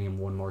she's giving him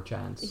one more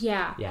chance.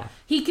 Yeah. Yeah.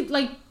 He could,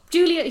 like,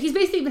 Julia, he's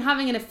basically been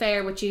having an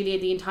affair with Julia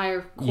the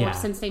entire course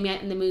since they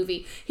met in the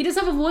movie. He does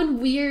have one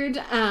weird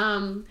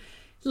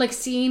like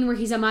scene where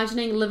he's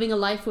imagining living a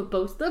life with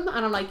both of them,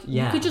 and I'm like,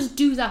 you could just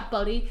do that,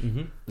 buddy.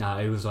 Mm-hmm. No,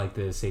 it was like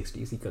the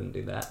 60s. He couldn't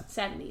do that.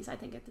 70s, I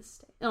think, at this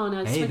stage. Oh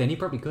no, hey, then he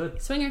probably could.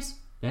 Swingers.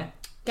 Yeah.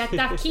 Get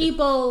that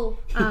keyboard.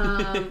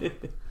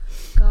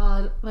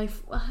 God,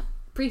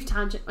 brief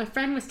tangent. My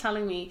friend was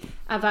telling me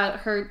about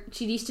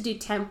she used to do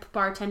temp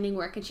bartending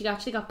work, and she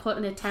actually got put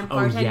in a temp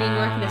bartending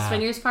work in a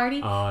swingers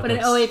party, but an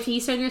OAP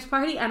swingers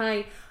party, and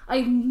I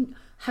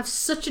have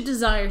such a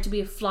desire to be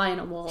a fly in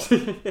a wall,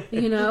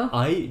 you know?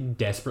 I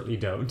desperately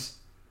don't.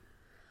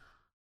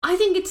 I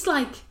think it's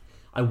like...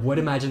 I would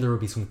imagine there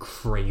would be some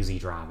crazy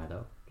drama,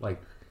 though.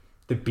 Like,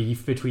 the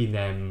beef between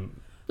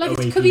them... Like,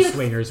 OAP could be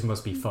swingers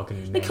must be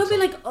fucking mental. It could be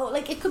like,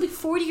 it could be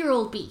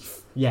 40-year-old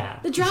beef. Yeah.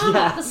 The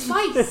drama, the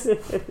spice.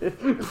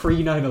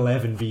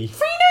 Pre-9/11 beef.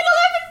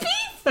 Pre-9/11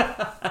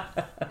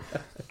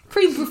 beef!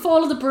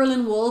 Pre-fall of the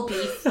Berlin Wall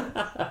beef.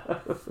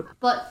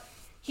 But...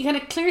 he kind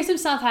of clears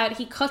himself out.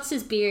 He cuts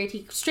his beard.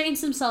 He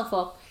straightens himself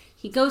up.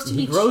 He goes to...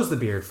 He grows the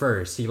beard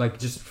first. He, like,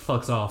 just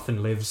fucks off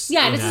and lives in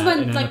an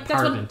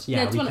apartment. We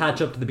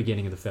catch up to the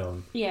beginning of the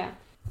film. Yeah.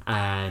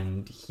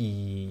 And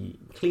he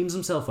cleans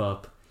himself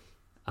up.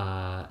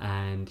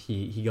 and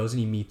he goes and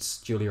he meets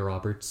Julia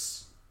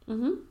Roberts,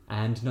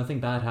 and nothing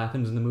bad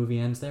happens, and the movie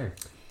ends there.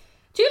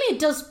 Julia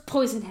does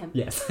poison him.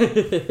 Yes.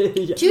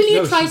 Yeah.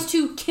 Julia tries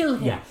to kill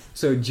him. Yeah.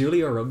 So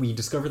we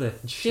discover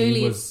that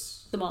Julia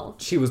was the mole.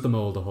 She was the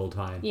mole the whole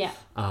time. Yeah.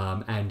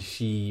 And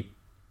she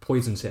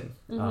poisons him.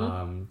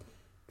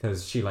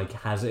 Because she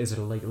has, is it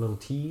a little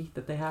tea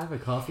that they have, a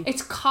coffee?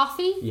 It's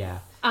coffee. Yeah.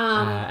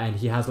 And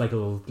he has a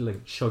little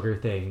sugar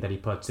thing that he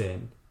puts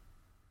in,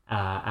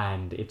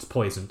 and it's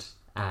poisoned.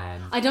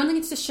 And I don't think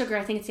it's the sugar.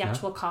 I think it's the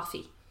actual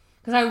coffee.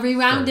 Because I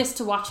rewound this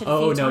to watch it a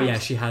few times. Oh, no, yeah,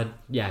 she had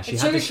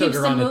the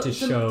sugar on it to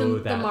show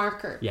that. The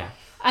marker. Yeah.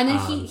 And then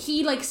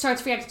he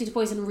starts reacting to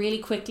poison really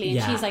quickly,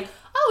 and she's like,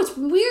 oh, it's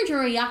weird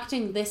you're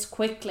reacting this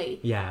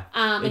quickly. Yeah.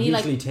 And it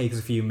usually takes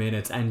a few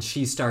minutes, and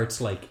she starts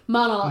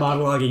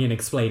monologuing and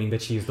explaining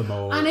that she's the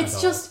mole. And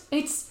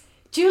it's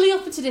Julia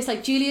up into this,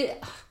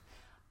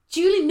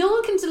 Julia, no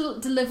one can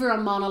deliver a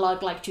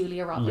monologue like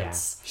Julia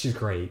Roberts. Yeah, she's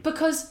great.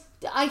 Because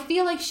I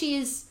feel like she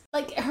is,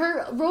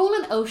 her role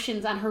in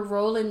Oceans and her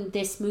role in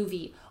this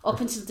movie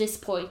up until this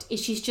point is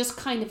she's just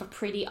kind of a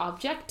pretty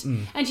object.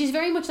 And she's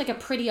very much like a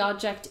pretty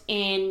object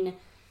in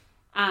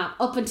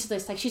up until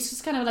this. She's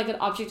just kind of like an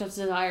object of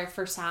desire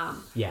for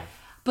Sam. Yeah.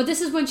 But this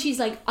is when she's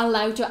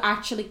allowed to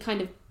actually kind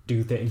of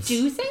do things.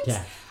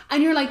 Yeah.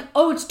 And you're like,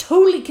 oh, it's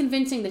totally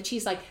convincing that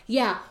she's like,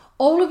 yeah,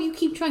 all of you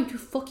keep trying to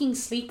fucking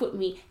sleep with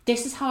me.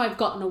 This is how I've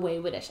gotten away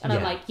with it. And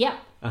I'm like, yeah,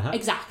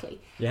 exactly.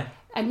 Yeah.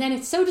 And then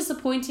it's so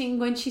disappointing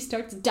when she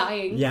starts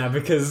dying. Yeah,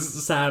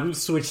 because Sam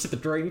switched to the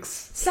drinks.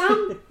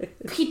 Sam,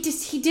 he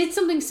did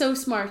something so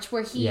smart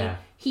where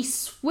he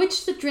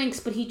switched the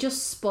drinks, but he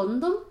just spun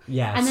them.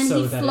 Yeah, and then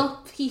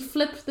he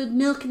flipped the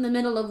milk in the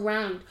middle of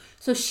round.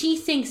 So she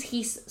thinks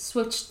he's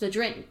switched the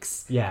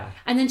drinks. Yeah.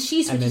 And then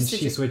she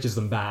switches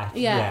them back.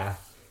 Yeah.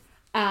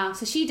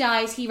 So she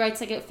dies. He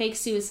writes a fake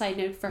suicide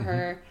note for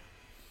her.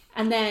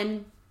 And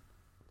then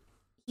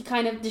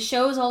the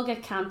shows all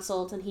get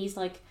cancelled, and he's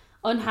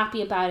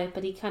unhappy about it,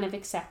 but he kind of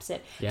accepts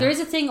it. Yeah. There is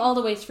a thing all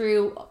the way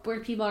through where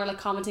people are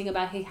commenting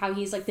about how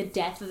he's the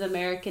death of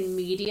American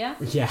media.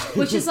 Yeah.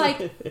 Which is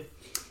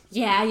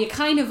yeah, you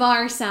kind of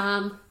are,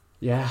 Sam.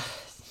 Yeah.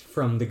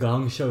 From the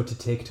Gong Show to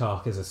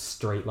TikTok is a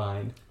straight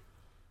line.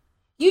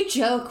 You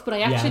joke, but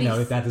I actually...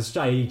 Yeah,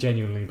 no, I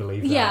genuinely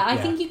believe that. Yeah, I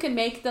think you can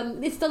make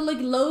them... It's the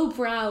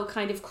lowbrow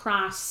kind of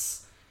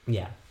crass...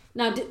 Yeah.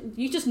 Now,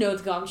 you just know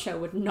the Gong Show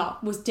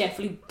was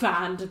definitely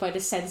banned by the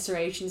censor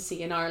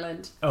agency in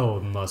Ireland. Oh,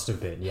 it must have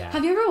been, yeah.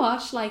 Have you ever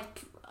watched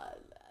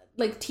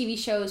TV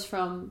shows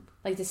from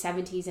the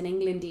 70s in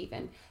England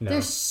even? No.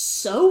 They're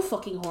so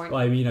fucking horny.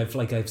 Well, I mean,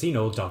 I've seen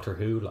old Doctor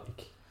Who,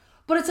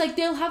 But it's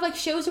they'll have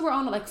shows that were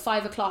on at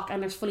 5 o'clock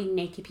and there's fully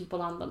naked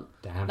people on them.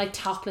 Damn.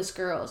 Topless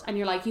girls. And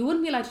you're you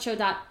wouldn't be allowed to show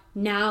that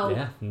now.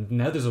 Yeah,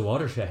 now there's a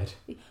watershed.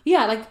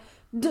 Yeah,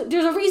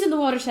 there's a reason the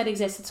watershed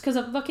exists. It's because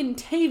of fucking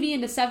TV in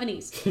the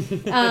 70s.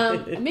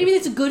 Maybe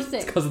it's a good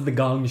thing. It's because of the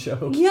Gong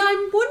Show. Yeah,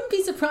 I wouldn't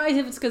be surprised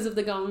if it's because of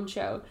the Gong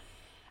Show.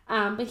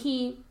 But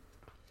he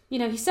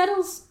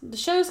settles. The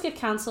shows get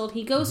cancelled.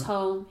 He goes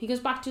home. He goes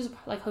back to his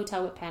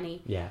hotel with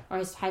Penny. Yeah. Or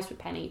his house with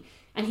Penny.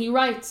 And he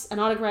writes an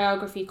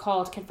autobiography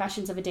called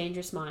Confessions of a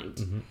Dangerous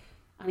Mind.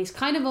 And he's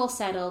kind of all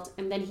settled.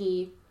 And then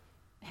him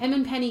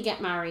and Penny get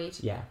married.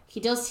 Yeah.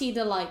 He does see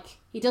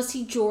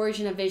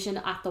George in a vision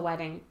at the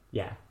wedding.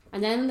 Yeah.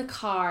 And then in the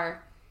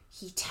car,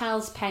 he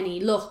tells Penny,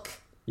 look,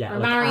 we're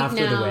married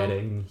after now. The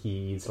wedding,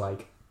 he's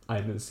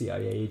I'm a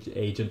CIA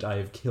agent. I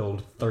have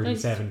killed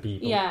 37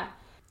 people. Yeah.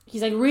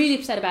 He's really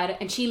upset about it.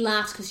 And she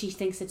laughs because she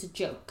thinks it's a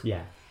joke.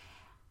 Yeah.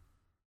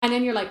 And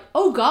then you're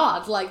oh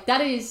God, that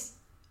is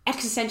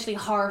existentially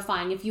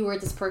horrifying if you were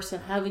this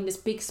person having this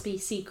big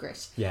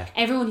secret. Yeah.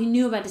 Everyone who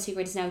knew about the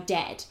secret is now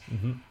dead.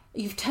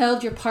 You've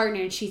told your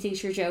partner and she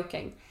thinks you're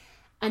joking.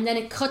 And then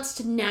it cuts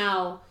to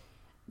now...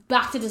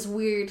 back to this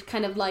weird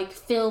kind of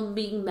film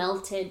being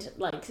melted,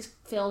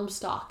 film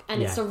stock,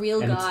 and it's a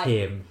real guy. It's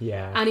him,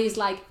 yeah. And he's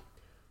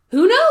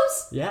who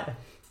knows? Yeah.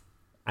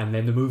 And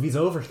then the movie's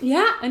over.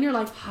 Yeah, and you're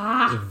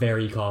ha. A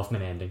very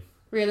Kaufman ending.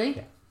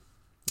 Really?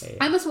 Yeah.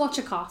 I must watch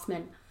a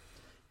Kaufman.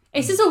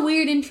 Is this a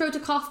weird intro to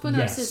Kaufman?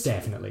 Yes, or is this...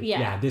 definitely.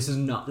 Yeah, this is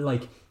not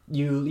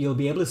you'll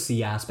be able to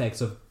see aspects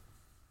of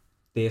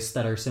this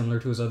that are similar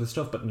to his other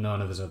stuff, but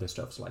none of his other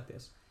stuff's like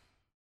this.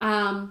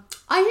 I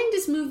think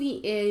this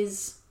movie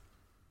is...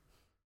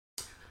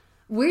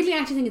 Weirdly, I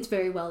actually think it's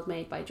very well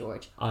made by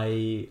George.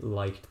 I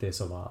liked this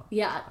a lot.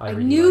 Yeah, I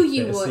really knew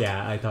you would.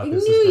 Yeah, I thought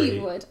this was great. I knew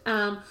you would.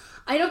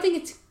 I don't think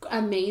it's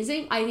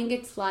amazing. I think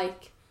it's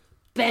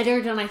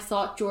better than I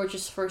thought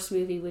George's first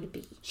movie would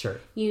be. Sure.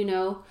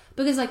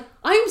 Because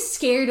I'm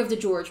scared of the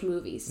George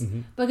movies.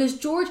 Because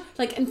George,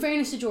 in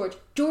fairness to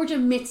George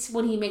admits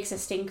when he makes a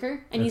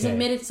stinker, and he's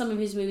admitted some of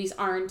his movies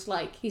aren't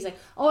he's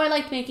oh, I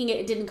liked making it,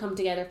 it didn't come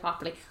together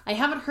properly. I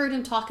haven't heard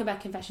him talk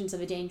about Confessions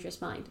of a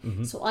Dangerous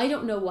Mind, so I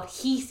don't know what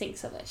he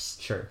thinks of it.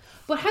 Sure.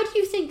 But how do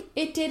you think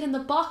it did in the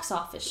box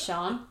office,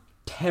 Sean?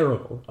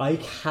 Terrible. I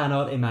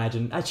cannot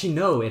imagine. Actually,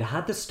 no, it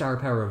had the star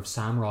power of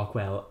Sam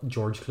Rockwell,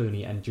 George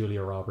Clooney, and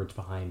Julia Roberts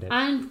behind it.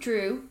 And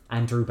Drew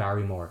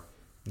Barrymore.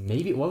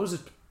 Maybe, what was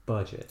its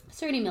budget?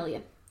 30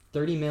 million.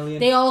 30 million?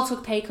 They all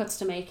took pay cuts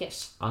to make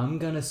it. I'm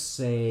gonna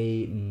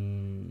say...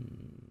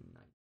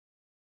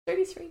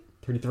 33.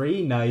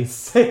 33?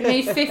 Nice. It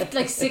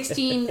made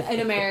 16 in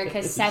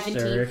America, 17.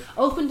 Sure.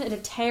 Opened at a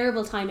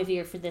terrible time of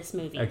year for this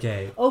movie.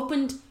 Okay.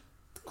 Opened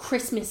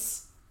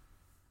Christmas.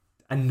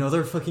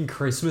 Another fucking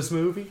Christmas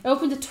movie? It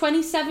opened the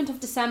 27th of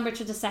December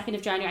to the 2nd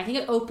of January. I think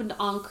it opened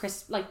on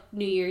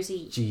New Year's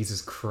Eve.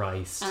 Jesus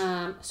Christ.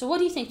 So what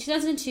do you think?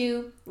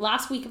 2002,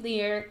 last week of the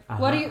year.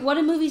 Uh-huh. What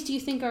movies do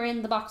you think are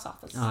in the box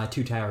office?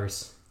 Two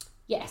Towers.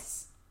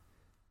 Yes.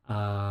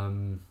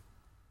 One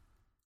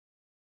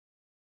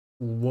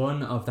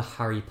of the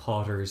Harry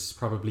Potters,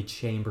 probably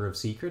Chamber of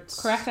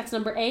Secrets. Correct, that's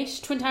number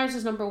 8. Twin Towers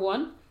is number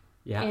 1.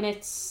 Yeah. In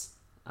its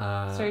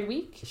third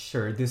week.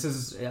 Sure, this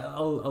is...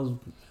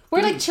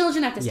 We're like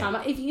children at this time.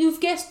 If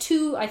you've guessed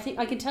 2, I think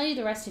I can tell you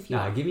the rest if you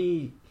want. Give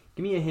me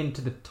a hint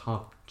to the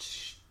top,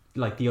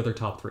 the other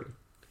top 3.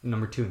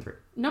 Number 2 and 3.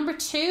 Number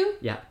 2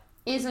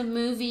 is a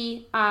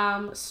movie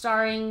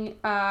starring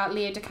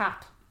Leo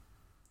DiCaprio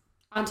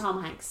and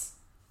Tom Hanks.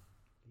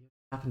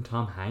 DiCaprio and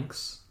Tom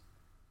Hanks?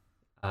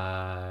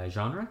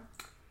 Genre?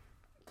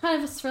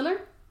 Kind of a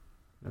thriller.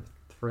 A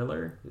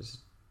thriller?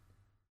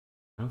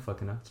 I don't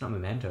fucking know. It's not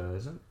Memento,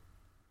 is it?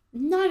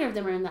 Neither of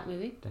them are in that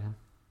movie. Damn.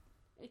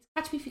 It's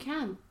Catch Me If You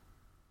Can.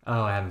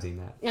 Oh, I haven't seen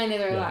that. Yeah,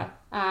 neither have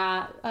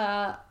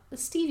I.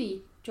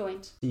 Stevie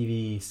joint.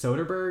 Stevie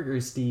Soderbergh or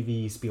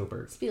Stevie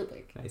Spielberg?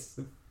 Spielberg. Nice.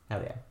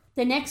 Hell yeah.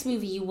 The next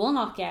movie you will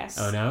not guess.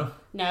 Oh no?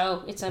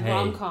 No, it's a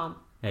rom-com.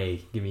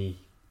 Hey, give me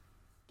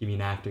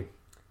an actor.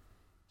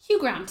 Hugh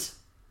Grant.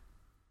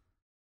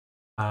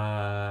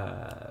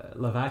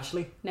 Love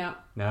Actually? No.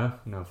 No,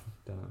 don't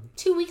know.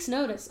 2 weeks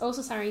Notice.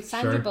 Also starring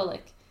Sandra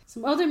Bullock.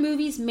 Some other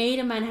movies made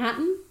in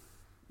Manhattan,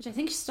 which I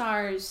think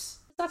stars...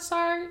 Does that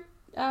star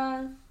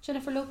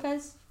Jennifer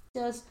Lopez?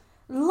 Does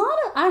a lot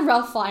of... And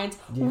Ralph Fiennes.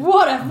 Yeah.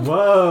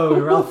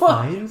 Whoa, Ralph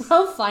Fiennes?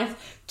 Ralph Fiennes.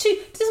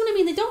 This is what I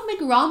mean. They don't make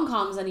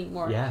rom-coms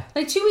anymore. Yeah.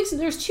 2 weeks...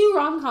 There's 2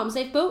 rom-coms.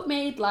 They've both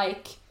made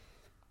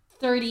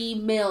 30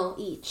 mil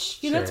each.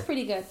 You know, that's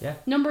pretty good. Yeah.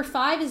 Number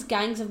 5 is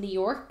Gangs of New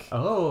York.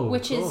 Oh,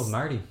 which cool. is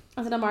Marty.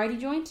 Is it a Marty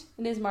joint?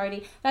 It is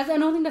Marty. I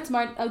don't think that's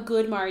a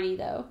good Marty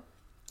though.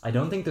 I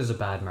don't think there's a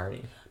bad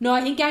Marty. No,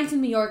 I think Gangs of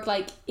New York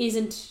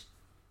isn't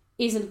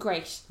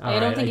great.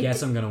 I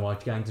guess I'm gonna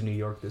watch Gangs of New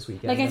York this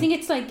weekend. I think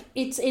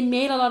it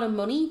made a lot of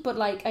money,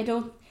 but I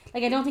don't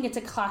think it's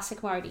a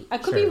classic Marty. I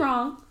could be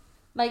wrong.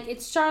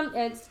 It's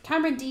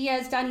Cameron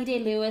Diaz, Danny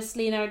Day-Lewis,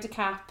 Leonardo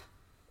DiCaprio.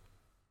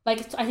 I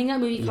think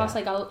that movie cost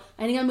I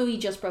think that movie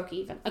just broke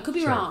even. I could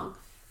be wrong,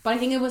 but I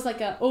think it was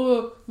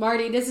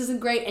Marty, this isn't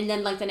great, and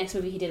then the next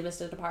movie he did was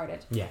The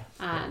Departed. Yeah.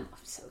 And I'm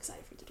so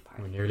excited for The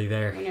Departed. We're nearly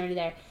there.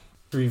 There.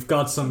 We've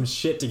got some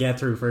shit to get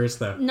through first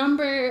though.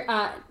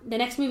 The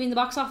next movie in the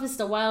box office is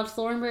The Wild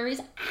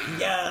Thornberrys.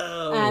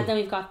 Yo! Then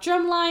we've got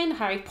Drumline,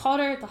 Harry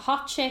Potter, The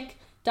Hot Chick,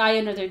 Die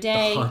Another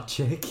Day. The Hot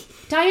Chick.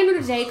 Die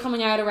Another Day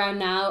coming out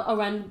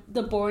around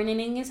the Bourne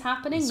inning is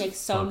happening. Makes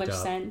so much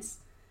sense.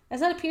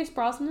 Is that a Pierce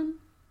Brosnan?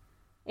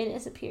 It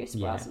is a Pierce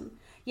Brosnan.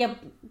 Yeah,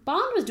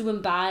 Bond was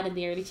doing bad in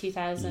the early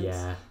 2000s.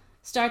 Yeah.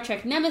 Star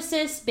Trek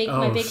Nemesis,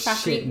 My Big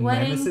Fat Greek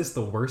Wedding. Nemesis,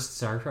 the worst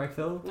Star Trek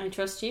film? I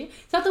trust you.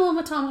 Is that the one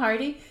with Tom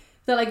Hardy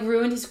that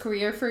ruined his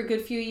career for a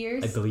good few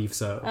years? I believe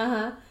so.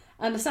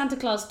 And the Santa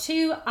Claus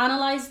 2,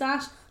 Analyze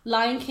That,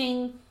 Lion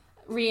King,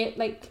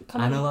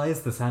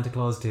 Analyze the Santa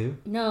Claus 2?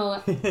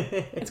 No,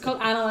 it's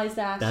called Analyze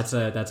That. That's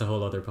a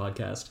whole other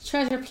podcast.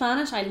 Treasure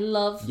Planet, I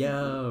love.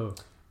 Yo.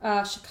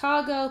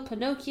 Chicago,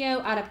 Pinocchio,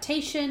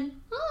 Adaptation.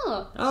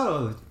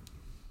 Oh,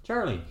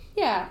 Charlie.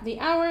 Yeah, The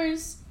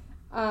Hours.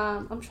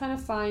 I'm trying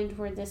to find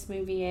where this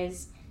movie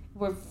is.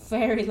 We're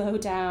very low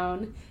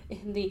down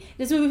in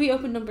this movie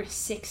opened number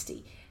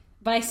 60,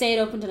 but I say it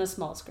opened on a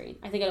small screen.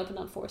 I think it opened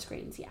on 4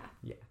 screens. Yeah.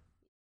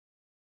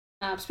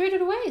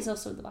 Spirited Away is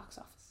also in the box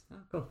office. Oh,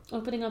 cool.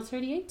 Opening on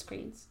 38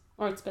 screens,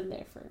 or it's been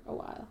there for a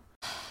while.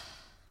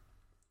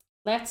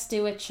 Let's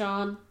do it,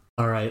 Sean.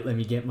 All right, let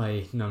me get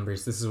my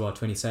numbers. This is what,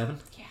 27?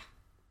 Yeah.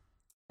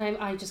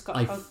 I just got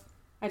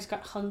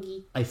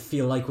hungry. I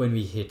feel like when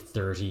we hit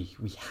 30,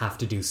 we have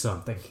to do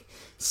something.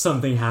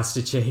 Something has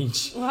to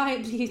change.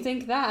 Why do you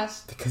think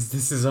that? Because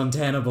this is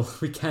untenable.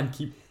 We can't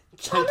keep...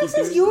 John, this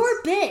is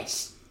your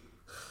bit.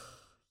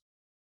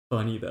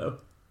 Funny, though.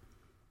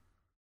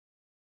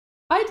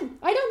 I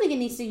don't think it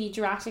needs to be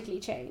drastically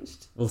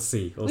changed. We'll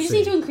see. We just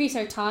need to increase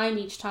our time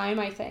each time,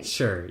 I think.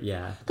 Sure,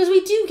 yeah. Because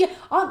we do get...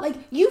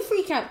 you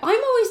freak out.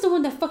 I'm always the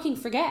one that fucking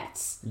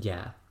forgets.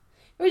 Yeah.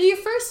 Or your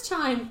first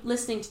time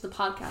listening to the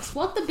podcast,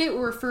 what the bit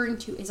we're referring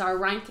to is our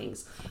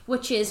rankings,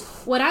 which is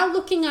without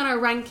looking at our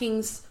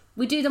rankings,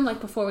 we do them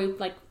before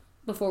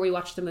we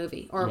watch the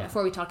movie or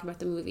before we talk about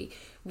the movie.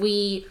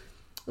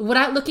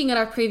 Without looking at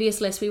our previous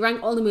list, we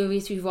rank all the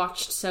movies we've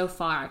watched so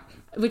far,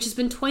 which has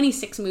been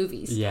 26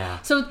 movies.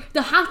 Yeah. So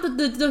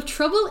the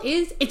trouble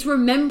is it's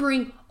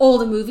remembering all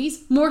the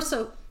movies more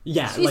so.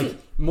 Yeah,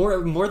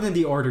 more than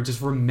the order,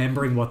 just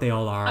remembering what they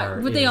all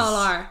are. What they all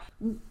are.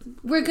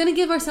 we're gonna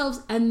give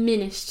ourselves a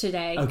minute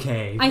today.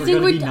 Okay, I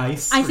think we're gonna be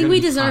nice. I think we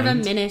deserve kind.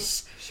 a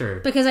minute. Sure.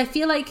 Because I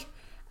feel like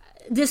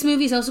this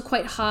movie is also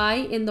quite high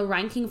in the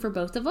ranking for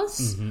both of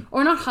us,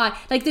 or not high.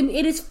 Like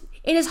it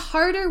is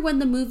harder when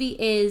the movie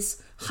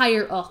is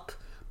higher up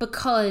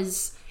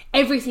because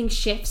everything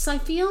shifts. I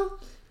feel.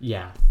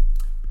 Yeah.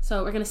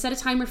 So we're gonna set a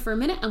timer for a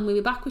minute, and we'll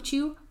be back with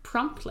you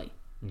promptly.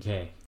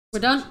 Okay. We're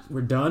done.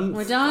 We're done.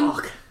 We're done.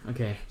 Fuck.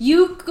 Okay.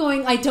 You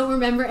going, I don't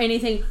remember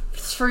anything,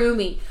 threw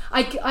me.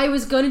 I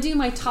was going to do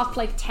my top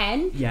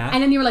 10. Yeah.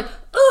 And then you were like,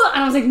 oh,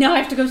 and I was like, no, I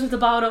have to go to the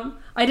bottom.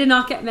 I did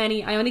not get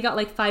many. I only got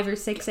 5 or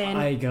 6 in.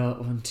 I got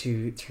 1,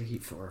 2, 3,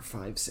 4,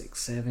 5,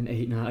 6, 7,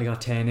 8, 9. I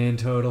got 10 in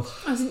total.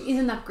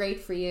 Isn't that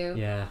great for you?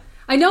 Yeah.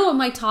 I know what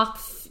my top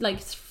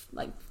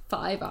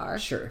 5 are.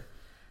 Sure.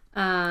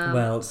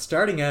 Well,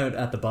 starting out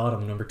at the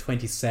bottom, number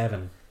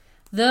 27.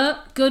 The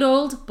Good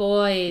Old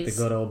Boys.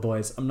 The Good Old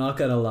Boys. I'm not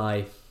gonna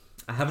lie,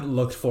 I haven't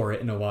looked for it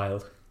in a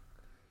while.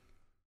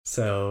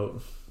 So,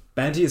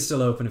 Bounty is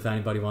still open if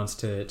anybody wants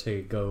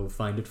to go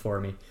find it for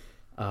me.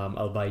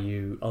 I'll buy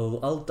you.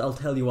 I'll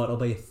tell you what. I'll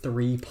buy you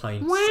 3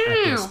 pints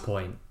at this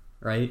point,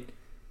 right?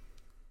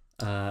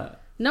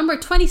 Number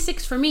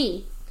 26 for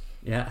me.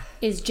 Yeah.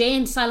 Is Jay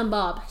and Silent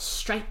Bob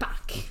Strike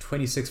Back.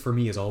 26 for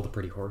me is All the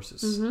Pretty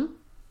Horses. Mm-hmm.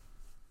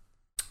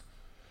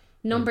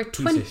 Number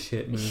 20. Piece of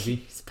shit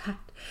movie. It's bad.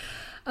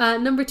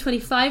 Number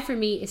 25 for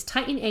me is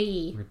Titan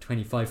AE. Number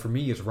 25 for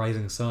me is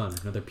Rising Sun,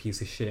 another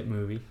piece of shit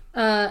movie.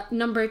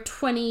 Number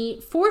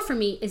 24 for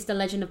me is The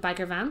Legend of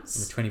Bagger Vance.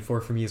 Number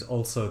 24 for me is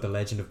also The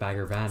Legend of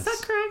Bagger Vance. Is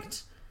that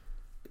correct?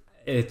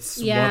 It's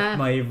what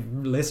my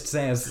list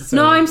says. So.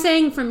 No, I'm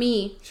saying for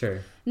me. Sure.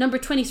 Number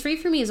 23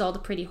 for me is All the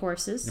Pretty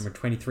Horses. Number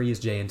 23 is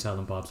Jay and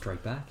Silent Bob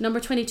Strike Back. Number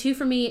 22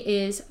 for me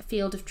is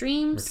Field of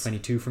Dreams. Number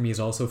 22 for me is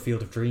also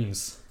Field of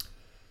Dreams.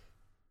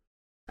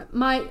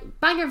 My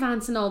Bagger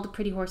Vance and All the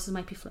Pretty Horses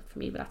might be flipped for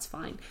me, but that's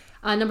fine.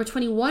 Number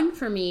 21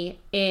 for me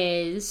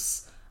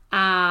is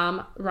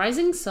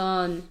Rising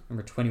Sun.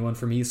 Number 21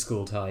 for me is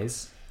School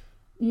Ties.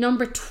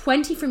 Number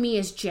 20 for me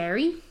is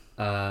Jerry.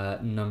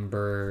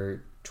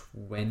 Number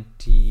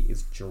 20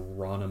 is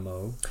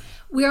Geronimo.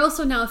 We're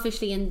also now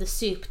officially in the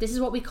soup. This is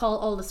what we call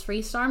all the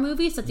 3-star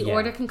movies, that the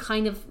order can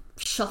kind of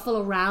shuffle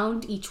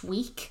around each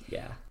week.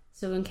 Yeah.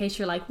 So in case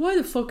you're like, why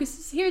the fuck is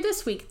this here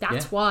this week?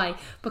 That's why.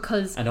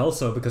 And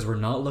also because we're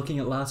not looking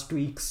at last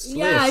week's list.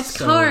 Yeah, it's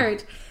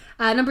hard.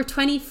 Number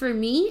 20 for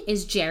me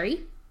is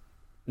Jerry.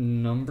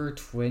 Number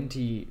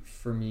 20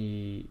 for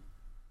me...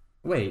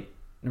 Wait,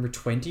 number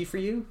 20 for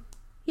you?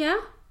 Yeah.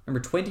 Number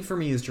 20 for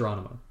me is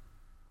Geronimo.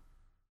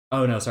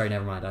 Oh, no, sorry,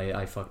 never mind.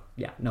 I fucked...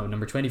 Yeah, no,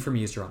 number 20 for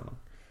me is Geronimo.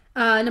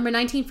 Number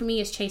 19 for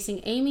me is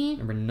Chasing Amy.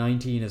 Number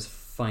 19 is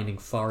Finding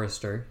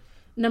Forrester.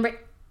 Did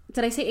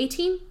I say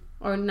 18?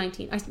 Or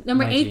 19?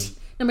 Number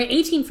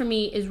 18 for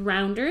me is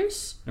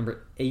Rounders.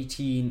 Number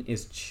 18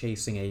 is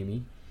Chasing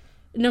Amy.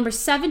 Number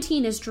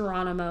 17 is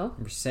Geronimo.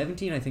 Number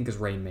 17 I think is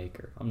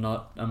Rainmaker. I'm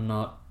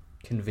not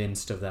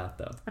convinced of that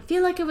though. I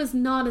feel like it was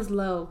not as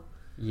low.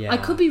 Yeah. I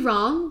could be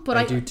wrong, but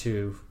I do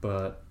too,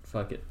 but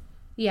fuck it.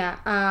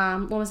 Yeah,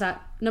 what was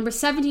that? Number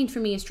 17 for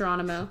me is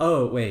Geronimo.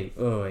 Oh, wait.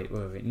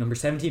 Number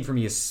 17 for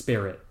me is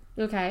Spirit.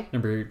 Okay.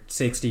 Number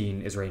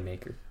 16 is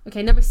Rainmaker.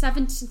 Okay, number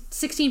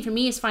 16 for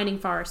me is Finding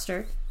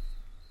Forrester.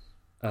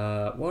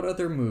 What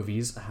other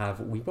movies have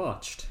we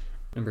watched?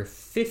 Number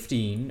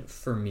 15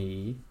 for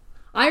me...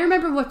 I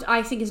remember what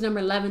I think is number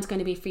 11 is going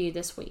to be for you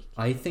this week.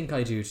 I think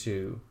I do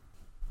too.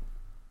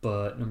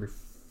 But number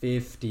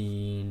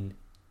 15...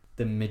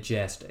 The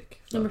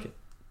Majestic.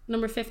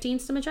 Number 15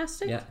 is The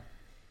Majestic? Yeah.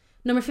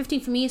 Number 15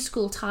 for me is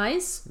School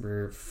Ties.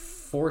 Number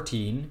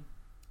 14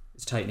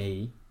 is Titan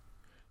AE.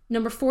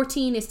 Number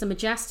 14 is The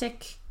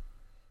Majestic.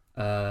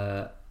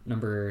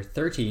 Number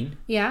 13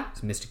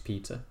 is Mystic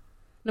Pizza.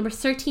 Number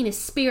 13 is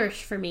Spirit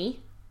for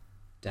me.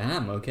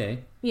 Damn,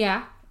 okay.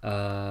 Yeah.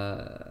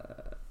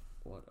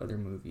 What other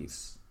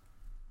movies?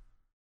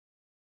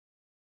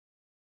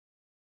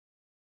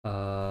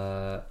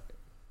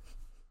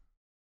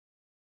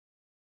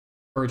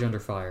 Courage Under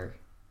Fire.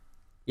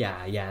 Yeah.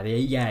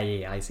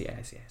 I see.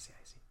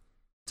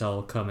 It's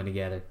all coming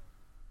together.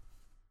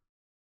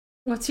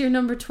 What's your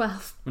number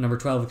 12? My number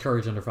 12 is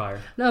Courage Under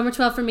Fire. Number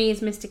 12 for me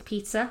is Mystic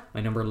Pizza.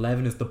 My number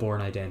 11 is The Bourne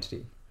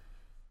Identity.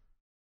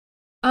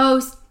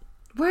 Oh,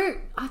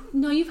 where?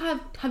 No,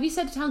 have you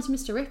said it sounds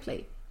Mr.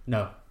 Ripley?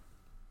 No.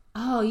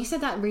 Oh, you said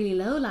that really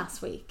low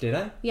last week. Did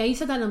I? Yeah, you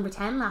said that number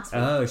 10 last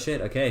week. Oh,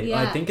 shit, okay.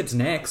 Yeah. I think it's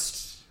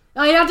next.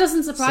 Oh, yeah, that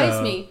doesn't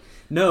surprise me.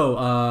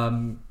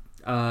 No,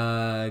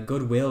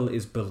 Goodwill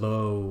is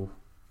below...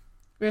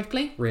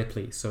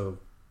 Ripley, so...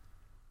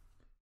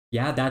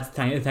 Yeah, that's...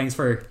 Thanks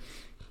for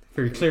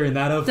clearing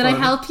that up. Did I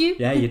help you?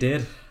 Yeah, you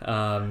did.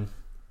 So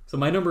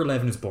my number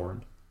 11 is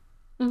Bourne.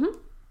 Mm-hmm.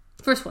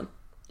 First one.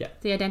 Yeah.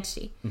 The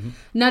Identity. Mm-hmm.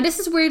 Now, this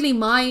is weirdly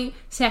my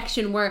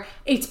section where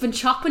it's been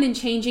chopping and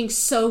changing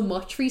so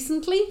much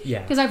recently.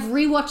 Yeah. Because I've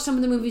rewatched some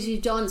of the movies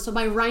you've done, so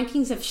my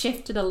rankings have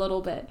shifted a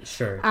little bit.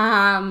 Sure.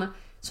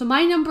 So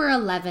my number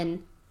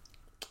 11...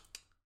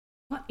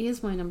 What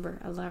is my number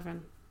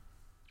 11?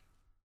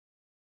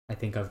 I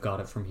think I've got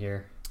it from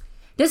here.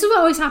 This is what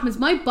always happens.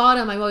 My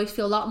bottom, I always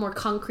feel a lot more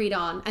concrete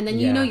on, and then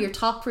you know your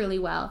top really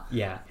well.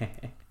 Yeah.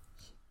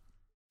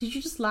 Did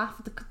you just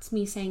laugh at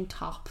me saying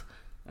top?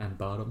 And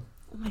bottom.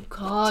 Oh my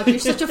god, you're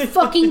such a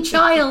fucking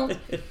child.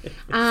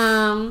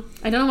 I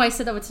don't know why I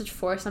said that with such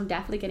force. I'm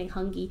definitely getting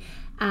hungry.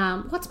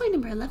 What's my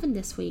number 11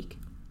 this week?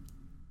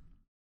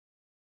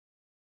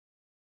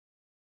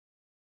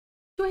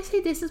 Do I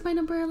say this is my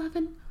number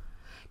 11?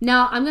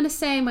 No, I'm going to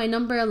say my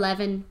number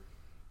 11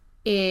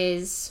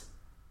 is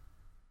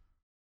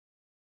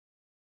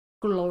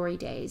Glory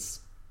Days.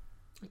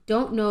 I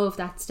don't know if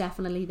that's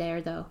definitely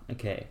there though.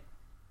 Okay.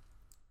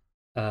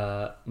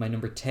 My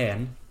number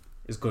 10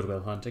 is Good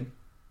Will Hunting.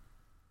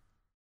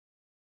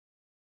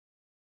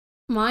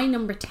 My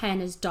number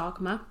 10 is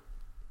Dogma.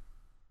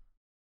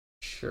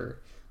 Sure.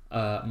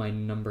 My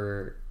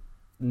number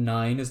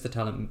 9 is The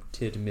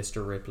Talented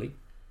Mr. Ripley.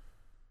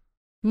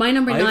 My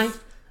number 9...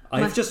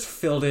 I've just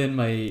filled in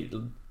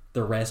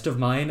the rest of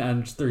mine,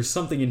 and there's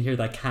something in here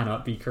that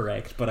cannot be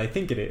correct, but I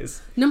think it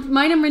is.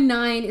 My number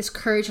 9 is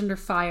Courage Under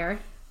Fire.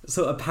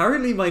 So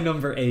apparently my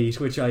number 8,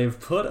 which I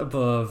have put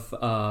above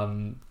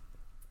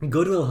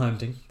Good Will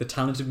Hunting, The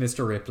Talented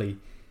Mr. Ripley,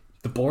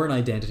 The Bourne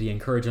Identity,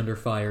 and Courage Under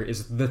Fire,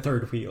 is The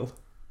Third Wheel.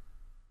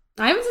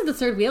 I haven't seen The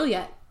Third Wheel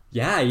yet.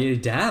 Yeah,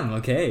 damn,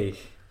 okay.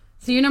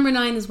 So your number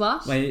 9 is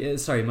what?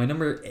 My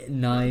number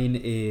 9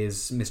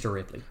 is Mr.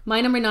 Ripley. My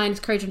number 9 is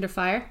Courage Under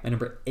Fire. My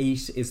number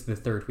 8 is The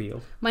Third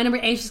Wheel. My number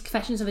 8 is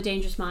Confessions of a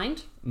Dangerous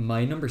Mind.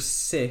 My number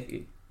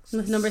 6...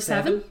 Number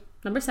 7?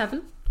 Number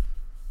 7.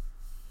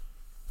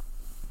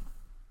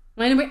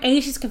 My number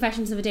 8 is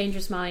Confessions of a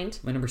Dangerous Mind.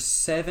 My number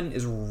 7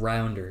 is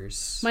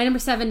Rounders. My number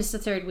 7 is The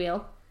Third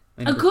Wheel.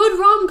 A good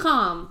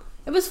rom-com.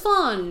 It was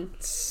fun.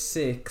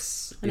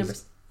 6 My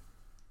is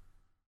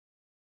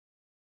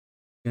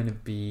gonna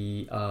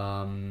be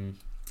am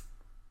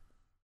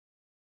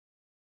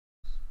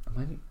I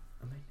missing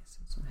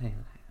something? Hang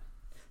on.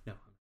 No.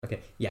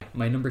 Okay, yeah.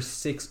 My number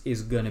 6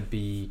 is gonna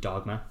be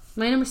Dogma.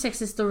 My number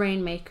 6 is The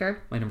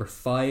Rainmaker. My number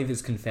 5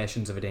 is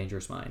Confessions of a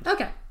Dangerous Mind.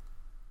 Okay.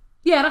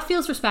 Yeah, that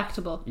feels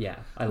respectable. Yeah,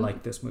 I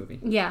like this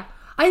movie. Yeah.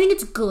 I think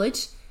it's good.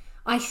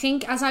 I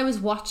think as I was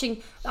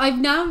watching, I've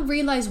now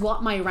realised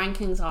what my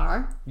rankings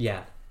are.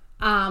 Yeah.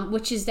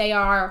 Which is they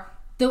are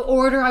the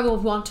order I will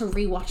want to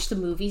rewatch the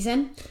movies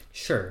in.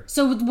 Sure.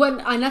 So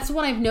and that's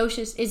what I've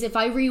noticed is if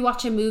I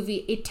rewatch a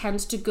movie, it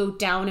tends to go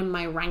down in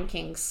my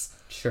rankings.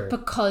 Sure.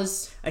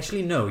 Because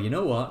actually, no. You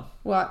know what?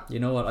 What? You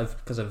know what?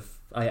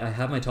 I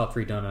have my top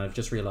 3 done, and I've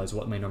just realised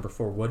what my number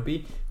 4 would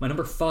be. My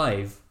number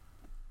 5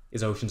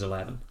 is Ocean's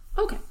 11.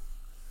 Okay.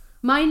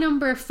 My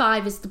number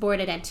 5 is The Bourne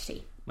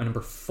Identity. My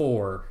number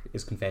 4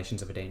 is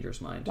Confessions of a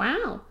Dangerous Mind.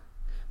 Wow.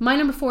 My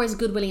number 4 is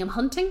Good William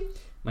Hunting.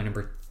 My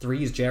number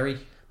 3 is Jerry.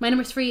 My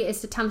number 3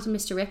 is The Talented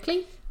Mr.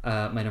 Ripley.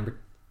 My number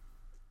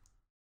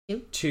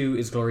 2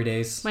 is Glory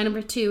Days. My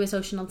number 2 is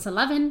Ocean's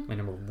 11. My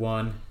number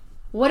 1...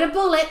 What a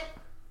bullet!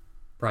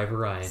 Private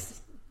Ryan.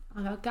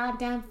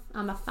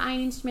 I'm a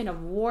fine instrument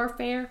of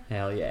warfare.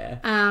 Hell yeah.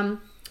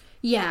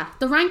 Yeah,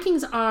 the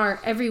rankings are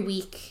every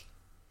week.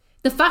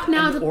 The fact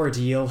now that...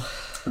 Ordeal.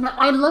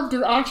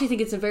 I actually think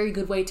it's a very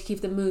good way to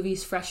keep the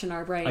movies fresh in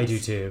our brains. I do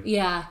too.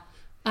 Yeah.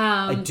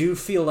 I do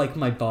feel like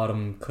my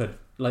bottom could...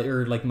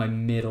 like my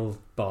middle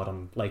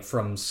bottom, like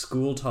from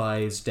School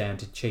Ties down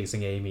to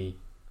Chasing Amy,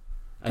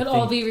 could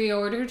all be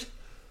reordered.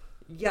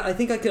 Yeah, I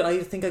think I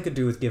could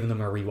do with giving them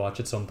a rewatch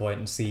at some point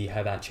and see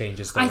how that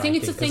changes. I think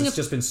it's a thing. It's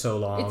just been so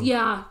long.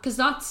 Yeah, because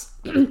that's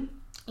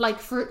like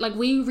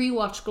we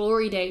rewatched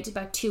Glory Days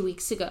about 2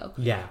 weeks ago.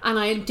 Yeah, and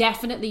I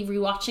definitely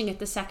rewatching it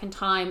the second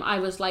time. I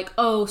was like,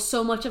 oh,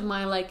 so much of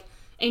my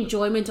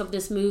enjoyment of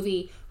this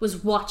movie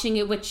was watching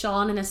it with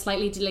Sean in a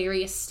slightly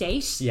delirious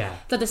state. Yeah.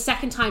 That the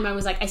second time I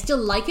was like, I still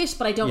like it,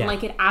 but I don't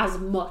like it as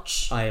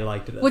much. I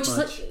liked it as much.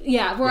 I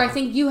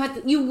think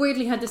you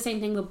weirdly had the same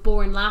thing with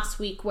Bourne last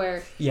week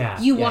where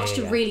you watched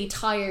it really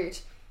tired.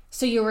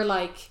 So you were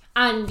like,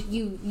 and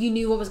you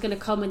knew what was going to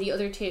come in the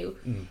other two.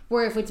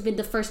 Where if it's been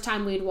the first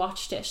time we'd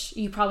watched it,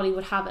 you probably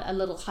would have it a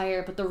little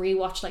higher, but the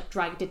rewatch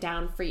dragged it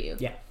down for you.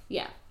 Yeah.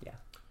 Yeah. Yeah.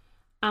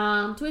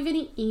 Do we have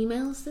any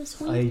emails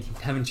this week? I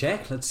haven't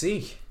checked. Let's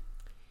see.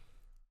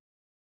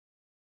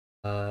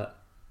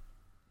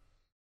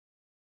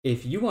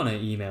 If you want to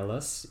email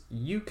us,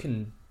 you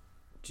can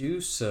do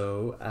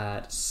so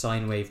at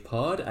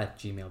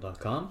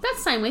sinewavepod@gmail.com.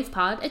 That's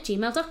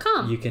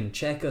sinewavepod@gmail.com. You can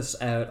check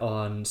us out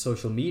on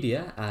social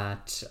media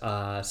at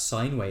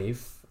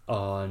Sinewave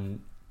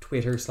on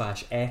Twitter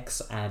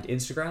 /X and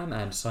Instagram,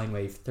 and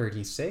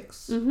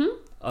Sinewave36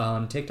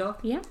 on TikTok.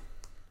 Yeah.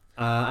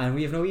 And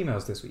we have no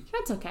emails this week.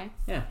 That's okay.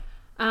 Yeah.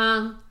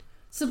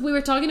 So we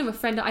were talking to a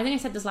friend. I think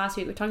I said this last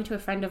week. We were talking to a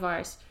friend of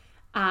ours.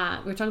 We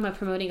were talking about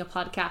promoting a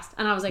podcast,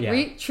 and I was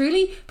like,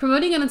 truly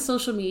promoting it on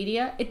social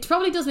media, it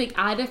probably does make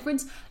a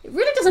difference. It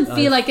really doesn't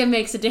feel like it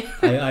makes a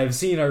difference. I've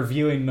seen our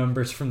viewing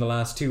numbers from the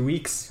last 2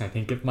 weeks. I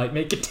think it might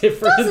make a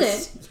difference.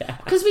 Does it? Yeah.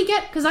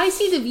 Because I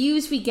see the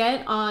views we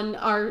get on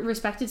our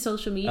respective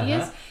social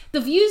medias. The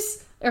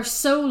views are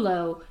so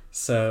low.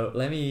 So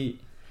let me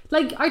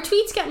Like, our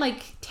tweets get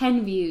like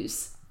 10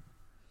 views.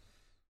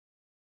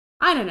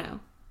 I don't know.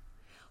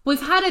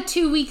 We've had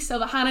 2 weeks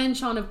of Hannah and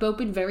Sean have both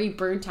been very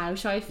burnt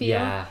out, I feel.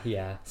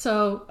 Yeah.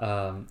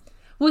 So,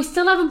 we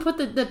still haven't put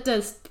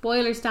the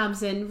spoiler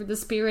stamps in for the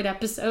Spirit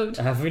episode.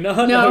 Have we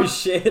not? No. Oh,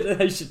 shit.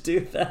 I should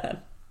do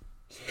that.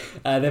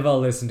 They've all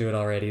listened to it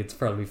already. It's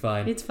probably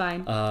fine. It's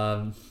fine.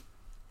 And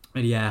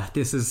yeah,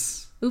 this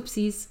is...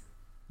 Oopsies.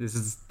 This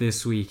is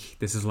this week.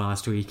 This is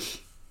last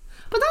week.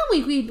 But that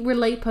week we were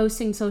late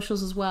posting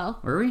socials as well.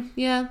 Were we?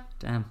 Yeah.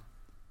 Damn.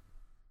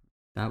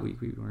 That week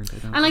we weren't.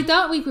 And like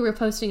that week we were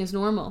posting as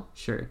normal.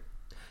 Sure.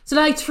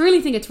 So I truly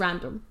think it's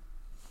random.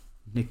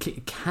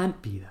 It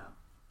can't be though.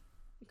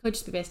 It could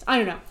just be based. I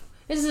don't know.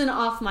 This is an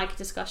off-mic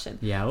discussion.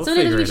 Yeah, we'll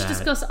Something figure that we it should out.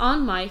 discuss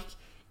on mic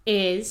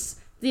is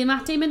the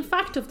Matt Damon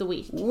fact of the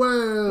week.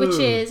 Whoa! Which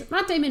is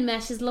Matt Damon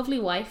met his lovely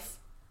wife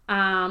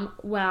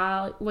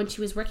when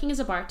she was working as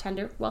a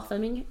bartender while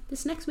filming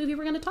this next movie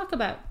we're going to talk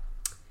about.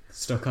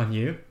 Stuck on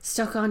You?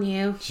 Stuck on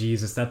You.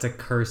 Jesus, that's a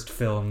cursed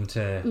film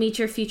to meet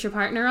your future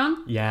partner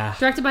on. Yeah.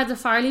 Directed by the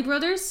Farley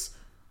brothers.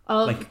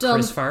 Of like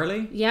Chris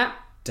Farley? Yeah.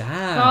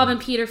 Damn. Rob and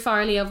Peter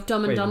Farley of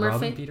Dumb and Dumber.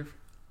 Rob and Peter?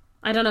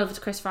 I don't know if it's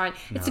Chris Farley.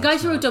 No, it's the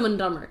guys who wrote Dumb and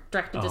Dumber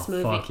directed this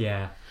movie. Fuck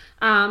yeah.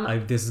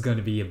 This is going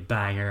to be a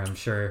banger, I'm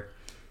sure.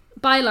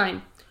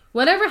 Byline.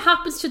 Whatever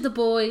happens to the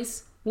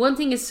boys, one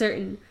thing is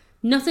certain.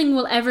 Nothing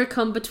will ever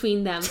come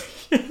between them.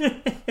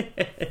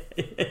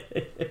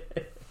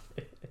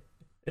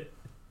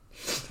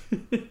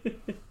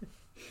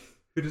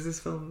 Who does this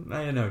film?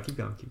 I don't know. Keep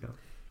going.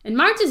 In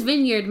Martha's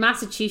Vineyard,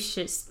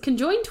 Massachusetts,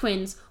 conjoined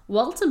twins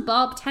Walt and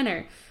Bob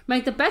Tenner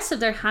make the best of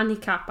their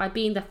handicap by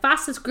being the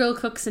fastest grill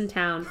cooks in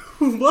town.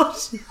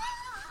 What?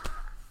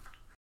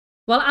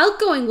 While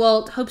outgoing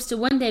Walt hopes to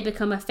one day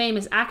become a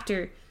famous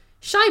actor,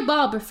 shy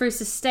Bob prefers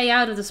to stay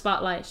out of the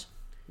spotlight.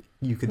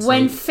 You could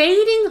When say...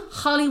 fading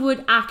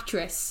Hollywood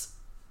actress...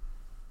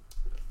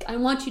 I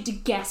want you to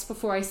guess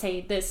before I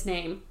say this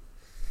name.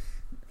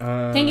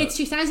 I think it's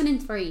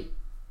 2003.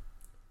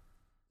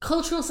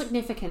 Cultural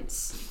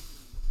significance.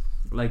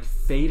 Like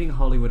fading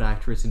Hollywood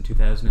actress in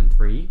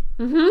 2003.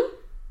 Mm-hmm.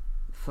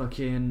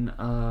 Fucking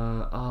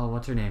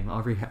what's her name?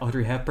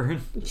 Audrey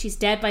Hepburn. She's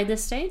dead by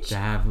this stage.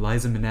 Damn,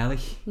 Liza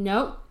Minnelli.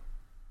 No.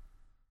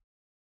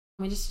 Want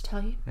me just to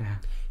tell you? Yeah.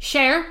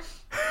 Cher.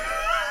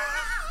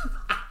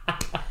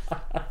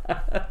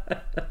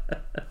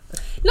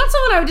 Not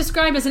someone I would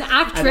describe as an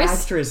actress. An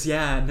actress,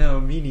 yeah.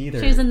 No, me neither.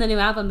 She was in the new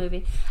album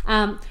movie.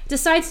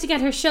 Decides to get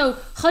her show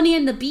Honey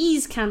and the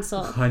Bees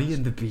cancelled. Honey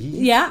and the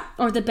Bees? Yeah.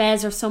 Or the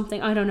Bez or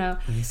something. I don't know.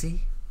 Let me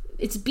see.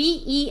 It's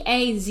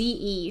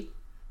Beaze.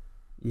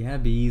 Yeah,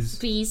 bees.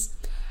 Bees.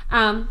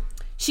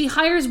 She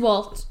hires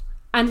Walt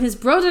and his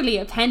brotherly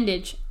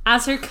appendage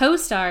as her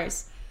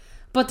co-stars.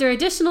 But their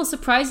addition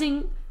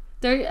surprisingly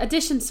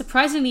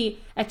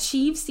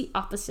achieves the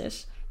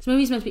opposite. This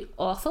movie's meant to be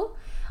awful.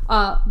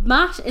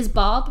 Matt is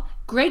Bob.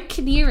 Greg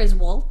Kinnear is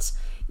Walt.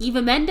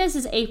 Eva Mendes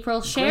is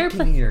April. Greg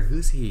Kinnear,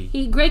 who's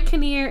he? Greg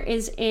Kinnear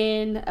is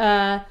in...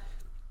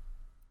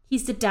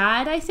 he's the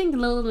dad, I think, in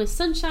Little Miss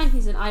Sunshine.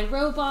 He's in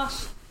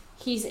iRobot.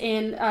 He's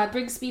in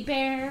Brigsby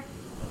Bear.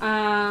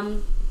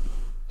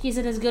 He's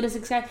in As Good as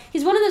It Gets.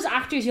 He's one of those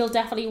actors you'll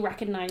definitely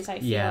recognise, I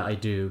feel. Yeah, I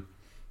do.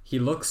 He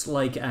looks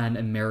like an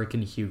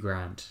American Hugh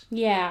Grant.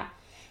 Yeah.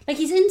 Like,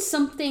 he's in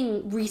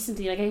something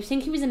recently. Like, I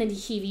think he was in a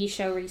TV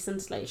show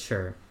recently.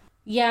 Sure.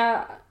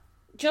 Yeah.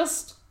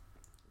 Just...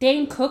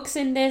 Dane Cook's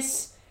in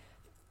this.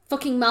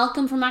 Fucking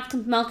Malcolm from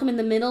Malcolm in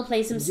the Middle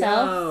plays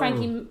himself.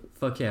 Frankie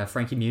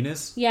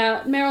Muniz.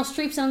 Yeah, Meryl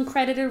Streep's an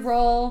uncredited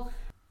role.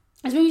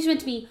 This movie's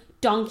meant to be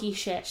donkey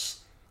shit.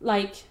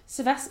 Like,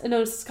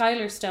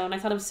 Skylar Stone. I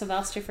thought it was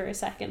Sylvester for a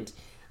second.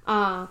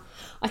 I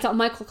thought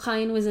Michael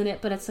Caine was in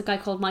it, but it's a guy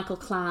called Michael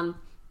Clan.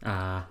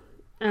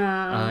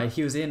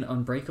 He was in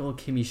Unbreakable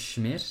Kimmy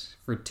Schmidt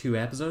for 2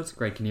 episodes.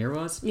 Greg Kinnear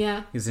was.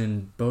 Yeah. He was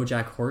in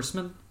BoJack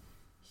Horseman.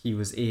 He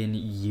was in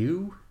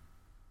You.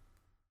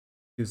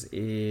 He was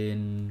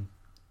in...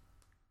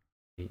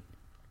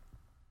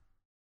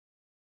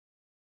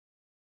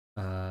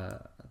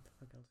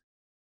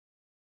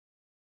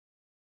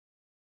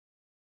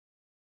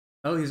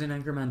 Oh, he's in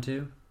Anchorman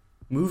 2.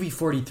 Movie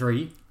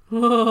 43.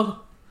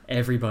 Oh.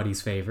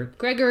 Everybody's favourite.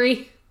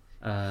 Gregory.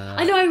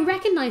 I know, I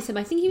recognise him.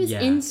 I think he was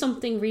in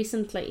something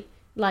recently.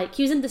 Like,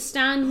 he was in the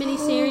Stand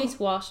miniseries.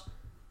 What?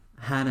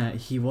 Hannah,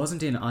 he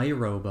wasn't in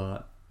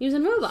iRobot. He was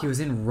in Robot. He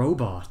was in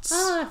Robots.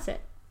 Oh, that's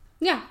it.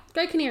 Yeah,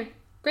 Greg Kinnear.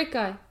 Great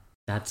guy.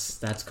 That's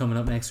coming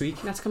up next week.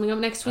 That's coming up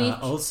next week.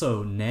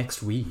 Also,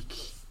 next week,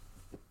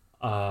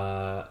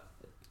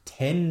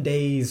 10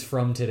 days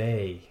from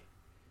today,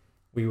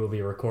 we will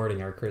be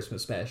recording our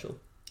Christmas special.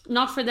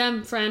 Not for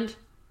them, friend.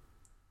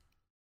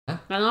 Huh?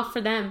 Not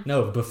for them.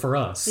 No, but for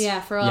us.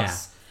 Yeah, for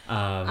us.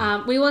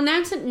 Yeah. We will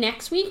announce it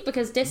next week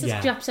because this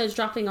episode's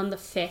dropping on the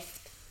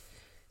 5th.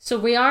 So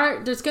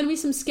there's going to be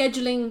some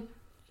scheduling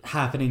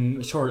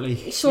happening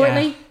shortly.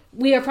 Yeah.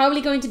 We are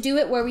probably going to do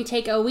it where we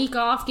take a week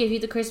off, give you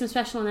the Christmas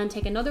special, and then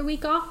take another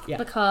week off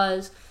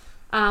because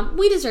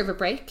we deserve a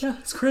break. Yeah,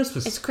 it's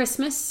Christmas. It's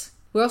Christmas.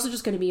 We're also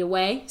just going to be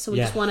away, so we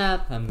just want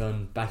to... I'm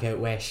going back out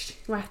west.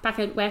 Right, back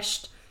out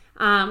west.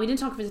 We didn't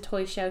talk about the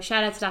toy show.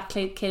 Shout out to that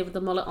kid with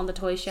the mullet on the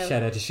toy show.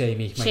 Shout out to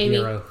Shamey, my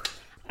hero.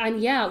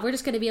 And yeah, we're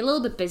just going to be a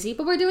little bit busy,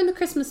 but we're doing the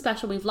Christmas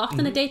special. We've locked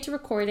in a date to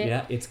record it.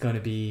 Yeah, it's going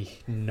to be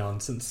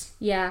nonsense.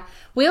 Yeah.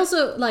 We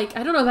also, like,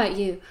 I don't know about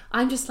you,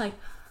 I'm just like,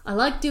 I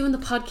like doing the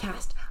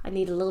podcast. I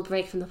need a little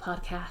break from the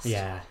podcast.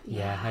 Yeah.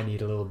 I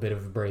need a little bit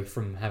of a break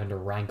from having to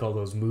rank all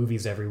those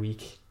movies every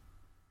week.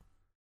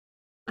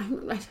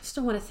 I just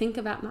don't want to think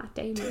about Matt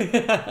Damon.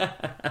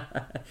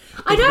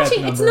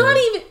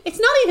 It's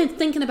not even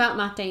thinking about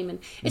Matt Damon.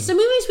 It's the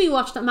movies we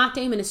watch that Matt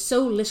Damon is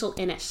so little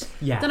in it.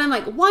 Yeah. That I'm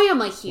like, why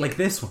am I here? Like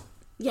this one.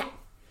 Yeah.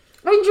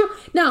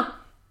 Now,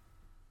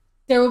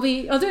 there will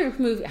be other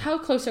movies. How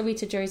close are we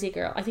to Jersey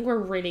Girl? I think we're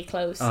really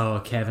close.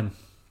 Oh, Kevin,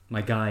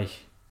 my guy.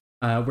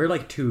 We're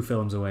like 2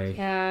 films away.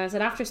 Yeah, is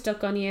it after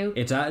Stuck on You?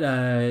 It's at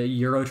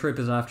Eurotrip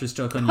is after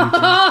Stuck on You.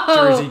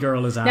 Jersey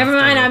Girl is after. Never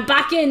mind, I'm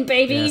back in,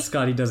 baby. Yeah,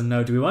 Scotty doesn't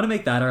know. Do we want to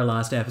make that our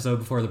last episode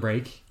before the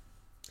break?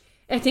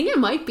 I think it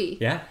might be.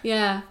 Yeah?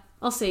 Yeah,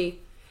 I'll see.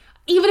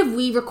 Even if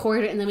we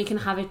record it and then we can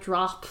have it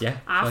drop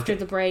after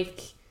the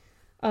break.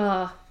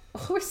 We're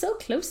so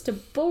close to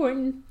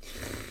Born.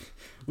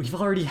 We've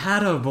already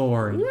had a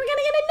Born. We're gonna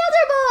get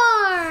another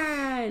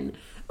Born.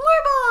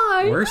 More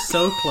Born. We're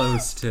so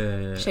close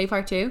to Shay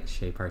Part 2.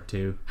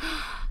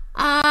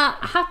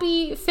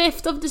 Happy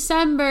 5th of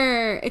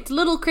December. It's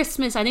Little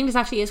Christmas. I think this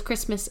actually is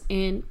Christmas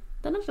in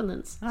the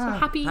Netherlands. So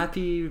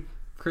happy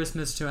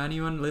Christmas to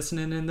anyone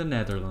listening in the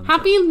Netherlands.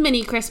 Happy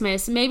mini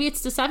Christmas. Maybe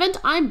it's the 7th.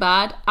 I'm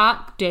bad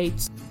at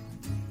dates.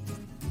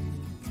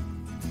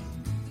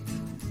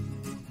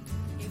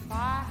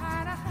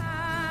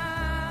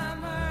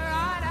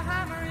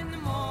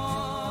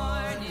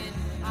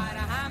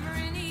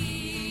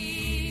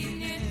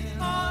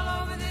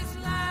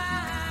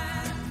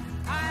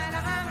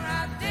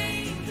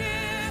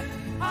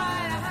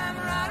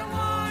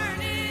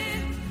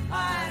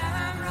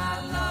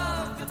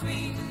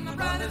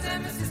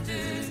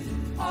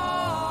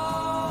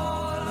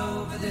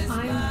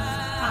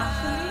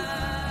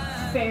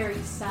 Very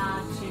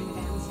sad Shane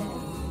Downs.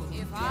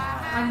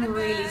 I'm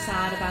really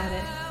sad about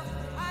it.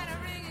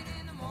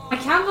 I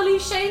can't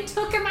believe Shane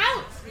took him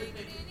out.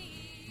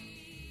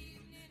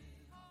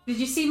 Did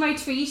you see my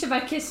tweet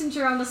about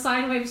Kissinger on the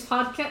Sidewaves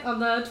podcast on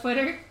the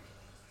Twitter?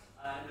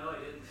 No, I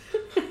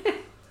didn't.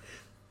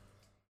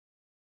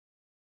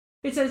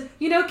 It says,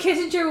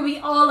 Kissinger will be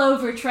all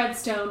over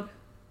Treadstone.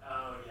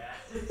 Oh,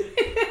 yeah.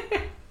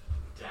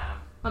 Damn.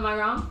 Am I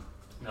wrong?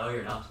 No,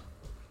 you're not.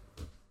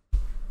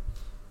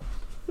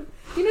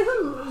 You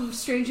know who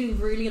strangely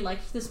really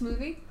liked this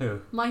movie? Who?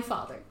 My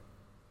father.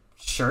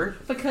 Sure.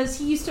 Because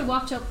he used to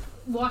watch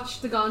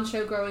The Gone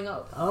Show growing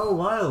up. Oh,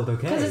 wild,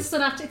 okay. Because it's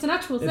an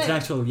actual thing. It's an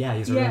actual,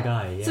 he's a real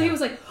guy. Yeah. So he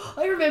was like,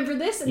 I remember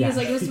this. And he was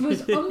like, it was the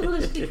most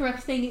unpolitically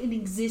correct thing in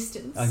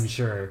existence. I'm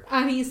sure.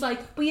 And he's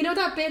like, but you know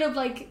that bit of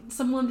like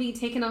someone being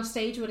taken off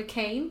stage with a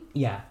cane?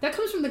 Yeah. That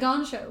comes from The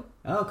Gone Show.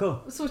 Oh,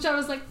 cool. So which I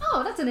was like,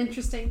 oh, that's an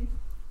interesting...